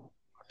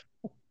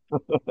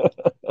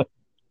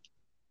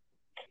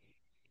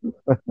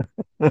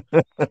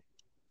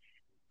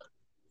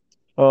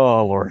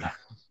 Oh Lord.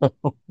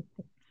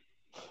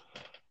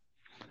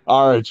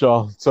 All right,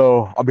 y'all.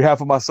 So on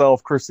behalf of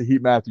myself, Chris the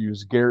Heat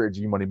Matthews, Garrett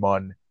G Money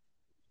Munn,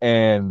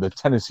 and the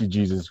Tennessee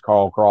Jesus,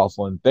 Carl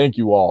Crossland, thank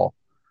you all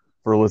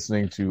for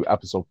listening to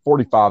episode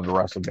 45 of the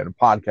WrestleGeddon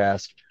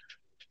podcast.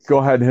 Go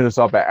ahead and hit us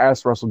up at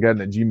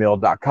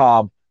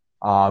askwrestlegeddon@gmail.com.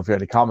 If you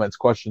have any comments,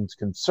 questions,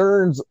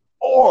 concerns,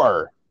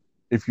 or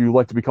if you'd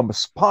like to become a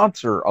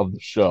sponsor of the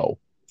show,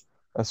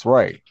 that's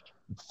right.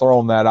 I'm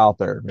throwing that out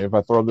there. Maybe if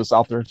I throw this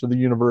out there into the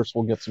universe,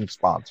 we'll get some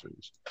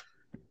sponsors.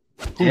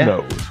 Who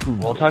knows?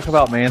 We'll talk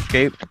about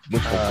Manscaped.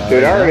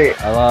 Dude, I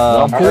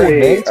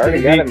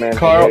already got it, man.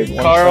 Carl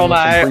and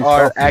I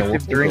are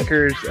active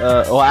drinkers.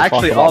 Well,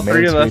 actually, all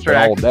three of us are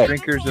active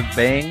drinkers of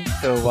Bang.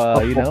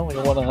 So, you know, we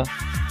want to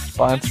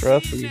sponsor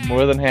us. We're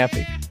more than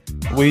happy.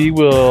 We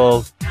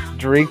will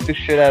drink the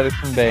shit out of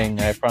some Bang.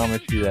 I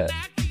promise you that.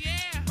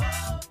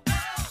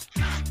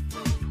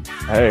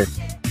 Hey,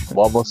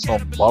 love us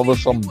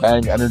some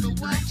Bang energy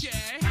drinks.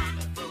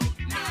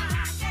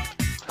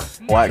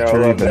 Black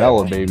cherry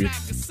vanilla, baby.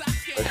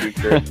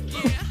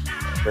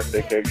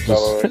 Birthday cake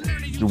color.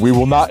 We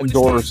will not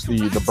endorse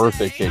the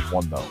birthday cake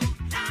one though.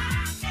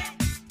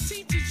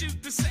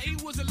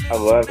 I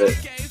love it.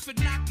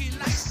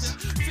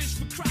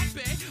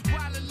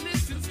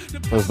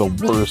 It was the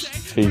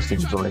worst tasting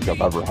drink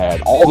I've ever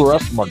had. All the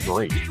rest of them are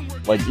great.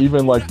 Like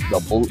even like the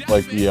blue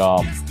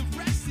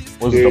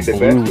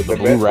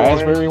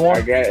raspberry one?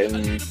 I got in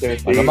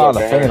Tennessee. Like, I'm not a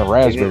fan of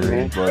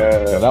raspberry,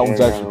 but that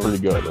one's actually pretty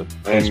good.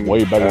 It's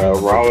way better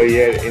than Raleigh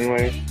yet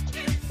anyway.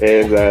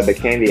 Is the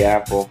candy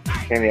apple.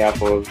 Candy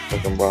apple is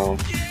fucking bomb.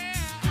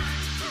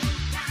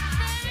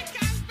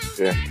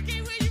 Yeah.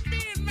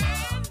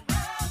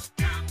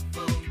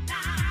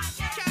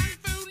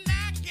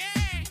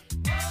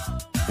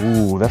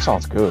 Ooh, that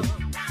sounds good.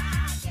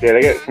 Yeah,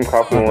 they got some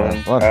coffee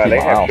ones. They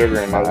have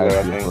sugar in those,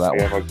 I think.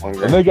 They have like 1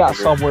 gram. And they got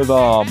some with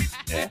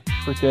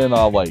freaking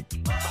like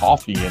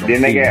coffee in them.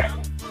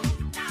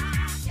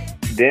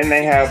 Then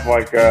they have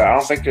like I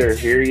don't think they're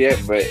here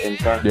yet, but in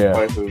certain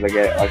places they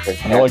get like a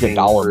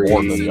 $1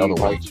 more than the other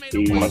ones.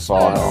 When I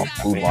saw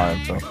Food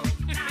Lion, so.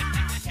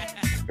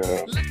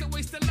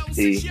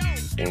 Tea.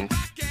 Yeah.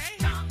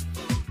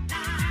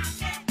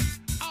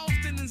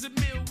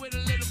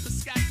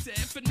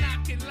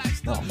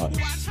 Oh,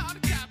 nice.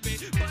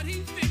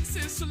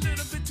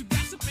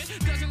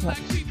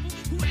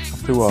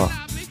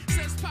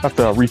 Have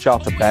to reach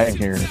out to Bang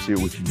here and see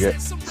what we can get.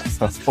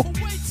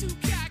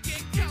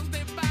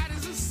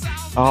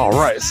 All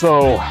right,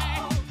 so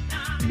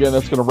again,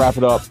 that's going to wrap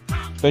it up.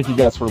 Thank you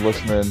guys for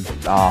listening.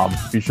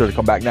 Be sure to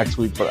come back next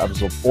week for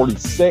episode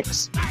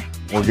 46.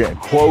 We're getting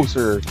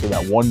closer to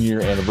that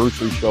 1-year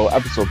anniversary show,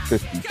 episode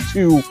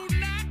 52.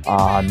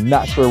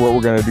 Not sure what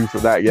we're going to do for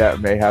that yet.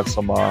 May have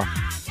something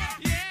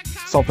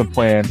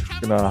planned.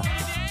 Gonna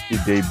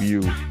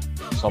debut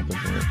something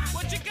here.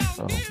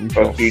 So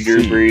Fuck you,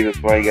 Drew Brees.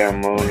 That's why you got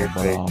him on your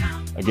face.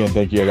 Again,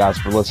 thank you guys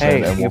for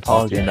listening, and we'll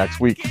talk to you next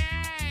week.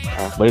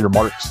 Later,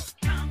 Marks.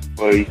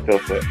 Well, you still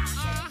fit.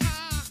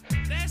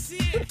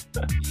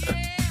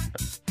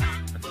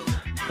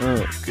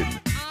 Oh,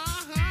 goodness.